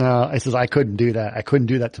 I says, I couldn't do that. I couldn't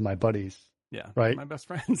do that to my buddies. Yeah. Right. My best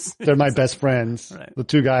friends. They're my best friends. Right. The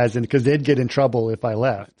two guys, and because they'd get in trouble if I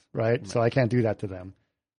left. Right. So I can't do that to them.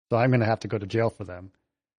 So I'm going to have to go to jail for them,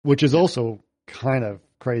 which is also kind of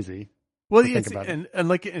crazy. Well, think about and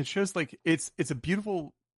like it shows like it's a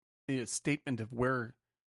beautiful statement of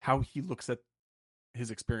how he looks at his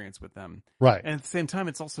experience with them. Right. And at the same time,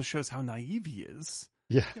 it also shows how naive he is.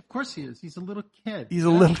 Yeah. Of course he is. He's a little kid. He's a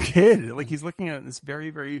little kid. Like he's looking at it in this very,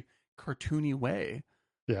 very cartoony way.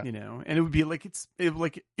 Yeah. And it would be like it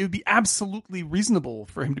would be absolutely reasonable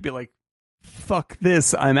for him to be like, fuck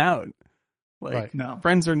this, I'm out. Like, Right. No.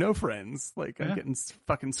 friends are no friends. Like, Yeah. I'm getting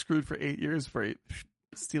fucking screwed for 8 years for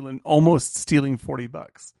almost stealing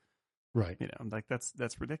 $40. Right. Like that's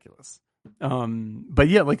ridiculous. But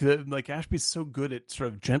yeah, like Ashby's so good at sort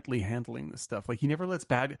of gently handling this stuff. Like he never lets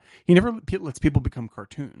people become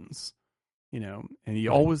cartoons, and he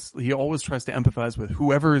always tries to empathize with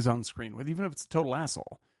whoever is on screen, even if it's a total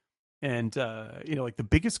asshole. And like the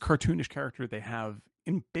biggest cartoonish character they have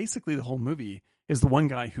in basically the whole movie is the one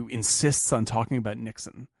guy who insists on talking about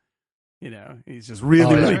Nixon. He's just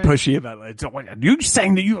really pushy about it. You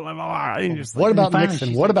saying that you blah, blah, blah. And just what like, about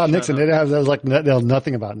Nixon? What about Nixon? They have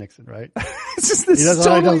nothing about Nixon, right? it's just this He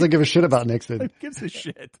doesn't give a shit about Nixon. Who gives a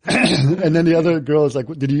shit? And then the other girl is like,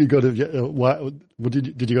 "Did you go to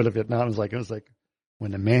did you go to Vietnam?" It was like,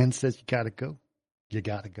 when a man says you gotta go, you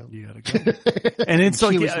gotta go. You gotta go. And it's she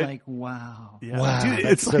like, was like, wow. yeah, wow, dude,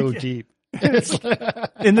 it's so deep.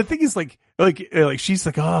 and the thing is, like she's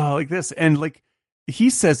like, oh, like this, and like he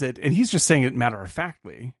says it, and he's just saying it matter of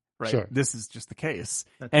factly, right? Sure. This is just the case,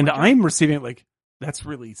 That's and right. I'm receiving it like that's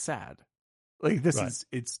really sad. Like this Right.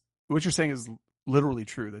 it's what you're saying is literally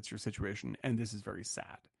true. That's your situation, and this is very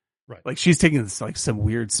sad. Right. Like she's taking this like some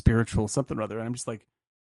weird spiritual something or other, and I'm just like,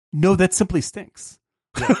 no, that simply stinks.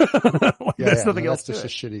 Yeah. There's nothing else that's to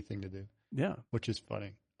just it. a shitty thing to do. Yeah. Which is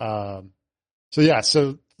funny. So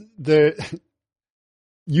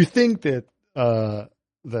you think that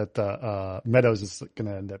Meadows is going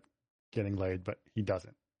to end up getting laid, but he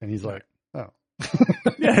doesn't, and he's like, oh,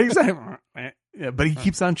 Yeah, exactly. Yeah, but he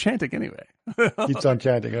keeps on chanting anyway. keeps on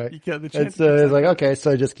chanting, right? It's It's like, okay,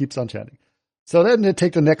 so he just keeps on chanting. So then they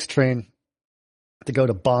take the next train to go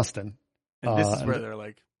to Boston. and this is where they're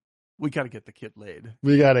like, we got to get the kid laid.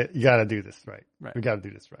 You gotta do this right. Right. We gotta do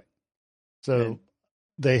this right. So And-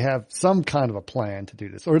 they have some kind of a plan to do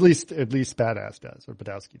this, or at least Badass does, or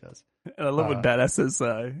Badowski does. And I love what Badass says.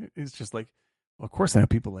 He's just like, well, of course I know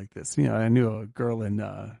people like this. I knew a girl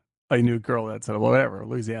that said, well, whatever,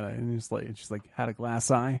 Louisiana. And she's like, had a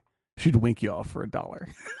glass eye. She'd wink you off for $1.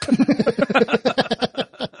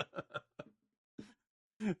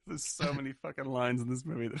 There's so many fucking lines in this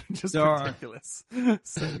movie that are just ridiculous.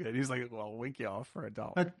 So good. He's like, well, I'll wink you off for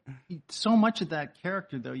 $1. But so much of that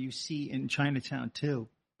character, though, you see in Chinatown, too.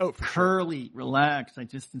 Oh, for Curly, relax. I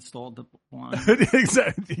just installed the blinds. sure.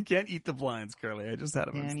 Exactly. You can't eat the blinds, Curly. I just had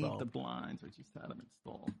them Can't installed. eat the blinds. I just had them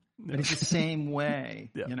installed. No. But it's the same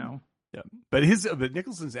way, Yeah. Yeah, but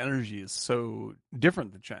Nicholson's energy is so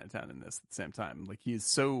different than Chinatown in this at the same time. Like he is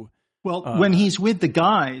so. Well, when he's with the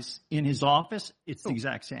guys in his office, it's the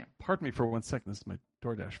exact same. Pardon me for 1 second. This is my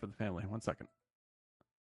DoorDash for the family. 1 second.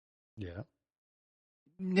 Yeah.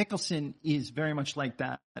 Nicholson is very much like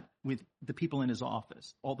that with the people in his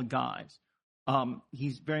office, all the guys.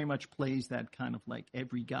 He's very much plays that kind of like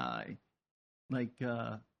every guy, like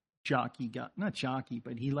jockey guy, not jockey,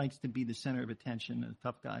 but he likes to be the center of attention, a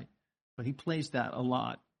tough guy. But he plays that a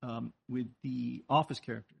lot with the office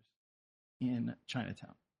characters in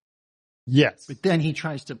Chinatown. Yes. But then he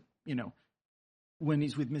tries to, when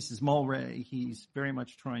he's with Mrs. Mulray, he's very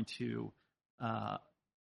much trying to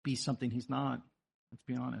be something he's not. Let's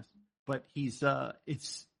be honest. But he's,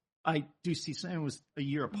 I do see it was a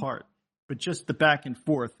year apart, but just the back and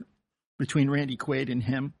forth between Randy Quaid and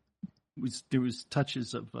him there was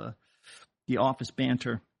touches of the office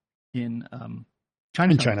banter in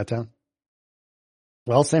Chinatown. In Chinatown.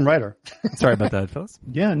 Well, same writer. Sorry about that, fellas.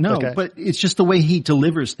 Yeah, no, Okay. but it's just the way he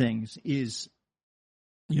delivers things is,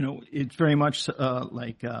 it's very much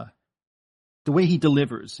like the way he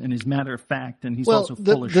delivers and is matter of fact, and he's also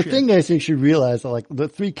full of the shit. thing I think you should realize, like the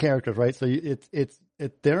three characters, right? So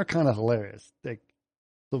they're kind of hilarious.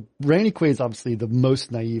 So Randy Quaid's obviously the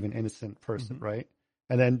most naive and innocent person, right?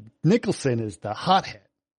 And then Nicholson is the hothead.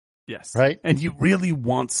 Yes. Right? And he really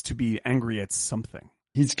wants to be angry at something.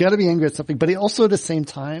 He's got to be angry at something, but he also at the same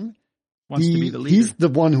time Wants to be the leader. He's the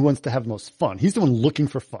one who wants to have the most fun. He's the one looking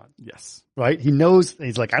for fun. Yes. Right? He knows,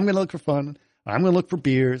 he's like, I'm going to look for fun. I'm going to look for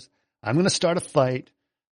beers. I'm going to start a fight.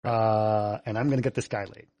 And I'm going to get this guy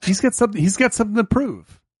laid. He's got something to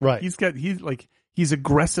prove. Right. He's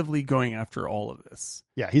aggressively going after all of this.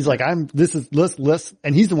 Yeah. He's like, let's,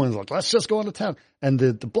 and he's the one who's like, let's just go into town. And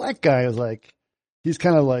the black guy is like, he's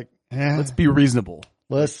kind of like, let's be reasonable.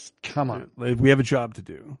 Come on. We have a job to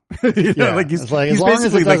do. Yeah. Like he's as long as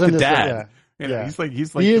basically it like the doesn't dad. Yeah. He's like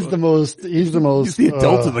he's the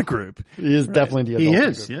adult of the group. He is definitely the adult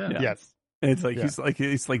of the group. Yeah. Yes. And it's like,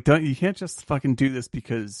 it's like, don't, you can't just fucking do this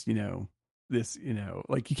because,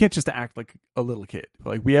 like you can't just act like a little kid.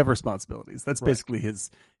 Like we have responsibilities. That's basically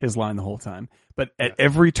his line the whole time. But at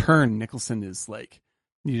every turn, Nicholson is like,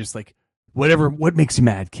 you're just like, what makes you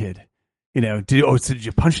mad, kid? Did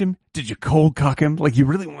you punch him? Did you cold cock him? Like he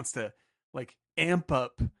really wants to like amp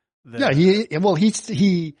up he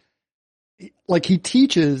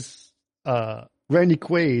teaches Randy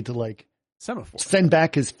Quaid to like semaphore, send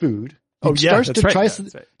back his food. He tries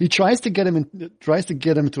to get him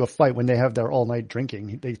into a fight when they have their all night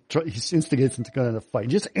drinking. He instigates him to go in a fight.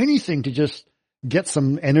 Just anything to just get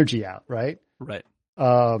some energy out, right? Right.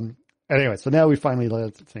 Anyway, so now we finally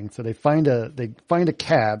let the thing. So they find a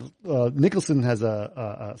cab. Nicholson has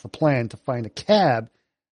a plan to find a cab,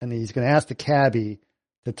 and he's going to ask the cabbie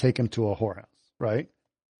to take him to a whorehouse, right?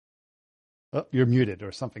 Oh, you're muted,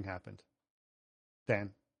 or something happened.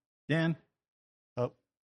 Dan. Oh,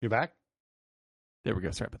 you're back? There we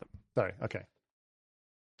go. Sorry about that. Sorry. Okay.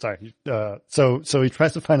 Sorry. So he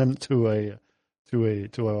tries to find him to a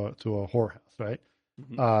whorehouse, right?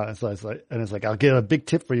 Mm-hmm. So it's like, I'll get a big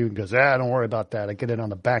tip for you. And goes, don't worry about that. I get it on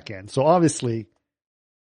the back end. So obviously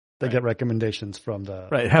they get recommendations from the.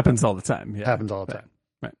 Right. It happens all the time. Yeah. Happens all the time.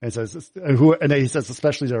 Right. And he says,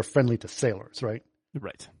 especially they're friendly to sailors, right?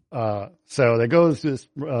 Right. So they go to this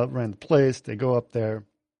random place. They go up there.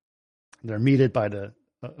 They're greeted by the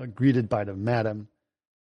madam.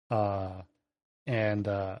 And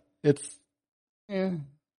it's, yeah,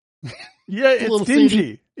 it's dingy.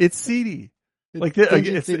 Seedy. It's seedy. Like like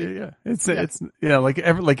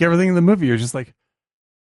everything in the movie. You're just like,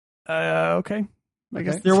 okay. I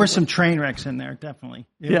guess there were some train wrecks in there. Definitely.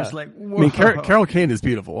 It was like, whoa. I mean, Carol Kane is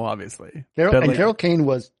beautiful, obviously. Carol Kane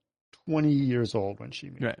was 20 years old when she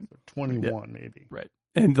made it. 21 maybe. Right.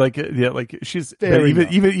 And she's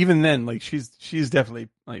even then, like she's definitely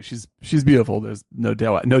like she's beautiful. There's no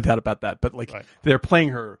doubt about that. But they're playing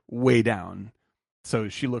her way down, so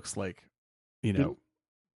she looks like,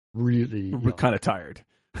 really kind of tired.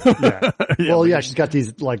 Yeah. Well, she's got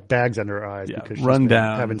these like bags under her eyes because she's run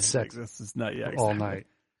down, having sex all night.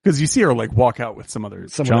 Because you see her like walk out with some other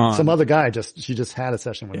guy. She just had a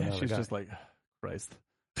session with another guy. She's just like, Christ.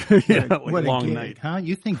 What long a gig, night, huh?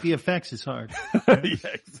 You think VFX is hard? Yeah,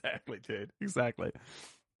 exactly, dude. Exactly.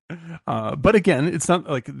 But again, it's not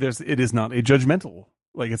like it is not a judgmental.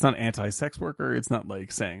 Like it's not anti-sex worker. It's not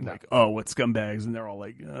like saying like, oh, what scumbags, and they're all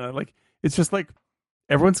like it's just like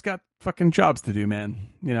everyone's got fucking jobs to do, man.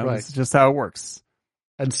 This is just how it works.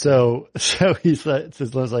 And so he said,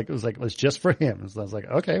 it was just for him. So I was like,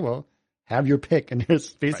 okay, well, have your pick. And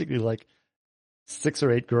there's basically like 6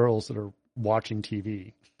 or 8 girls that are watching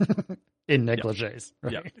TV in negligees.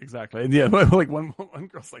 Right? Yeah, exactly. And like one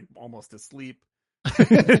girl's like almost asleep.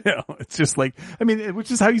 It's just like, I mean,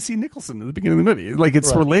 which is how you see Nicholson at the beginning of the movie. Like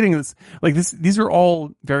it's relating this, like these are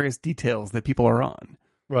all various details that people are on.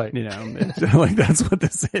 Right. Like that's what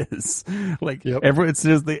this is. Like it's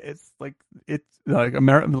like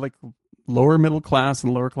America, like lower middle class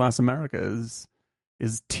and lower class America is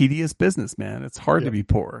tedious business, man. It's hard to be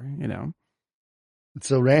poor,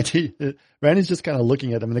 So Randy's just kind of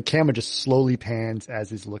looking at them, and the camera just slowly pans as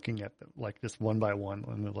he's looking at them, like just one by one,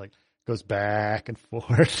 and it like goes back and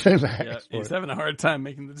forth and back and forth. He's having a hard time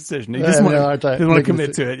making the decision. He doesn't want to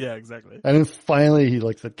commit to it. Yeah, exactly. And then finally he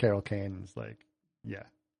looks at Carol Kane and is like, yeah.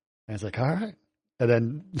 And he's like, all right. And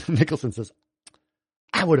then Nicholson says,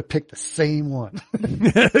 I would have picked the same one.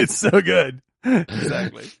 It's so good.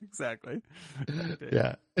 Exactly.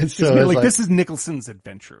 Yeah. And so it's like this is Nicholson's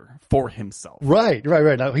adventure for himself. Right.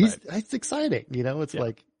 Now it's exciting. It's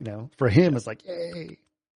like, for him, it's like, yay.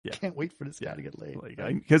 Yeah. Can't wait for this guy to get laid.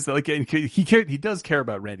 Because he does care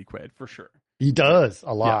about Randy Quaid for sure. He does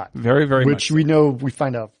a lot. Yeah, very, very much. Which we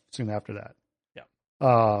find out soon after that.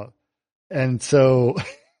 And so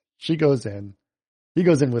she goes in. He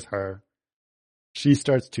goes in with her. She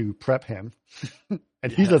starts to prep him,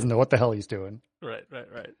 and he doesn't know what the hell he's doing. Right.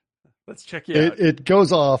 Let's check you out. It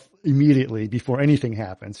goes off immediately before anything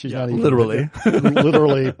happens. She's not even literally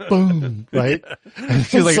boom, right? And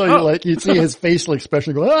she's like, so you see his facial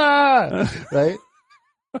expression go, right?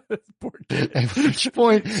 Poor kid. At which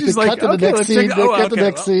point, she's like, cut to the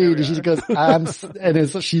next scene. And she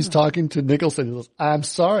goes, she's talking to Nicholson. He goes, I'm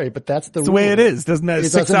sorry, but that's the way it is. Doesn't matter.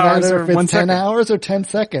 It doesn't matter if it's 10 hours or 10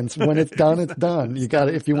 seconds. When it's done, it's done. You got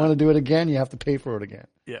to, if you want to do it again, you have to pay for it again.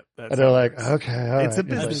 Yeah. And they're like, okay, all right. It's a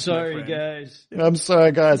business. I'm sorry, guys. I'm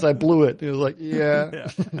sorry, guys. I blew it. He was like, yeah.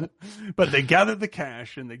 But they gathered the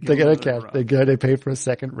cash and they got cash. They pay for a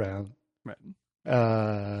second round. Right.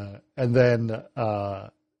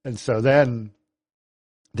 And so then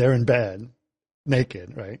they're in bed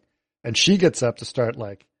naked, right? And she gets up to start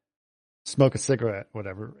like smoke a cigarette,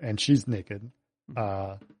 whatever. And she's naked.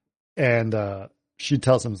 She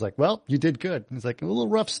tells him, like, well, you did good. And he's like, a little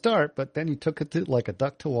rough start, but then you took it to like a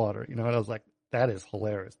duck to water, you know? And I was like, that is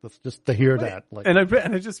hilarious. That's just to hear that. Like, and I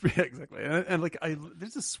just, exactly. And like,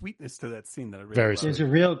 there's a sweetness to that scene that I really love. There's a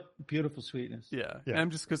real beautiful sweetness. Yeah. And I'm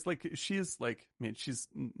just, cause like, she is like, I mean, she's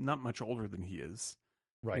not much older than he is.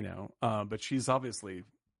 Right. You know, but she's obviously,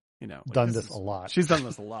 you know, like done this a lot. She's done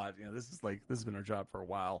this a lot. You know, this has been her job for a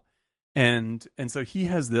while. And so he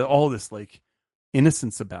has all this like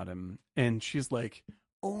innocence about him. And she's like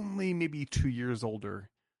only maybe 2 years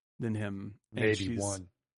older than him. And maybe one.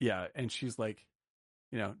 Yeah. And she's like,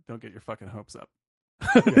 you know, don't get your fucking hopes up.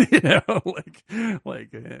 You know, like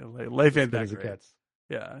life ain't that great.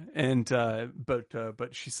 Yeah. And, but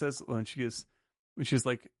she says, when she's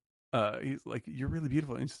like, he's like, you're really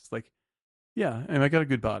beautiful. And she's like, yeah, and I got a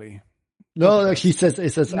good body. No, he says, he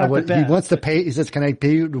wants to pay. He says, can I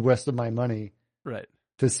pay you the rest of my money? Right.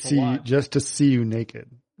 To see, just to see you naked.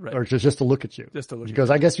 Right. Or just to look at you. Just to look because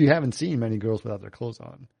I guess you haven't seen many girls without their clothes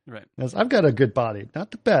on. Right. Goes, I've got a good body.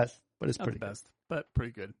 Not the best, but it's pretty good. But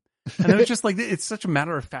pretty good. And it's just like, it's such a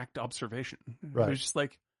matter of fact observation. Right. It's just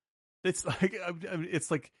like, it's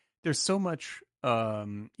like, there's so much,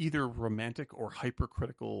 either romantic or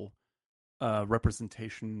hypercritical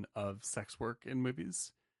representation of sex work in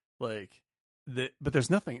movies, like that. But there's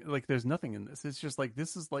nothing in this. It's just like,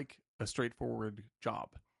 this is like a straightforward job,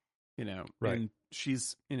 you know. Right. And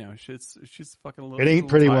she's, you know, she's fucking a little. It ain't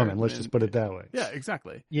Pretty Woman. Let's just put it that way. Yeah,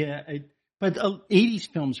 exactly. Yeah, but 80s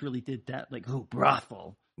films really did that. Like,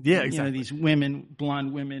 brothel. Yeah, exactly. You know, these women,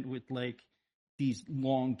 blonde women with like these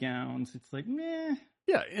long gowns. It's like, meh.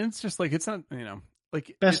 Yeah, and it's just like, it's not, you know.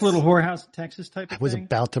 Like Best Little Whorehouse in Texas type of thing. I was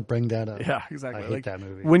about to bring that up. Yeah, exactly. I hate that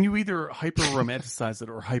movie. When you either hyper romanticize it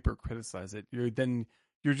or hyper criticize it,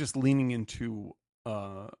 you're just leaning into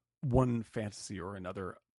one fantasy or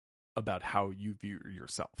another about how you view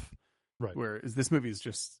yourself. Right. Whereas this movie is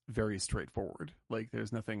just very straightforward. Like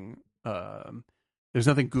there's nothing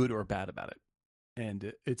good or bad about it,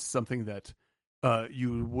 and it's something that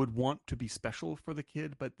you would want to be special for the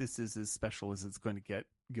kid, but this is as special as it's going to get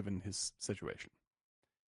given his situation.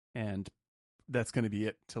 And that's going to be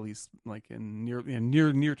it till he's like near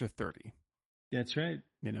to 30. That's right.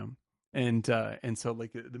 You know, and so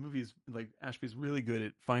like the movie is like, Ashby's really good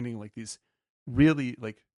at finding like these really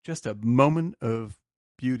like just a moment of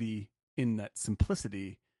beauty in that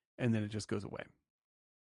simplicity, and then it just goes away.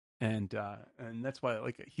 And that's why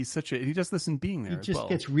like he does this in Being There. He just well.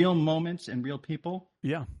 gets real moments and real people.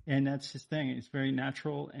 Yeah. And that's his thing. It's very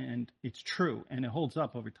natural and it's true and it holds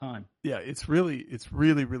up over time. Yeah, it's really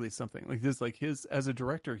something. Like this, like his as a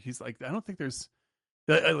director, he's like, I don't think there's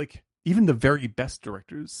like even the very best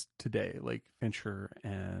directors today, like Fincher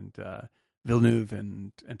and Villeneuve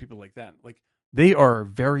and people like that, like they are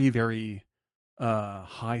very, very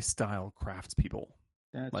high style craftspeople.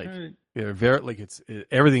 That's like, right. They're very like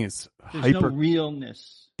everything is There's hyper no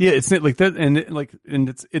realness. Yeah, it's not like that, and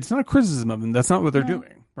it's not a criticism of them. That's not what they're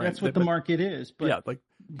doing. Right? That's what the market is. But yeah,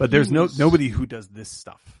 but there's nobody who does this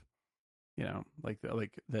stuff. You know, like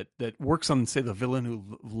that works on say the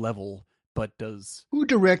Villeneuve level, but does who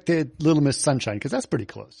directed Little Miss Sunshine? Because that's pretty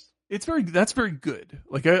close. That's very good.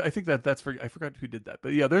 Like I think that's very. I forgot who did that,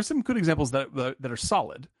 but yeah, there's some good examples that are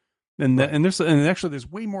solid. And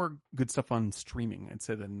there's way more good stuff on streaming, I'd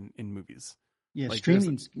say, than in movies. Yeah, like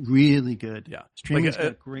streaming's really good. Yeah, streaming's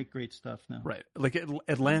got great stuff now. Right, like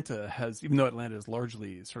Atlanta has, even though Atlanta is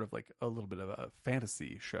largely sort of like a little bit of a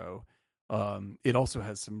fantasy show, it also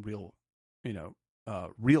has some real,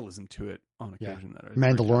 realism to it on occasion. Yeah. That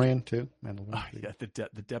Mandalorian too. Mandalorian. Yeah,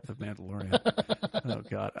 the depth of Mandalorian. Oh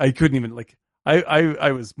God, I couldn't even like.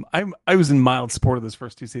 I was in mild support of those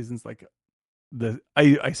first two seasons. Like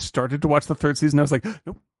I started to watch the third season. I was like,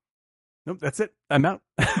 nope, that's it. I'm out.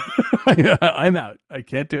 I'm out. I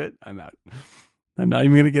can't do it. I'm out. I'm not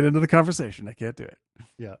even going to get into the conversation. I can't do it.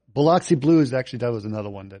 Yeah, Biloxi Blues actually that was another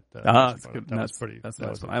one that that's good. That was pretty. That's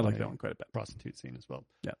nice one. I like that one quite a bit. Prostitute scene as well.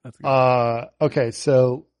 Yeah, that's good. Okay,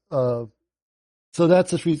 so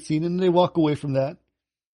that's a street scene, and they walk away from that.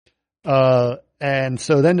 And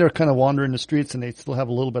so then they're kind of wandering the streets, and they still have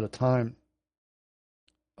a little bit of time.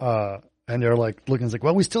 And they're like looking, it's like,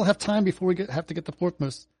 well, we still have time before we have to get to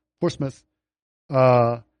Portsmouth.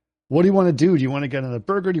 What do you want to do? Do you want to get in a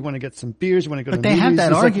burger? Do you want to get some beers? Do you want to go to the movies? But they have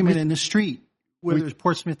that It's argument like, in the street, whether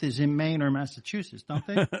Portsmouth is in Maine or Massachusetts, don't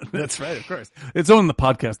they? That's right, of course. It's on the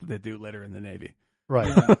podcast that they do later in the Navy.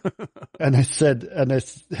 Right. And I said, and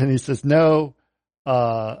he says, no.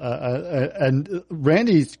 And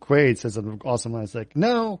Randy Quaid says an awesome line. It's like,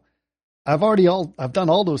 no, I've done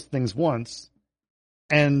all those things once.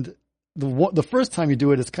 And the first time you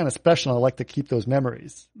do it, it's kind of special. I like to keep those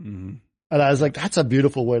memories. Mm-hmm. And I was like, that's a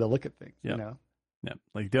beautiful way to look at thing. Yep. You know? Yeah.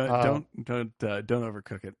 Like don't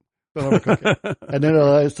overcook it. Don't overcook it. And then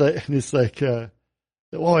it's like, oh,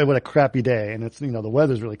 what a crappy day. And it's, the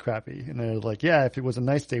weather's really crappy. And they're like, yeah, if it was a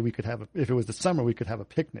nice day, if it was the summer, we could have a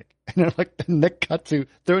picnic. And they're like, and they cut to,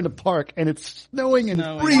 they're in the park and it's snowing and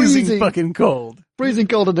it's freezing fucking cold. Freezing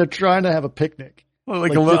cold, and they're trying to have a picnic.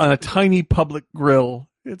 Well, on a tiny public grill.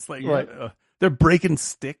 It's like, right. They're breaking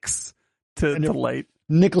sticks to light.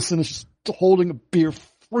 Nicholson is just holding a beer,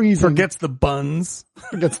 freezing. Forgets the buns.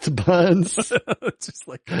 It's just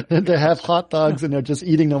like, and they have hot dogs and they're just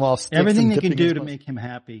eating them off sticks. Everything they can do to make him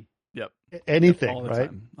happy. Yep. Anything, all the right?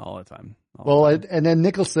 Time. All the time. And then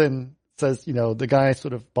Nicholson says, the guy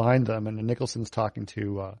sort of behind them, and then Nicholson's talking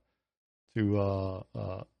to Mulhall,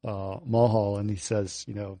 and he says,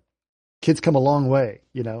 kids come a long way,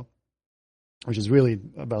 which is really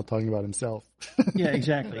about talking about himself. Yeah,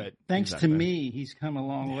 exactly. Right. Thanks to me, he's come a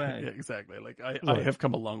long way. Yeah, exactly. Like I have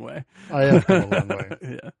come a long way. I have come a long way.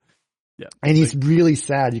 Yeah. Yeah. And he's really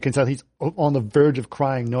sad. You can tell he's on the verge of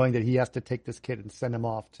crying, knowing that he has to take this kid and send him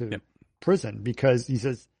off to prison, because he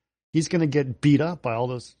says he's going to get beat up by all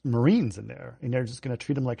those Marines in there, and they're just going to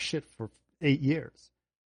treat him like shit for 8 years.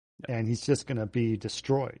 Yep. And he's just going to be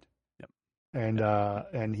destroyed. Yep.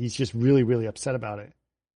 And he's just really, really upset about it.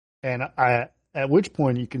 And at which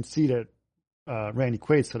point you can see that Randy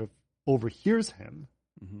Quaid sort of overhears him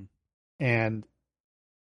and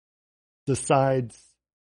decides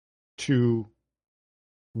to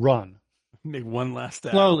run. Make one last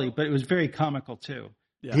step. Slowly, but it was very comical too.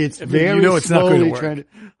 Yeah. It's very it's slowly not trying to,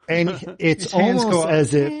 and it's almost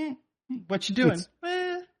as if what you doing?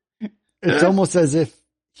 It's almost as if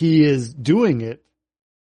he is doing it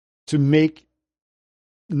to make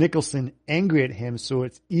Nicholson angry at him, so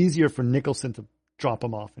it's easier for Nicholson to drop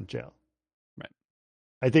him off in jail. Right.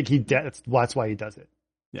 I think that's why he does it.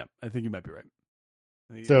 Yeah, I think you might be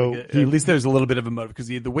right. So at least there's a little bit of a motive, because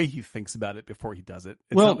the way he thinks about it before he does it.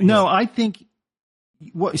 I think.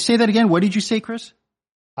 Say that again. What did you say, Chris?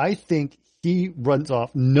 I think he runs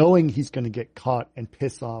off knowing he's going to get caught and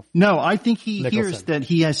piss off. No, I think he Nicholson. hears that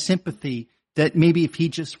he has sympathy, that maybe if he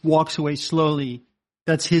just walks away slowly,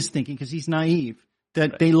 that's his thinking, because he's naive,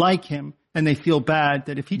 that they like him and they feel bad,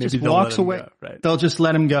 that if he just walks away, they'll just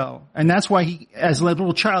let him go. And that's why he, as a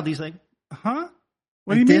little child, he's like, huh?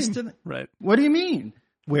 What do you mean? Right. What do you mean?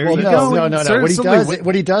 Where are you going? No.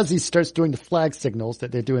 What he does, he starts doing the flag signals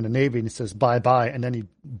that they do in the Navy, and he says bye-bye, and then he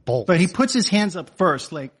bolts. But he puts his hands up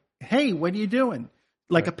first, like, hey, what are you doing?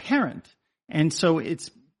 Like a parent. And so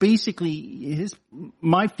it's basically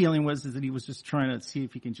my feeling was that he was just trying to see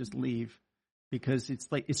if he can just leave, because it's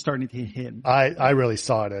like it's starting to hit him. I really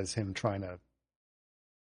saw it as him trying to.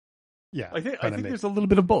 Yeah, I think there's a little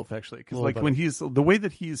bit of both, actually, because like when he's the way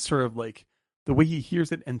that he's sort of like the way he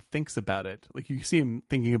hears it and thinks about it, like you see him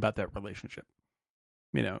thinking about that relationship,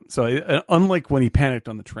 So unlike when he panicked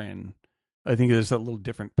on the train, I think there's a little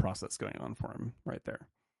different process going on for him right there.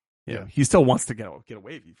 Yeah, he still wants to get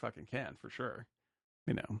away if he fucking can, for sure.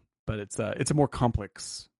 But it's a little more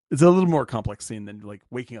complex scene than like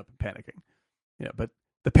waking up and panicking. Yeah, but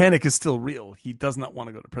the panic is still real. He does not want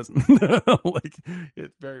to go to prison. Like,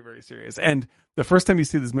 it's very, very serious. And the first time you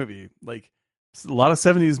see this movie, like a lot of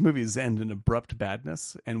 70s movies end in abrupt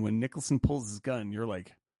badness. And when Nicholson pulls his gun, you're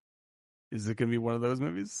like, is it going to be one of those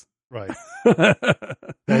movies? Right.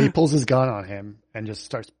 He pulls his gun on him and just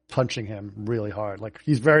starts punching him really hard. Like,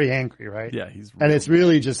 he's very angry, right? Yeah, and it's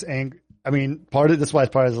really just angry. I mean, that's why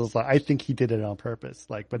part of it is like, I think he did it on purpose.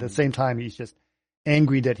 Like, but at the same time, he's just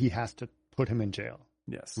angry that he has to put him in jail.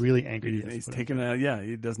 Yes. Really angry. He's taken out. Yeah,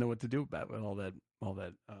 he doesn't know what to do about with all that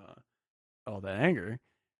anger.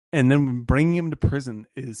 and then bringing him to prison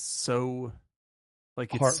is so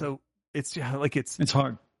like Hard. it's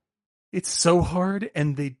hard. It's so hard,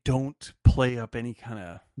 and they don't play up any kind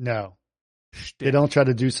of No. shtick. They don't try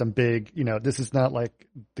to do some big, this is not like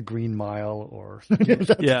the Green Mile or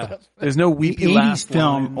Yeah, there's no The weepy 80s laugh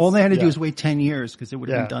film, lines. all they had to Yeah. do was wait 10 years because it would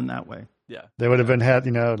have Yeah. been done that way. Yeah, They would have been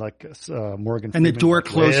Morgan And the Freeman, door like,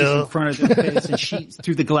 closes "Well." in front of their face, and she's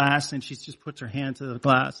through the glass, and she just puts her hand to the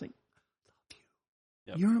glass. Like,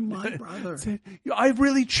 Yep. you're my brother. I've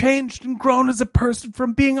really changed and grown as a person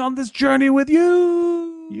from being on this journey with you.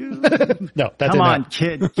 No, that Come didn't on, happen.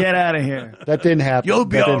 kid, get out of here. That didn't happen. You'll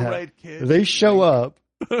be That all didn't happen. right, kid. They show up.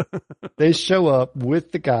 They show up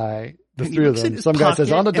with the guy, the And he three of looks in them. his Some guy says,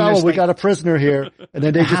 pocket, "On the and dollar, there's we like got a prisoner here." And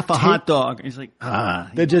then they just Half a take, hot dog. And he's like,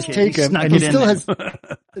 They just kid, take he him, snuck and he it in still there.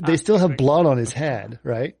 has. They still have blood on his head,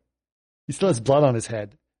 right? He still has blood on his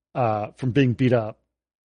head from being beat up,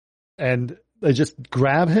 and they just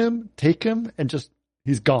grab him, take him, and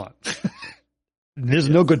he's gone. There's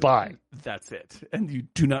no goodbye. That's it, and you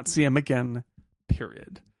do not see him again.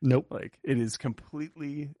 Period. Nope. Like, it is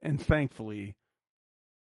completely and thankfully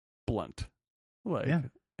blunt. Like, Yeah.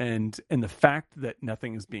 and the fact that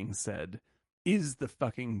nothing is being said is the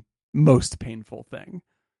fucking most painful thing,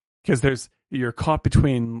 because you're caught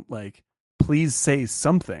between like, please say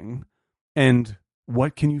something, and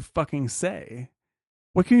what can you fucking say?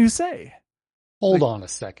 What can you say? Hold on a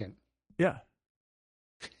second. Yeah.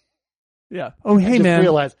 Yeah. Oh, I hey, just man.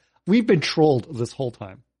 realized we've been trolled this whole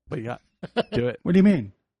time. What you got? Do it. What do you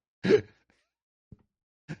mean?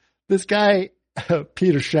 This guy,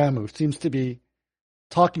 Peter Shamu, seems to be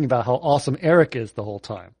talking about how awesome Eric is the whole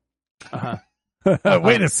time. Uh-huh.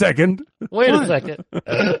 Wait a second. Wait a What? second.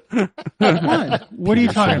 What are you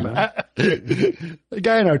talking about? The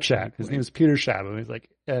guy in our chat, his name is Peter Shamu. He's like,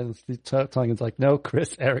 and he's telling us like, no,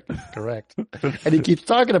 Chris, Eric is correct. And he keeps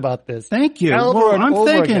talking about this. Thank you. Over Well, and I'm over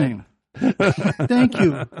thinking. Thank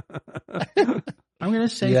you. I'm going to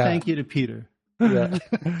say Yeah. thank you to Peter. Yeah.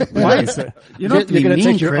 Why is it? You don't have to be You're going to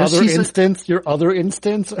mean, take your Chris. other He's a-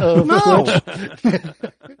 instance of No. Twitch?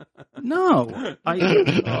 No.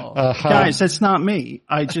 Uh-huh. Guys, that's not me.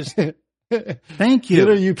 I just thank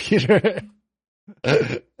Peter, you. you Peter.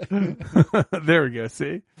 There we go.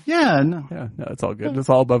 See? Yeah. No. Yeah. No, it's all good. It's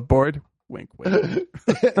all above board. Wink, wink.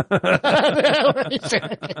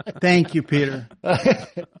 Thank you, Peter.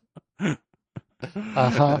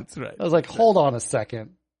 Uh-huh. That's right. I was like, hold on a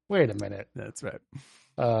second. Wait a minute. That's right.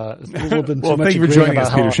 There's a little bit Well, too much thank you for agreeing joining us,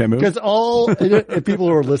 about Peter Shamu. Because if people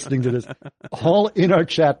who are listening to this, all in our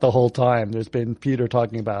chat the whole time, there's been Peter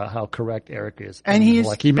talking about how correct Eric is. And he is-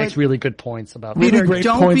 like, he makes but- really good points about Peter, Really great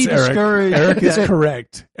don't points, be Eric. discouraged. Eric is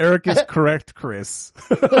correct. Eric is correct, Chris.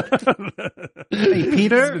 Hey,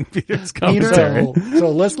 Peter. Peter's commentary.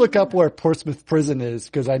 So let's look up where Portsmouth Prison is,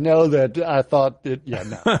 because I know that I thought that,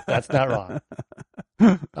 no, that's not wrong.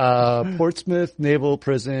 Portsmouth Naval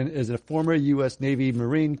Prison is a former U.S. Navy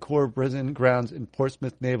Marine Corps prison grounds in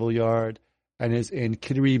Portsmouth Naval Yard and is in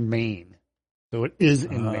Kittery, Maine. So it is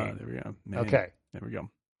in Maine, There we go. Maine. Okay. There we go.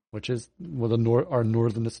 which is our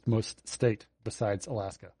northernest most state besides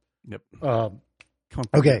Alaska. Yep.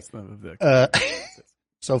 Okay. Of the-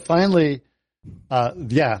 So finally,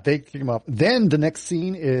 they kick him off. Then the next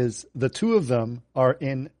scene is the two of them are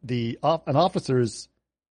in an officer's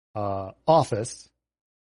office.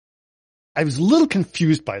 I was a little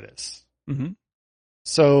confused by this. Mhm.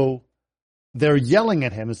 So they're yelling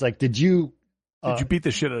at him. It's like, did you beat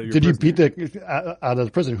the shit out of your Did you prisoner? beat out of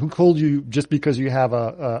the prisoner? Who told you just because you have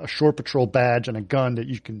a shore patrol badge and a gun that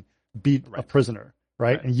you can beat a prisoner,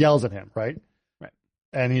 right? And yells at him, right? Right.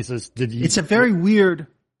 And he says, "Did you?" It's a very weird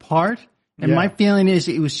part. And Yeah. my feeling is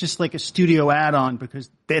it was just like a studio add-on because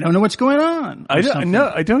they don't know what's going on. or something.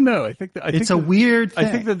 I don't know. I think It's a weird thing. I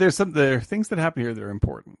think that there are things that happen here that are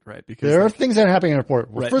important, right? Because There are things that are happening in the report.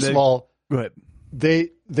 Well, Right, first of all, go ahead.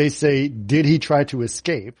 they say, "Did he try to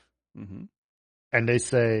escape?" Mm-hmm. And they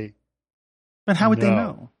say, But how would they No.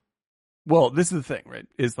 know? Well, this is the thing, right?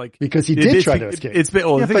 Is like because he it- did it's try be- to escape. It's been,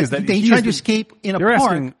 well, Yeah, the thing but is that they he tried has to been- escape in a they're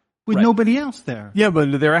park asking- with right. nobody else there. Yeah,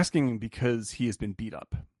 but they're asking because he has been beat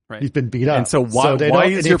up, right? He's been beat up. And so why they why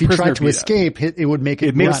don't- is and your if he prisoner tried to beat up? escape, it would make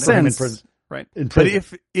It makes worse for him in sense, prison. right? in But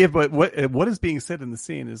prison. but what is being said in the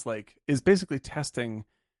scene is basically testing: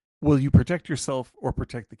 will you protect yourself or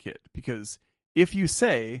protect the kid? Because if you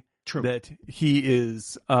say True. that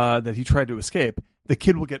that he tried to escape, the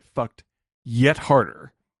kid will get fucked yet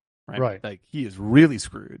harder, Right. Like he is really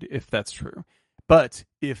screwed if that's true. But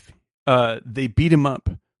if they beat him up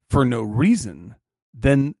for no reason,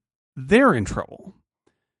 then they're in trouble.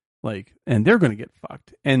 Like, and they're going to get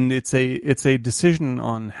fucked. And it's a decision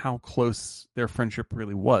on how close their friendship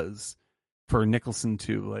really was for Nicholson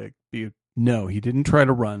to like be. No, he didn't try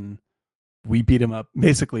to run. We beat him up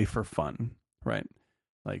basically for fun, right?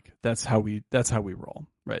 Like that's how we roll,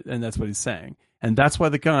 right? And that's what he's saying, and that's why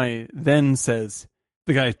the guy then says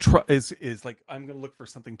the guy is like, I'm going to look for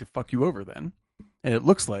something to fuck you over then, and it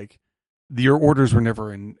looks like your orders were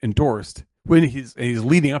never endorsed when he's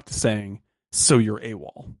leading up to saying, so you're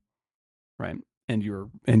AWOL, right? And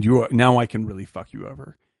you are now I can really fuck you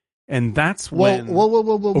over, and that's when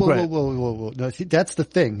whoa. No, see, that's the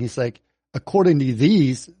thing. He's like, according to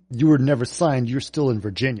these, you were never signed. You're still in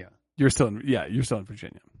Virginia. You're still in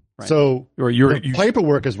Virginia. Right? So the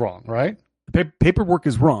paperwork is wrong, right? The paperwork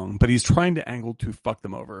is wrong, but he's trying to angle to fuck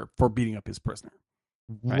them over for beating up his prisoner.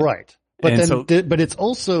 Right. But but it's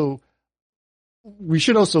also, we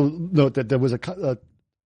should also note that there was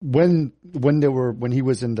when he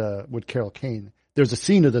was with Carol Kane, there's a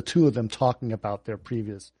scene of the two of them talking about their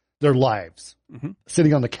lives,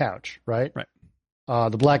 sitting on the couch, right? Right.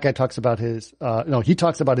 The black guy talks about he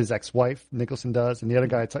talks about his ex-wife, Nicholson does, and the other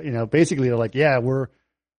guy, basically they're like, yeah, we're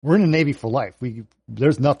in the Navy for life.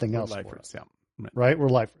 There's nothing else for us. Yeah. Right? We're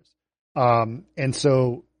lifers. And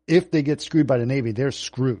so if they get screwed by the Navy, they're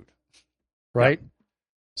screwed. Right? Yeah.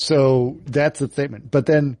 So that's the statement. But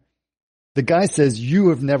then the guy says, you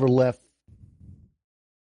have never left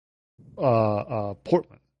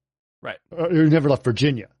Portland. Right. You never left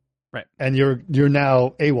Virginia. Right. And you're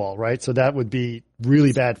now AWOL, right? So that would be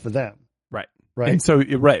really bad for them. Right. Right. And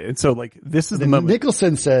so like this is the moment.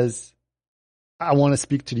 Nicholson says, I want to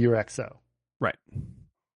speak to your XO. Right.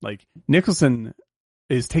 Like Nicholson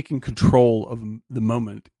is taking control of the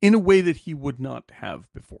moment in a way that he would not have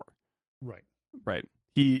before. Right. Right.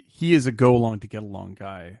 He is a go along to get along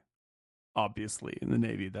guy, obviously, in the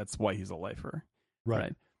Navy. That's why he's a lifer.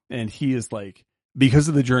 Right. And he is like, because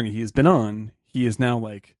of the journey he has been on, he is now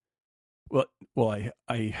like, well,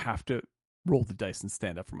 I have to roll the dice and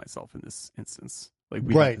stand up for myself in this instance. Like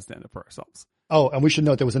we have to stand up for ourselves. Oh, and we should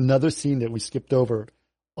note there was another scene that we skipped over.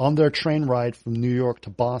 On their train ride from New York to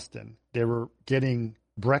Boston, they were getting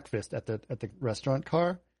breakfast at the restaurant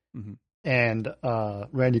car, and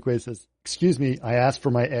Randy Quaid says, "Excuse me, I asked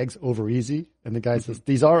for my eggs over easy," and the guy says,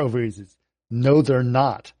 "These are over easy." No, they're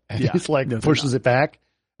not. And he's like pushes it back,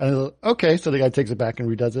 and like, okay, so the guy takes it back and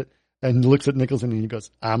redoes it. And looks at Nicholson and he goes,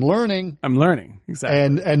 I'm learning.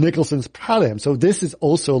 Exactly. And Nicholson's proud of him. So this is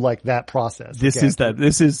also like that process. This is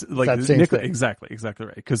like that same thing. Exactly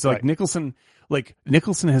right. Cause like Nicholson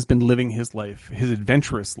has been living his life, his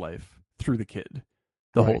adventurous life through the kid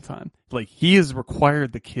the whole time. Like he has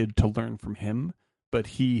required the kid to learn from him, but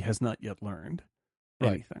he has not yet learned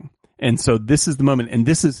anything. And so this is the moment. And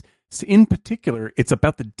this is in particular, it's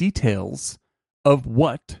about the details of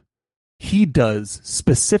what he does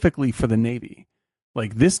specifically for the Navy.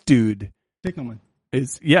 Like this dude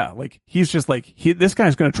is, like he's just like, this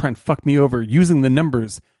guy's going to try and fuck me over using the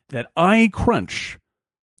numbers that I crunch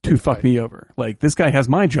to fuck me over. Like this guy has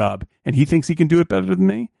my job and he thinks he can do it better than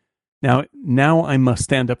me. Now I must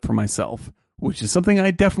stand up for myself, which is something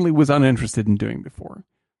I definitely was uninterested in doing before.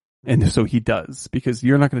 And so he does, because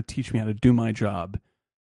you're not going to teach me how to do my job.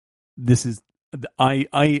 This is,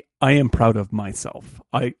 I am proud of myself.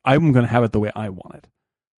 I'm going to have it the way I want it.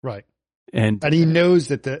 Right. And he knows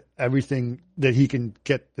that everything that he can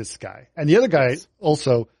get this guy. And the other guy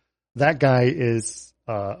also, that guy is,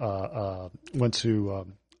 went to,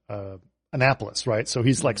 Annapolis, right? So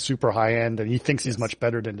he's like super high end and he thinks he's much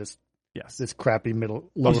better than this crappy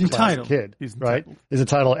lower class kid, right? He's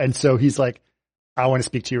entitled. And so he's like, I want to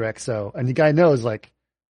speak to your XO. And the guy knows like,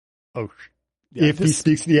 if he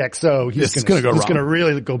speaks to the XO, he's going to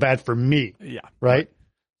really go bad for me. Yeah. Right?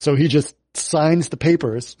 So he just signs the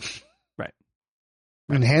papers. Right.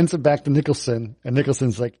 And hands it back to Nicholson. And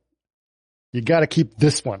Nicholson's like, you got to keep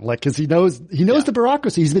this one. Like, cause he knows the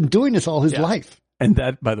bureaucracy. He's been doing this all his life. And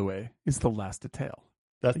that, by the way, is the last detail.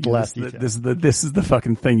 That's the last detail. This is the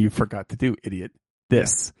fucking thing you forgot to do, idiot.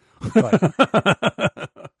 This.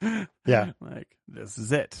 Yeah. Like, this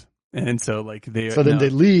is it. And so like they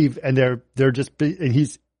leave and they're just, and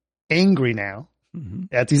he's angry now.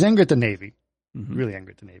 He's angry at the Navy, really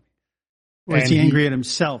angry at the Navy. Or is he angry at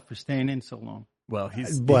himself for staying in so long? Well, he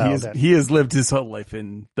has lived his whole life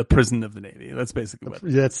in the prison of the Navy. That's basically what.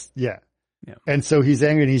 Yeah. And so he's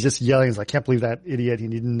angry and he's just yelling. He's like, I can't believe that idiot. He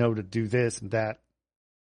didn't know to do this and that.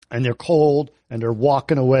 And they're cold and they're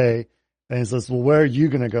walking away. And he says, well, where are you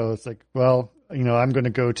going to go? It's like, well, I'm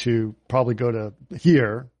going to probably go to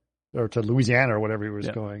here or to Louisiana or whatever he was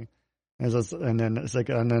going. And then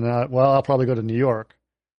I'll probably go to New York.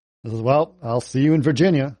 He says, well, I'll see you in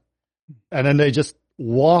Virginia. and then they just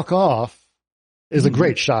walk off is a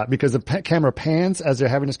great shot because the camera pans as they're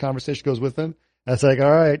having this conversation, goes with them. And it's like,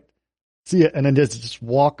 all right, see it. And then they just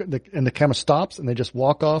walk, and the camera stops, and they just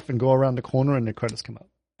walk off and go around the corner, and the credits come up.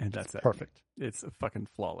 And that's it. Perfect. It's a fucking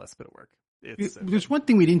flawless bit of work. There's one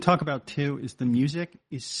thing we didn't talk about too is the music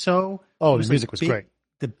is so. Oh, the music was great.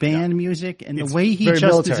 The band music and It's the way he very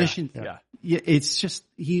just military. positioned. Yeah. It's just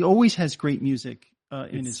he always has great music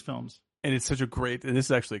in his films. And it's such a great, and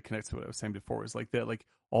this actually connects to what I was saying before, is like that, like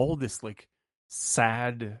all this like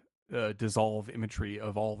sad dissolve imagery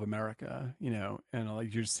of all of America, you know, and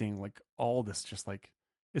like you're seeing like all this just like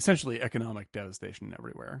essentially economic devastation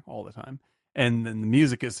everywhere all the time. And then the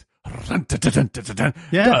music is and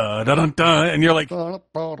you're like,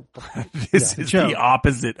 this is the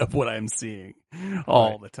opposite of what I'm seeing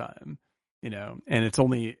all the time, you know. And it's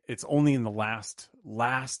only in the last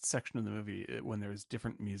section of the movie when there's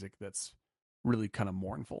different music that's really kind of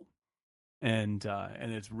mournful, and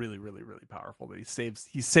it's really, really, really powerful. But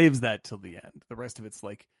he saves that till the end. The rest of it's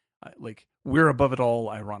like we're above it all,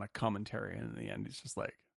 ironic commentary, and in the end, it's just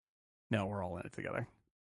like, no, we're all in it together.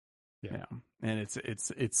 Yeah. And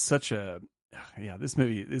it's such a this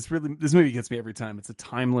movie gets me every time. It's a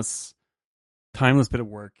timeless bit of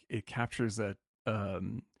work. It captures a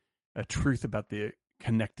truth about the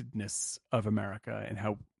connectedness of America and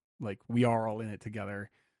how like we are all in it together.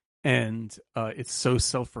 And it's so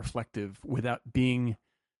self-reflective without being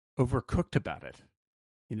overcooked about it.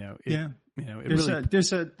 You know,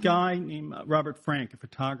 there's a guy named Robert Frank, a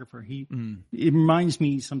photographer. It reminds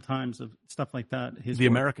me sometimes of stuff like that. The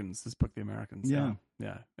Americans, this book, The Americans. Yeah,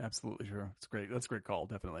 absolutely true. It's great. That's a great call,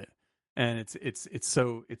 definitely. And it's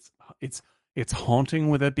haunting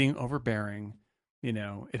without being overbearing. You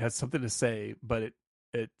know, it has something to say, but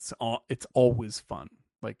it's always fun.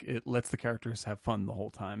 Like it lets the characters have fun the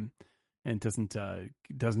whole time, and doesn't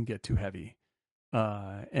get too heavy.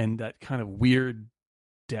 And that kind of weird,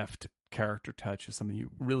 deft character touch is something you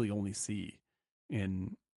really only see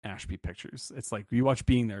in Ashby pictures. It's like you watch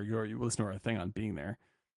Being There, you listen to our thing on Being There.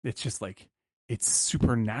 It's just like it's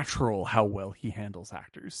supernatural how well he handles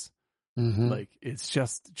actors. Mm-hmm. Like it's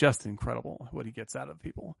just incredible what he gets out of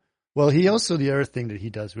people. Well, the other thing that he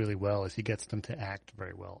does really well is he gets them to act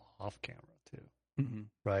very well off camera too,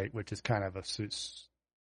 right? Which is kind of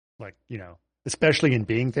like, you know, especially in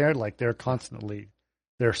Being There, like they're constantly.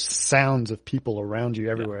 There's sounds of people around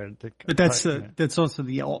you everywhere. Yeah. But that's also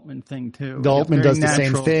the Altman thing too. The Altman does the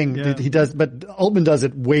same thing. Yeah. He does, but Altman does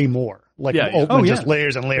it way more. Like Altman just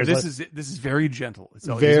layers and layers. This is very gentle. It's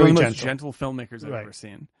very one of the most gentle filmmakers I've ever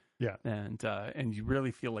seen. Yeah, and you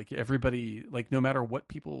really feel like everybody, like no matter what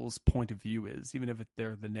people's point of view is, even if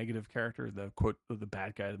they're the negative character, the quote, the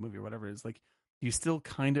bad guy of the movie, or whatever it is, like you still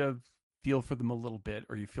kind of feel for them a little bit,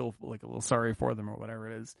 or you feel like a little sorry for them, or whatever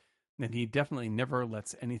it is. And he definitely never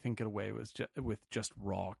lets anything get away with just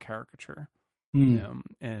raw caricature. And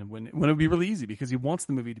when it would be really easy, because he wants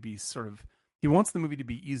the movie to be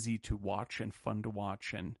easy to watch and fun to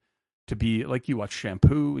watch, and to be like you watch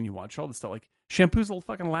Shampoo and you watch all this stuff. Like Shampoo's a little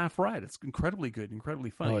fucking laugh ride. It's incredibly good, incredibly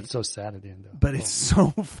funny. Oh, it's so sad at the end though. But it's so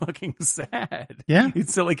fucking sad. Yeah.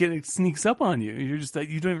 It's so like it sneaks up on you. You're just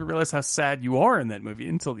you don't even realize how sad you are in that movie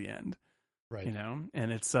until the end. Right. You know,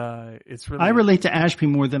 and it's really. I relate to Ashby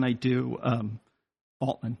more than I do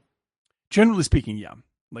Altman. Generally speaking, yeah.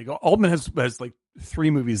 Like Altman has like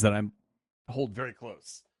 3 movies that I hold very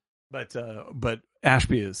close, but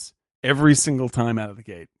Ashby is every single time out of the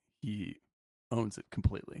gate he owns it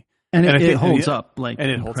completely, and it holds up like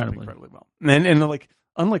and it holds up incredibly well. And like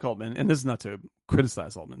unlike Altman, and this is not to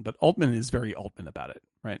criticize Altman, but Altman is very Altman about it,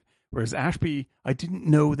 right? Whereas Ashby, I didn't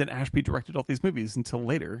know that Ashby directed all these movies until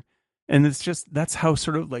later. And it's just, that's how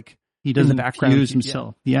sort of like he doesn't infuse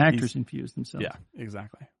himself. The actors infuse themselves. Yeah,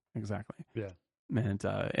 exactly. Yeah.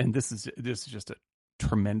 And this is just a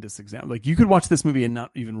tremendous example. Like you could watch this movie and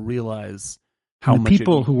not even realize how much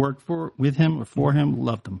people who worked with him or for him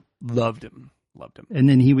loved him. And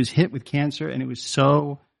then he was hit with cancer, and it was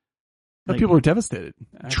so. People were devastated.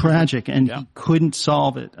 Actually. Tragic, and he couldn't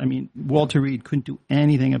solve it. I mean, Walter Reed couldn't do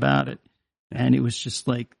anything about it, and it was just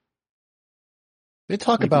like. They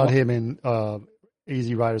talk about him in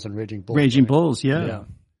Easy Riders and Raging Bulls. Raging Bulls, yeah.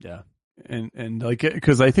 And like,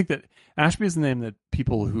 because I think that Ashby is the name that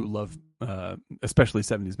people who love, especially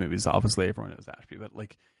 70s movies, obviously everyone knows Ashby, but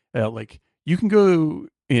like you can go,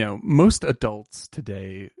 you know, most adults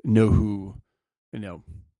today know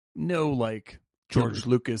like George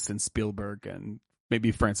Lucas and Spielberg and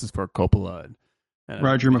maybe Francis Ford Coppola and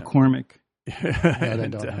Roger McCormick.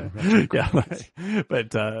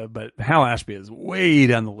 But Hal Ashby is way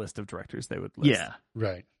down the list of directors they would list. Yeah,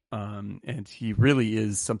 right. And he really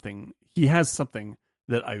is something. he has something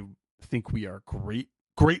that I think we are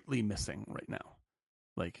greatly missing right now.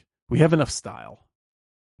 Like, we have enough style,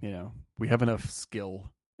 we have enough skill,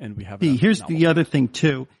 and we have enough Here's novelty. the other thing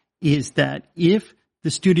too, is that if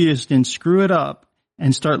the studios didn't screw it up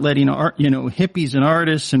and start letting hippies and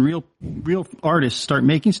artists and real artists start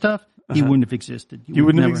making stuff, he wouldn't have existed. He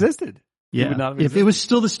wouldn't have existed. Yeah. He would not have if existed. it was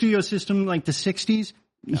still the studio system like the 60s,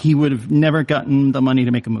 he would have never gotten the money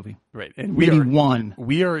to make a movie. Right. And maybe one.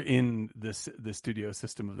 We are in the studio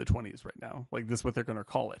system of the 20s right now. Like, this is what they're going to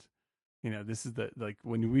call it. This is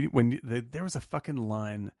there was a fucking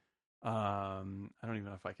line. I don't even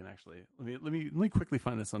know if I can actually. Let me quickly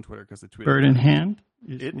find this on Twitter because the tweet. Bird in hand.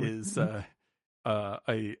 It is.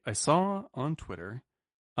 I saw on Twitter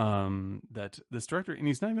that this director, and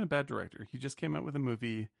he's not even a bad director. He just came out with a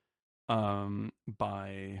movie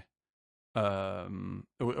by or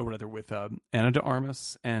rather with Ana de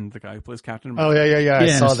Armas and the guy who plays Captain America. Oh yeah.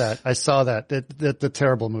 Yes. I saw that. The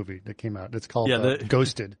terrible movie that came out. It's called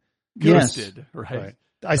Ghosted. Ghosted, right.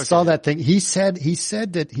 I saw that thing. He said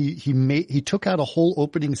that he took out a whole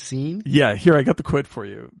opening scene. Yeah, here I got the quote for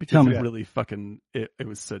you because Tell me. it really it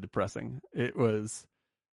was so depressing. It was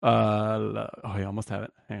I almost have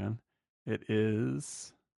it. Hang on. It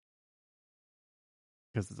is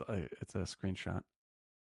because it's a screenshot.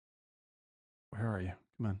 Where are you?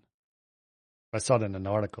 Come on. I saw it in an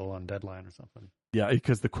article on Deadline or something. Yeah,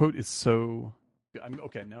 because the quote is so.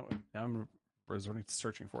 Now I'm resorting to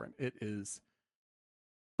searching for it. It is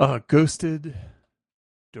Ghosted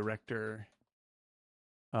director,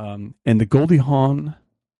 and the Goldie Hawn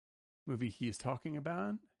movie he is talking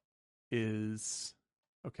about is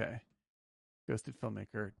Ghosted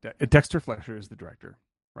filmmaker Dexter Fletcher is the director,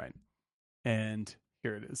 right? And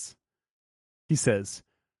here it is. He says,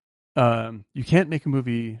 "You can't make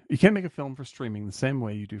a film for streaming the same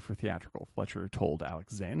way you do for theatrical." Fletcher told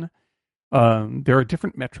Alex Zane. There are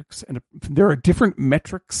different metrics and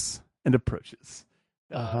approaches.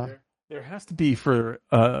 There has to be for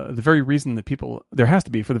the very reason that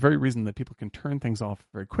people can turn things off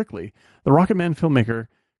very quickly. The Rocket Man filmmaker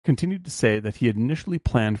continued to say that he had initially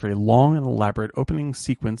planned for a long and elaborate opening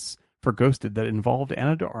sequence for Ghosted that involved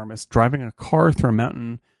Ana de Armas driving a car through a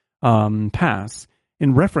mountain pass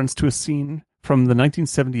in reference to a scene from the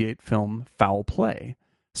 1978 film Foul Play,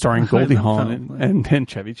 starring Goldie Hawn and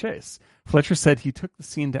Chevy Chase. Fletcher said he took the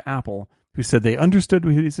scene to Apple, who said they understood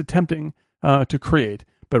what he was attempting to create,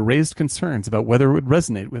 but raised concerns about whether it would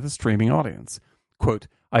resonate with a streaming audience. Quote,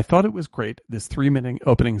 "I thought it was great, this 3-minute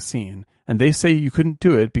opening scene, and they say you couldn't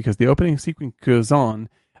do it because the opening sequence goes on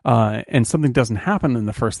and something doesn't happen in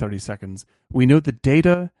the first 30 seconds. We know the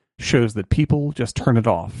data shows that people just turn it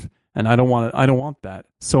off, and I don't want that,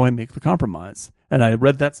 so I make the compromise." And I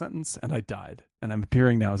read that sentence and I died. And I'm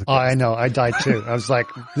appearing now as a ghost. I know. I died too. I was like,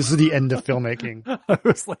 this is the end of filmmaking. I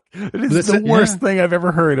was like, it is the worst thing I've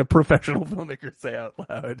ever heard a professional filmmaker say out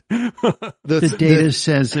loud. The data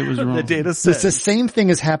says it was wrong. The data says. The same thing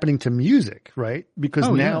is happening to music, right? Because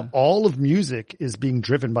now all of music is being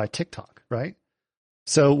driven by TikTok, right?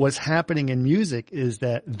 So what's happening in music is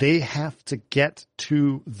that they have to get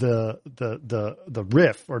to the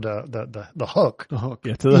riff or the hook. The hook.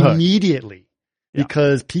 Yeah, to the hook. Immediately. Yeah.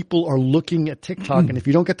 Because people are looking at TikTok, and if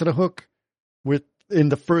you don't get to the hook in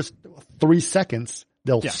the first 3 seconds,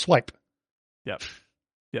 they'll swipe. Yep,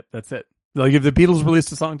 that's it. Like if the Beatles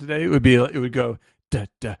released a song today, it would go da,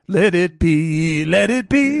 da, let it be. Like,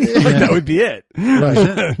 that would be it.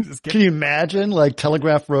 Right. Can you imagine like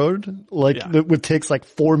Telegraph Road? It would take like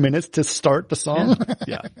 4 minutes to start the song.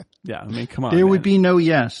 Yeah. I mean, come on. There would be no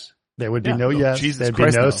yes. There would be no yes. Jesus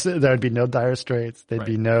Christ, there would be no Dire Straits. There'd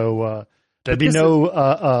be no. There'd be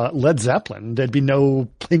no Led Zeppelin. There'd be no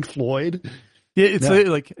Pink Floyd. Yeah, it's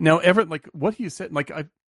like now what you said. Like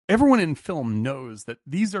everyone in film knows that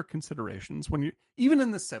these are considerations when you even in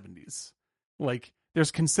the 70s. Like there's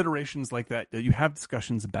considerations like that you have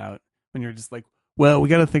discussions about when you're just like, well, we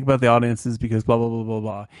got to think about the audiences because blah blah blah blah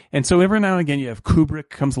blah. And so every now and again you have Kubrick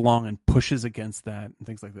comes along and pushes against that and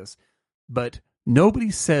things like this. But nobody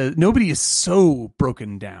is so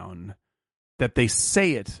broken down that they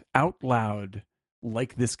say it out loud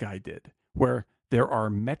like this guy did, where there are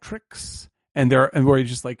metrics and where you're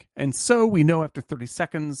just like, and so we know after 30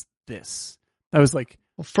 seconds this. I was like,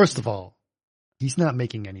 well, first of all, he's not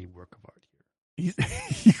making any work of art here.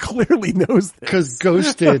 He clearly knows this. Because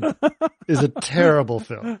Ghosted is a terrible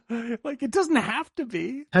film. Like, it doesn't have to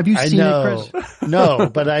be. Have you seen it, Chris? No,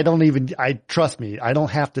 but trust me, I don't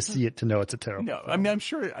have to see it to know it's a terrible film. I mean, I'm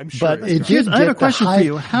sure. But it did I have a question for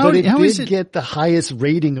you. How is it get the highest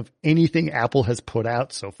rating of anything Apple has put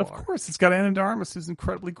out so far? Of course, it's got Ana de Armas, who's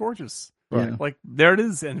incredibly gorgeous. Yeah. Like there it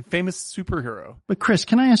is, and famous superhero. But Chris,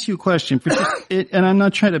 can I ask you a question? For just, and I'm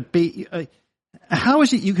not trying to bait you. How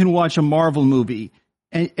is it you can watch a Marvel movie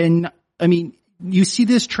and I mean, you see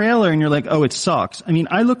this trailer and you're like, oh, it sucks. I mean,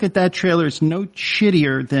 I look at that trailer, it's no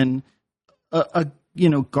shittier than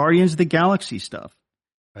Guardians of the Galaxy stuff.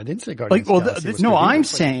 I didn't say Guardians Like, of the Galaxy. No, I'm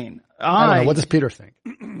saying I don't know. What does Peter think?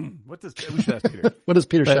 We should ask Peter. What does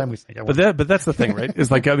Peter Shamu think? But that's the thing, right? Is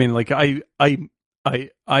like, I mean, like I can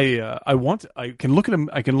look at him.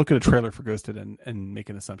 I can look at a trailer for Ghosted and make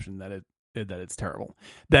an assumption that it's terrible.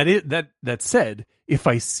 That said, if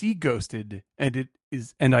I see Ghosted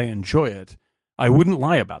and I enjoy it, I wouldn't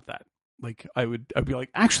lie about that. Like I'd be like,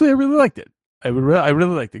 actually, I really liked it. I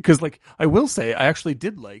really liked it because, like, I will say I actually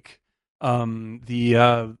did like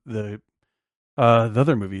the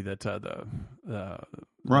other movie that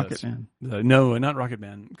Rocket Man. No, not Rocket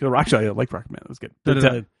Man. Actually, I like Rocket Man. It was good.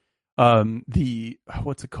 But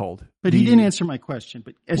what's it called? But he didn't answer my question.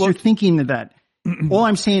 But as you're thinking of that, all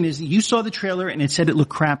I'm saying is you saw the trailer and it said it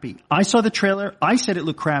looked crappy. I saw the trailer. I said it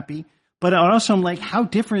looked crappy. But also I'm like, how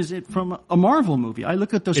different is it from a Marvel movie? I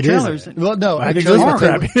look at those trailers. Well, no, I think it's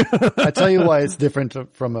crappy. I tell you why it's different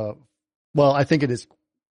from I think it is.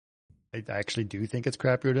 I actually do think it's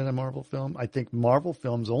crappier than a Marvel film. I think Marvel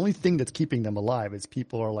films, the only thing that's keeping them alive is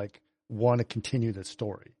people are like, want to continue the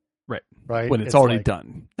story. Right. When it's already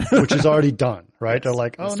done. Which is already done, right? They're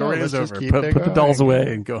like, the story is over. Put the dolls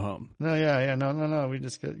away and go home. No, no.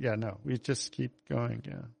 We just keep going.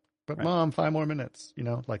 Yeah. But Mom, 5 more minutes,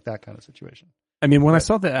 like that kind of situation. I mean, when I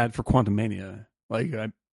saw the ad for Quantumania, like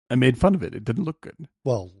I made fun of it. It didn't look good.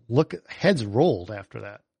 Well, heads rolled after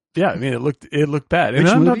that. Yeah, I mean, it looked bad. Which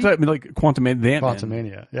and movie? I mean, like Quantumania.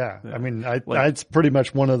 Quantumania, yeah. I mean, it's pretty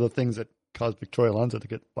much one of the things that caused Victoria Alonso to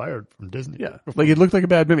get fired from Disney. Yeah, like it looked like a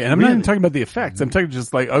bad movie. And I'm not even talking about the effects. I'm talking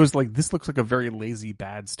just like, I was like, this looks like a very lazy,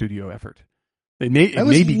 bad studio effort. It may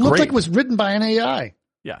be looked great. like it was written by an AI.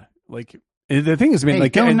 Yeah, like the thing is, I mean,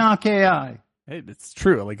 like don't knock AI. Hey, it's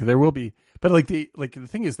true. Like there will be, but like the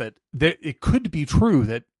thing is that it could be true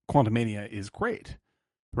that Quantumania is great,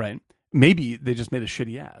 right? Maybe they just made a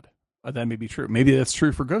shitty ad. That may be true. Maybe that's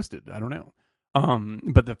true for Ghosted. I don't know.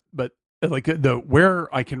 But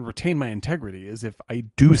where I can retain my integrity is if I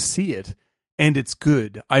do see it and it's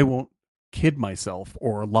good, I won't kid myself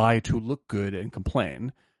or lie to look good and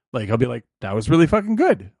complain. Like I'll be like, that was really fucking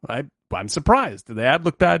good. I'm surprised. The ad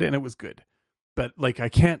looked bad and it was good. But like I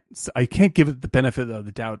can't give it the benefit of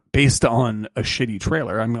the doubt based on a shitty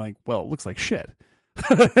trailer. I'm like, well, it looks like shit.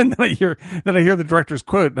 And then I hear the director's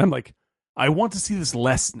quote and I'm like, I want to see this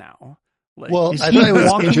less now. Like, well, I thought it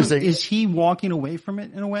was interesting. Is he walking away from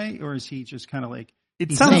it in a way, or is he just kind of like?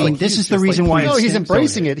 It sounds saying, like this is the reason why. No, he's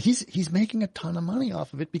embracing it. He's making a ton of money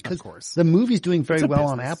off of it because the movie's doing very well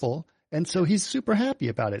on Apple, and so he's super happy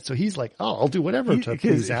about it. So he's like, "Oh, I'll do whatever to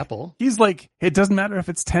please Apple." He's like, "It doesn't matter if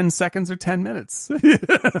it's 10 seconds or 10 minutes."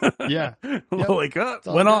 Yeah, like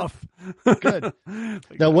went off. Good.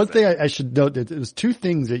 Now, one thing I should note that it was 2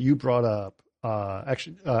 things that you brought up. I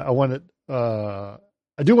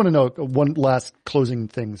do want to note one last closing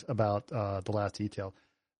things about The Last Detail.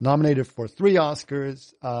 Nominated for 3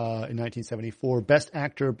 Oscars in 1974. Best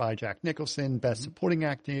Actor by Jack Nicholson. Best Supporting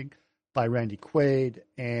Acting by Randy Quaid.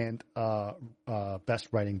 And Best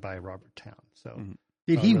Writing by Robert Towne. So,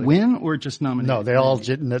 did he win or just nominated? No, they all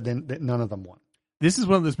did. None of them won. This is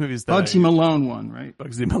one of those movies that Bugsy Malone won, right?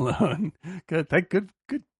 Bugsy Malone. Good. Good.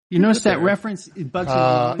 You noticed that reference? Bugsy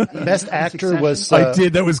Malone. Best Actor was. I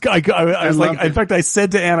did. That was. I was like. In fact, I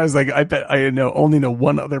said to Anne, I was like, I bet I only know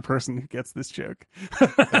one other person who gets this joke.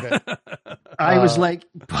 Okay. I was like,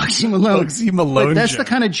 Bugsy Malone. Bugsy Malone. But that's joke. the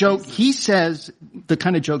kind of joke he says. The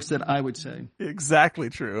kind of jokes that I would say. Exactly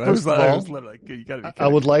true. First of all, I was literally like, you gotta be kidding. I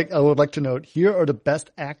would like to note here are the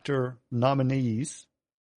Best Actor nominees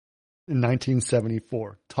in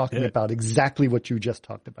 1974, talking about exactly what you just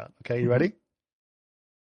talked about. Okay, you ready?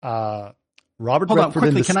 Robert Hold on, Redford quickly.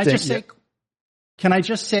 in the Can I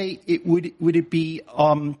just say it would it be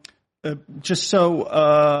just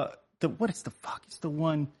so what is the fuck? It's the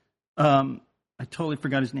one I totally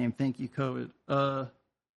forgot his name. Thank you, COVID. The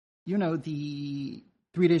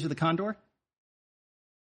 3 Days of the Condor.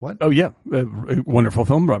 What? Oh yeah, wonderful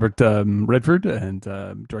film. Robert Redford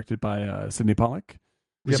and directed by Sidney Pollack.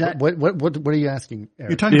 What are you asking, Eric?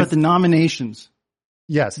 You're talking about the nominations.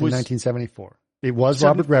 Yes, in 1974. It was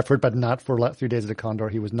Robert Redford, but not for 3 Days of the Condor.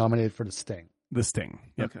 He was nominated for The Sting. The Sting.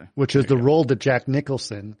 Yep. Okay. Which is the role that Jack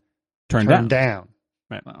Nicholson turned down.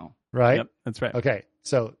 Right. Wow. Right? Yep, that's right. Okay.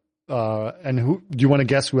 So, and who do you want to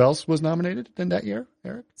guess who else was nominated in that year,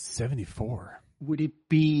 Eric? 74. Would it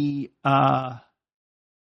be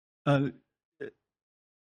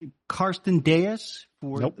Karsten Deas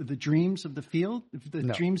for Nope. the dreams of the field, the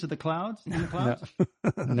No. dreams of the clouds in the clouds.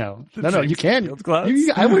 No. The No, you James can. Field Clouds?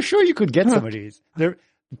 I was sure you could get some of these. The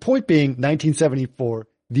point being, 1974,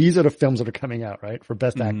 these are the films that are coming out, right, for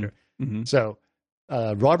Best Actor. Mhm. So,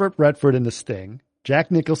 Robert Redford in The Sting,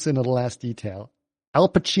 Jack Nicholson in The Last Detail, Al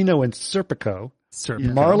Pacino in Serpico,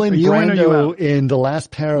 Serpico. Marlon Are you in or you Brando out? in The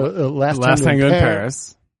Last Tango in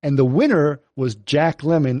Paris. and the winner was Jack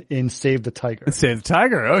Lemmon in Save the Tiger. Save the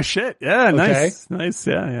Tiger. Oh shit. Yeah. Nice. Okay. Nice.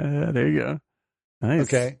 Yeah. There you go. Nice.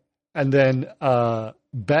 Okay. And then,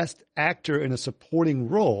 Best Actor in a Supporting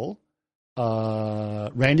Role,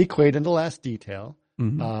 Randy Quaid in The Last Detail,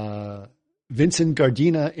 Mhm. Vincent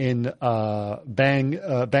Gardena in,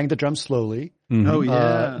 Bang the Drum Slowly, Mhm. Oh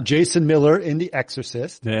yeah. Jason Miller in The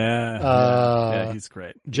Exorcist, Yeah. He's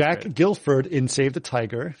great. Jack Guilford in Save the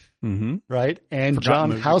Tiger, Mm-hmm. right? And Forgotten John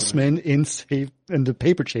movie, Houseman in The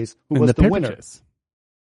Paper Chase, who was the winner.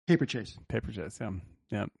 Paper Chase. Paper Chase.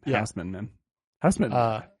 Yeah. Yeah. Houseman, man. Houseman.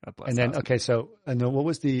 God bless And then, Houseman. okay, so, and then what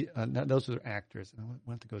was those were actors. I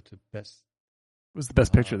want to go to Best What was the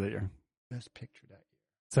best picture that year? Picture that year.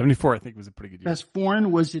 74, I think, was a pretty good year. Best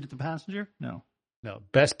foreign, was it The Passenger? No. No,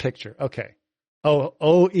 Best Picture. Okay.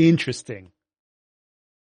 Oh, interesting.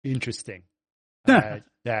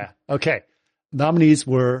 Yeah. Okay. Nominees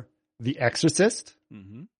were The Exorcist,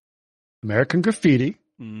 Mm-hmm. American Graffiti,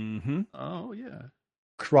 Mm-hmm. Oh yeah.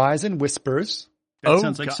 Cries and Whispers, That Oh,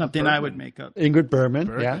 sounds like God, something I Bergman. would make up. Ingrid Bergman,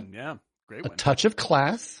 Yeah. Great A one. Touch of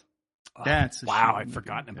Class, Oh, That's a wow. shame. I'd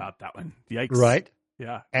forgotten about that one. Yikes. right?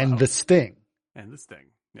 Yeah. And wow. The Sting. And this thing.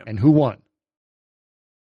 Yep. And who won?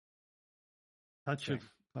 Touch of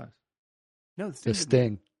class. No, The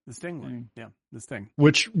Sting, The Sting one. Yeah. The Sting.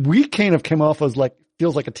 which we kind of came off as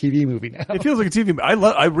feels like a TV movie now. It feels like a TV.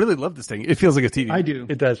 I really love this thing. It feels like a TV. I do.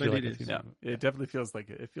 It does but feel like it a is. TV Yeah, movie. it definitely feels like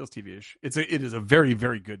it feels TV-ish. It is a very,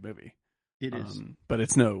 very good movie. It is. But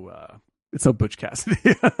it's no Butch Cassidy.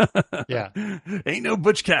 Yeah. Ain't no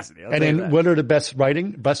Butch Cassidy. I'll And tell you then that. what are the best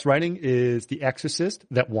writing? Best writing is The Exorcist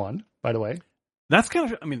that won, by the way. That's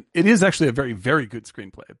kind of. I mean, it is actually a very, very good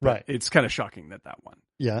screenplay. But Right. It's kind of shocking that won.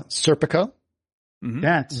 Yeah. Serpico. Mhm.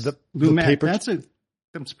 That's The Lumet. paper-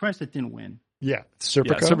 I'm surprised it didn't win. Yeah. Yeah,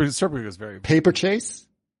 Serpico. Serpico is very. Paper Chase.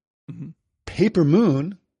 Mhm. Paper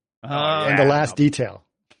Moon. yeah. And The Last Detail.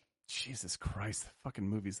 Jesus Christ, the fucking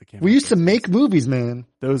movies that came. We out used to those make days. movies, man.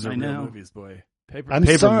 Those are I real know. movies, boy. Paper. I'm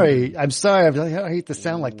Paper sorry. Moon. I'm sorry. I hate to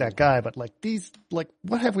sound like that guy, but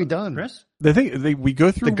what have we done? Chris? The thing we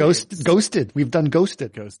go through The waves. Ghosted. We've done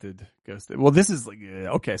Ghosted. Ghosted. Well, this is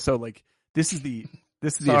okay. So this is the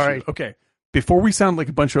Sorry. issue. Okay, before we sound like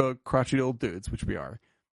a bunch of crotchety old dudes, which we are,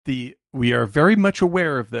 we are very much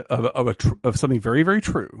aware of something very, very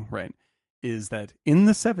true. Right, is that in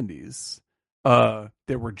the 70s,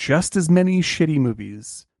 there were just as many shitty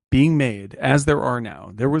movies being made as there are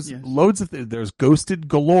now. There was Yes. loads of there's Ghosted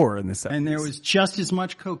galore in the 70s, And there was just as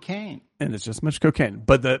much cocaine. and it's just much cocaine.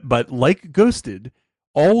 But like Ghosted,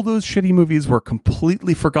 all those shitty movies were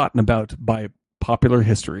completely forgotten about by popular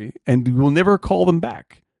history, and we will never call them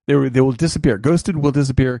back. They will disappear. Ghosted will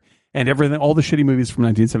disappear, and all the shitty movies from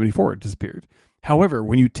 1974 disappeared. However,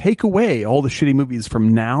 when you take away all the shitty movies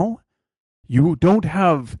from now, you don't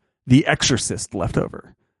have The Exorcist left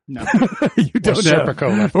over. No. You don't Serpico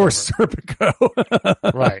have left or over.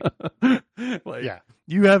 Serpico. Right. Yeah.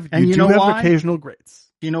 You have And you do know have why? occasional greats.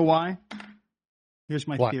 Do you know why? Here's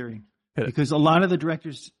my Why? theory. Hit it. Because a lot of the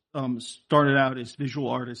directors started out as visual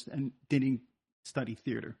artists and didn't study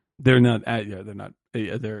theater. They're not. They're not. They're not. They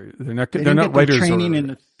They're didn't not get their writers training or, in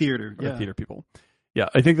the theater. or Yeah. theater people. Yeah,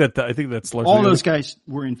 I think that's largely All those guys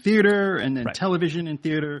were in theater and then Right. television and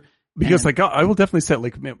theater. because and- I will definitely say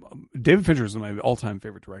man, David Fincher is one of my all-time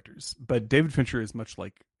favorite directors, but David Fincher is much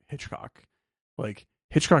like Hitchcock. Like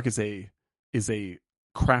Hitchcock is a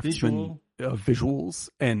craftsman of visuals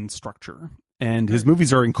and structure, and his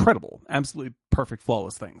movies are incredible, absolutely perfect,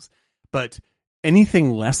 flawless things. But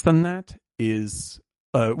anything less than that is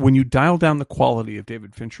when you dial down the quality of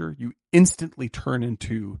David Fincher, you instantly turn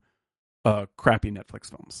into crappy Netflix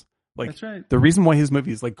films. Like That's right. the reason why his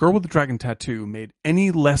movies like Girl with the Dragon Tattoo made any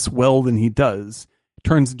less well than he does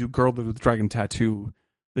turns into Girl with the Dragon Tattoo,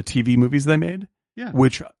 the TV movies they made. Yeah.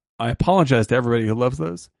 Which I apologize to everybody who loves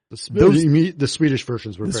those. The Swedish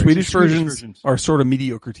versions were The very Swedish Swedish versions versions. are sort of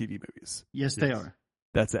mediocre TV movies. Yes, they are.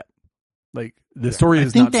 That's it. Like the story I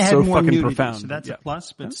is think not they had so more fucking nudity, profound. so that's Yeah. a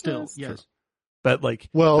plus. But That's- still, that's yes. true. But like,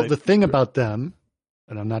 Well, the thing about them,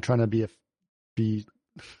 and I'm not trying to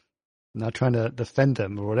not trying to defend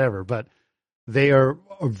them or whatever, but they are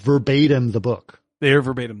verbatim the book, they are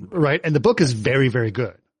verbatim. right? And the book is very, very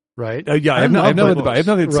good, right? Yeah, I have nothing bad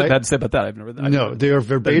to say about that. No, they are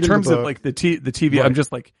verbatim. In terms the of book. like the TV, Right. I'm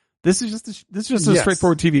just like, this is just a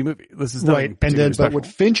straightforward TV movie. This is right. And then, but special. what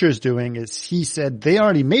Fincher's doing is he said they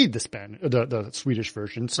already made the Swedish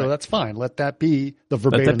version, so that's fine. Let that be the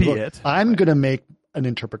verbatim be book. it. I'm going to make an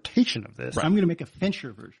interpretation of this. I'm going to make a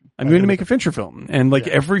Fincher version. I'm going to make a Fincher film, and like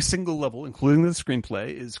every single level, including the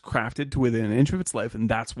screenplay, is crafted to within an inch of its life, and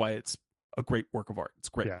that's why it's a great work of art. It's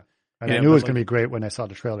great. Yeah. And I knew it was going to be great when I saw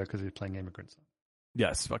the trailer because he was playing immigrants.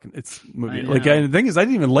 Yes, it's movie. Like the thing is, I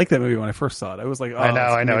didn't even like that movie when I first saw it. I was like, oh,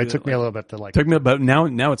 I know. It took me a little bit to like. Took me, but now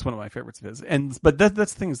it's one of my favorites of his. But that's the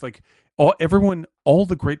thing is like all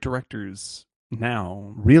the great directors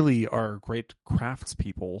now really are great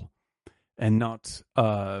craftspeople and not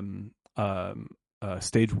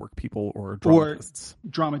stage work people or dramatists. Or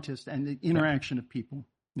dramatists and the interaction of people.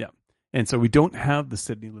 Yeah, and so we don't have the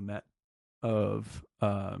Sidney Lumet of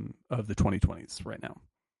the 2020s right now.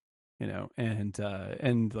 You know,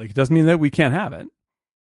 and like it doesn't mean that we can't have it.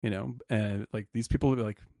 You know, like these people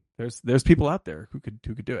like there's people out there who could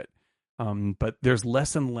do it. But there's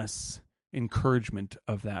less and less encouragement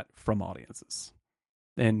of that from audiences,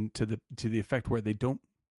 and to the effect where they don't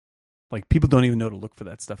like people don't even know to look for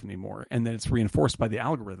that stuff anymore, and then it's reinforced by the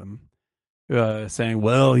algorithm saying,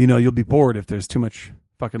 well, you know, you'll be bored if there's too much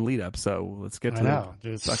fucking lead up. So let's get to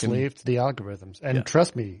just slave to the algorithms, and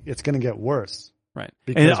trust me, it's going to get worse. Right.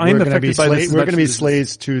 Because we're going to be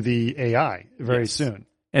slaves to the AI very soon.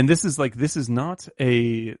 And this is not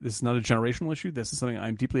a generational issue. This is something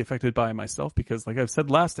I'm deeply affected by myself because, like I've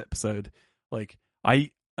said last episode, like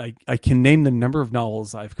I can name the number of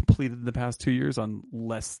novels I've completed in the past 2 years on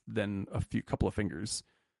less than a couple of fingers.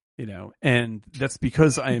 You know, and that's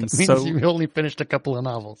because I am so. You only finished a couple of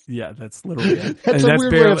novels. Yeah, that's literally it. That's a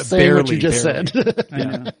weird way of saying what you just said.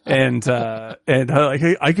 Yeah, and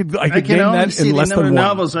I could name that in less than one.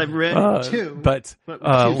 Novels I've read two, but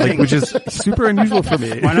which is super unusual for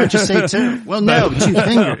me. Why not just say two? Well, no, 2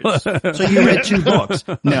 fingers. So you read 2 books?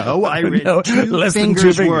 No, I read 2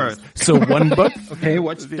 fingers worth. So 1 book. Okay,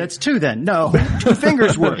 that's 2 then? No, 2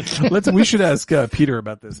 fingers worth. We should ask Peter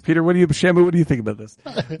about this. Peter, Shamu, what do you think about this?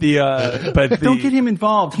 Don't get him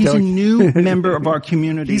involved. He's a new member of our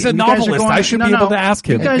community. He's a novelist. I should be able to ask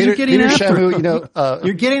him. You guys are getting after Shamu,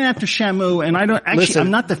 you're getting after Shamu, and I don't actually. Listen.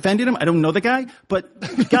 I'm not defending him. I don't know the guy,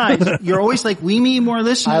 but guys, you're always like, we need more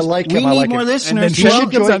listeners. I like him. We need more listeners. And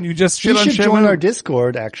then you should join our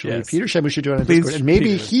Discord. Actually, yes. Peter Shamu should join our Discord, and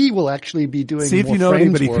maybe he will actually be doing. See if more you know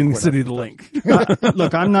anybody who can work send you the link.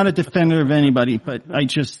 Look, I'm not a defender of anybody, but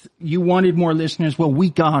you wanted more listeners. Well, we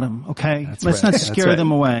got them. Okay, let's not scare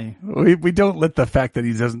them away. We don't let the fact that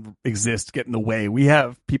he doesn't exist get in the way. We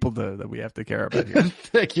have people that we have to care about here.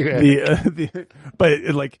 Thank you. But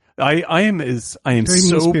like I am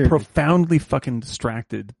so profoundly fucking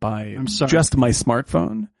distracted by just my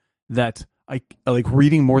smartphone that I like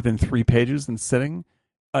reading more than 3 pages and sitting.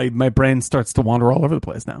 My brain starts to wander all over the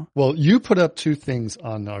place now. Well, you put up 2 things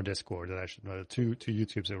on our Discord that I should know. 2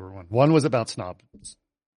 YouTubes that were one. One was about snob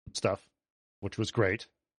stuff, which was great.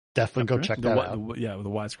 Definitely go check that out. With the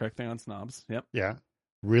wisecrack thing on snobs. Yep. Yeah,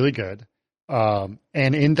 really good. And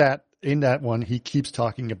in that one, he keeps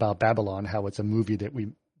talking about Babylon, how it's a movie that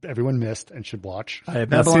everyone missed and should watch. I have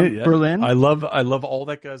not seen it yet. Berlin. I love all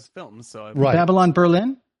that guy's films. So right. Babylon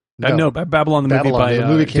Berlin. No, Babylon the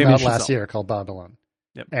movie came out last year called Babylon.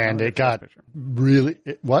 Yep. And it got really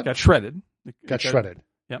got shredded. Got shredded.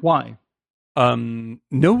 Yep. Why?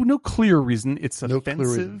 No clear reason. It's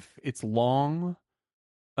offensive. It's long.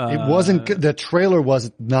 It wasn't good. The trailer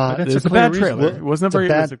was not. It's a bad trailer. It wasn't very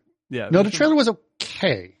bad. No, the trailer was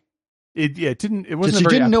okay. It didn't. It wasn't. You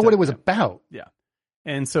didn't know what it was about. Yeah.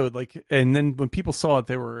 And so and then when people saw it,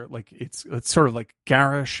 they were like, it's sort of like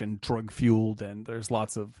garish and drug fueled, and there's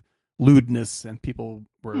lots of lewdness, and people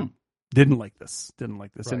didn't like this,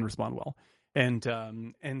 right. didn't respond well, and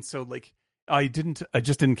so like I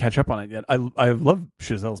just didn't catch up on it yet. I love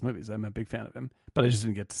Chazelle's movies. I'm a big fan of him, but I just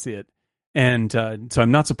didn't get to see it. And so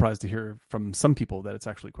I'm not surprised to hear from some people that it's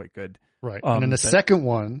actually quite good. Right. And then the second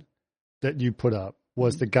one that you put up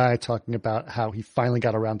was the guy talking about how he finally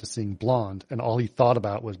got around to seeing Blonde, and all he thought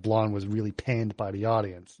about was Blonde was really panned by the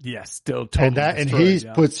audience. Yes, still totally. And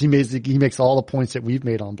he makes all the points that we've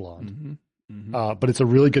made on Blonde. Mm-hmm. Mm-hmm. But it's a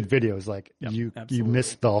really good video. It's like you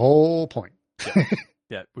missed the whole point.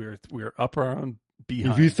 Yeah, we're up our own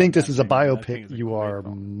behind. If you think this is a biopic, you are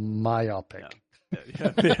myopic.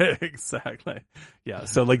 Yeah, exactly. Yeah.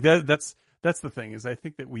 So like that's the thing is I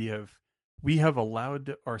think that we have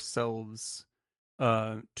allowed ourselves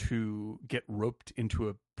to get roped into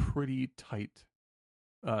a pretty tight,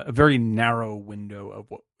 a very narrow window of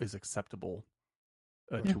what is acceptable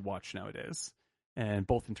to watch nowadays, and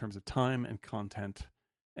both in terms of time and content.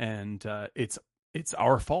 And it's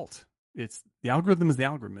our fault. The algorithm is the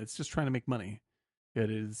algorithm. It's just trying to make money. It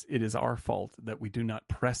is our fault that we do not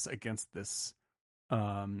press against this,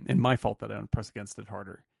 and my fault that I don't press against it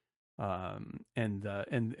harder. And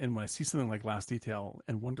when I see something like Last Detail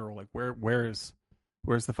and wonder like where's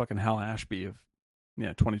the fucking Hal Ashby of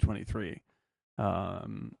 2023,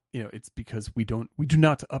 it's because we do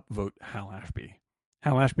not upvote Hal Ashby.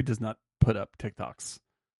 Hal Ashby does not put up TikToks.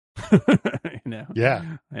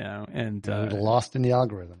 And lost in the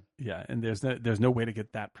algorithm. And there's no way to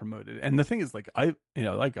get that promoted. And the thing is, like, I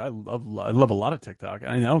love a lot of TikTok,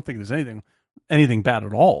 and I don't think there's anything bad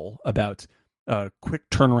at all about quick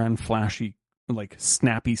turnaround, flashy, like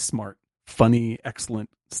snappy, smart, funny, excellent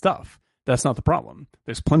stuff. That's not the problem.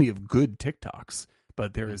 There's plenty of good TikToks,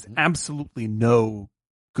 but there is absolutely no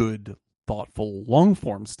good, thoughtful, long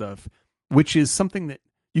form stuff, which is something that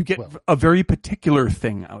you get a very particular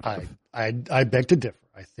thing out of. I beg to differ.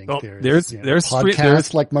 I think there's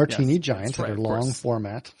podcasts like Martini Giant that are long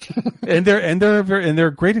format, and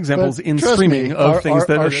they're great examples in streaming of things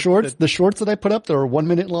that are shorts. The shorts that I put up that are 1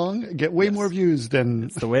 minute long get way more views than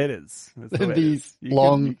it's the way it is. These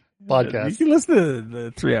long podcasts. You can listen to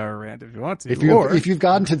the 3-hour rant if you want to. If you've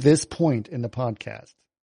gotten to this point in the podcast,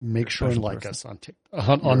 make sure and like us on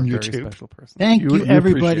YouTube. Thank you,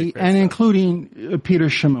 everybody, and including Peter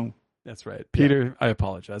Shamu. That's right. Peter, I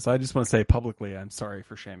apologize. I just want to say publicly I'm sorry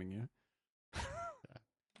for shaming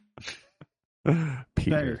you.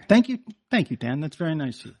 Peter. Thank you, Dan. That's very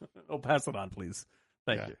nice of you. Oh, pass it on, please.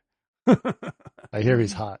 Thank you. I hear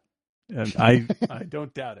he's hot. And I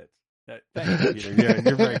don't doubt it. Thank you, Peter.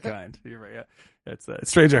 You're very kind. It's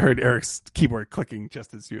strange. I heard Eric's keyboard clicking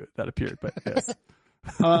just as that appeared, but yes.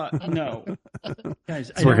 No.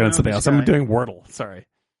 Guys, I working on something else. I'm doing Wordle. Sorry.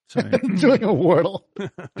 Doing a Wordle.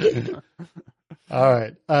 All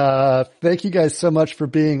right. Thank you guys so much for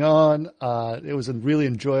being on. It was really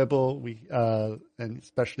enjoyable. And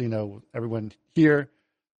especially, everyone here.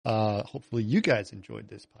 Hopefully you guys enjoyed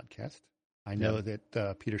this podcast. I know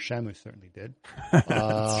that Peter Shamu certainly did. That's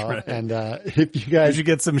right. And if you guys should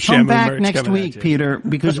get some Shamu come back merch next week, Peter,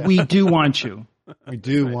 because we do want you. We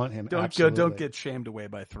do want him. Don't get shamed away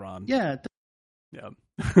by Thrawn. Yeah. There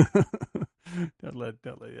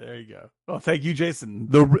you go. Well, thank you, Jason,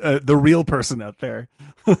 the real person out there.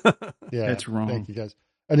 That's wrong. Thank you guys.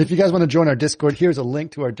 And if you guys want to join our Discord, here's a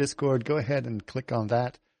link to our Discord. Go ahead and click on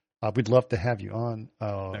that. We'd love to have you on.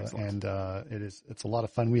 And it's a lot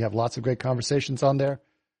of fun. We have lots of great conversations on there.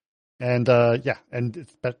 And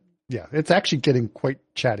it's actually getting quite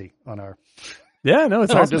chatty on our. Yeah, no,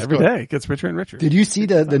 it's awesome. Every day it gets richer and richer. Did you see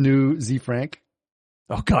the new Z Frank?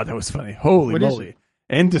 Oh God, that was funny. Holy moly.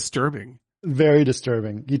 And disturbing. Very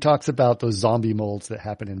disturbing. He talks about those zombie molds that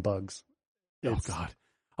happen in bugs. Oh God.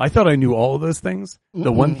 I thought I knew all of those things.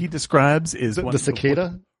 The one he describes is the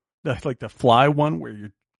cicada? Like the fly one where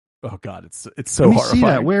you're, oh God, it's so horrifying. See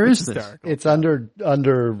that. Where is this? It's under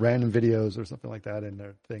random videos or something like that in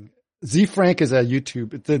their thing. Z Frank is a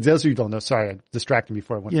YouTube. Those of you who don't know, sorry, I distracted me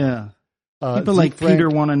before I went. Yeah. People like Peter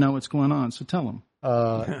want to know what's going on, so tell them.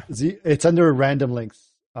 It's under random links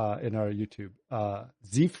in our YouTube.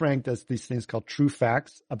 Z Frank does these things called true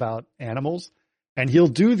facts about animals, and he'll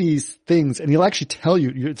do these things, and he'll actually tell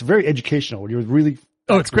you. It's very educational. You're really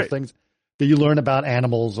it's great things that you learn about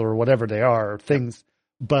animals or whatever they are, or things.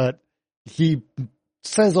 But he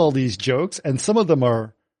says all these jokes, and some of the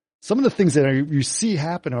things that you see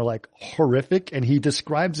happen are like horrific, and he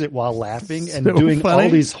describes it while laughing and doing all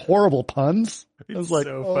these horrible puns. It's like,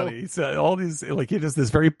 funny. He said all these, like, he does this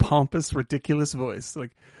very pompous, ridiculous voice,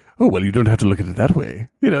 like, oh, well, you don't have to look at it that way,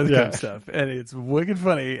 kind of stuff. And it's wicked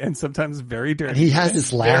funny and sometimes very dirty. And he has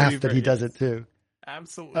this laugh that he does it too.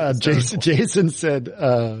 Absolutely. Jason said,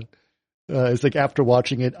 it's like after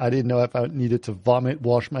watching it, I didn't know if I needed to vomit,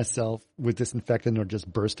 wash myself with disinfectant, or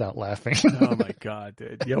just burst out laughing. Oh my God,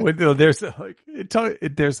 dude! Yeah, there's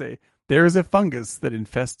a fungus that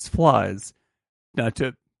infests flies. Not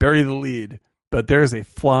to bury the lead, but there's a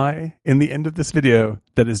fly in the end of this video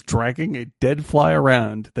that is dragging a dead fly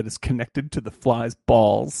around that is connected to the fly's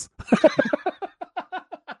balls.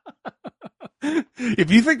 If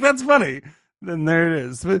you think that's funny, then there it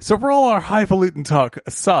is. So for all our highfalutin talk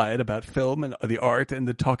aside about film and the art and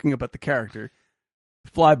the talking about the character,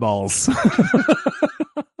 fly balls.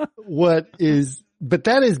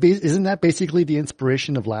 Isn't that basically the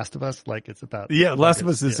inspiration of Last of Us? Like it's about. Yeah, Last of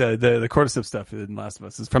Us is the cordyceps stuff in Last of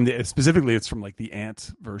Us is specifically it's from like the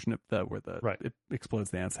ant version of where it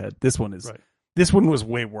explodes the ant's head. This one is, this one was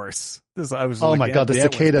way worse. Oh my God, the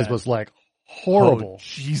cicadas was like horrible. Oh,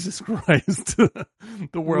 Jesus Christ. The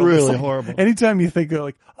world is Really like, horrible. Anytime you think of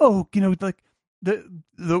like, oh, you know, like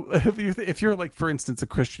if you're like, for instance, a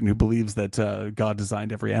Christian who believes that God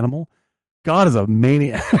designed every animal, God is a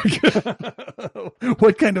maniac.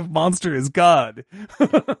 What kind of monster is God?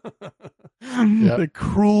 The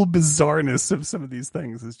cruel bizarreness of some of these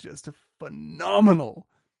things is just phenomenal.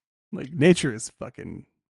 Like, nature is fucking,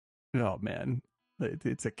 oh man,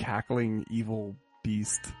 it's a cackling evil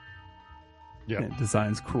beast. Yeah, it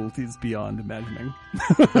designs cruelties beyond imagining.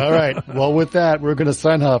 All right, well, with that, we're going to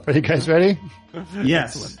sign off. Are you guys ready?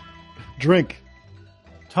 Yes. Excellent. Drink.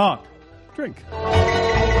 Talk. Drink.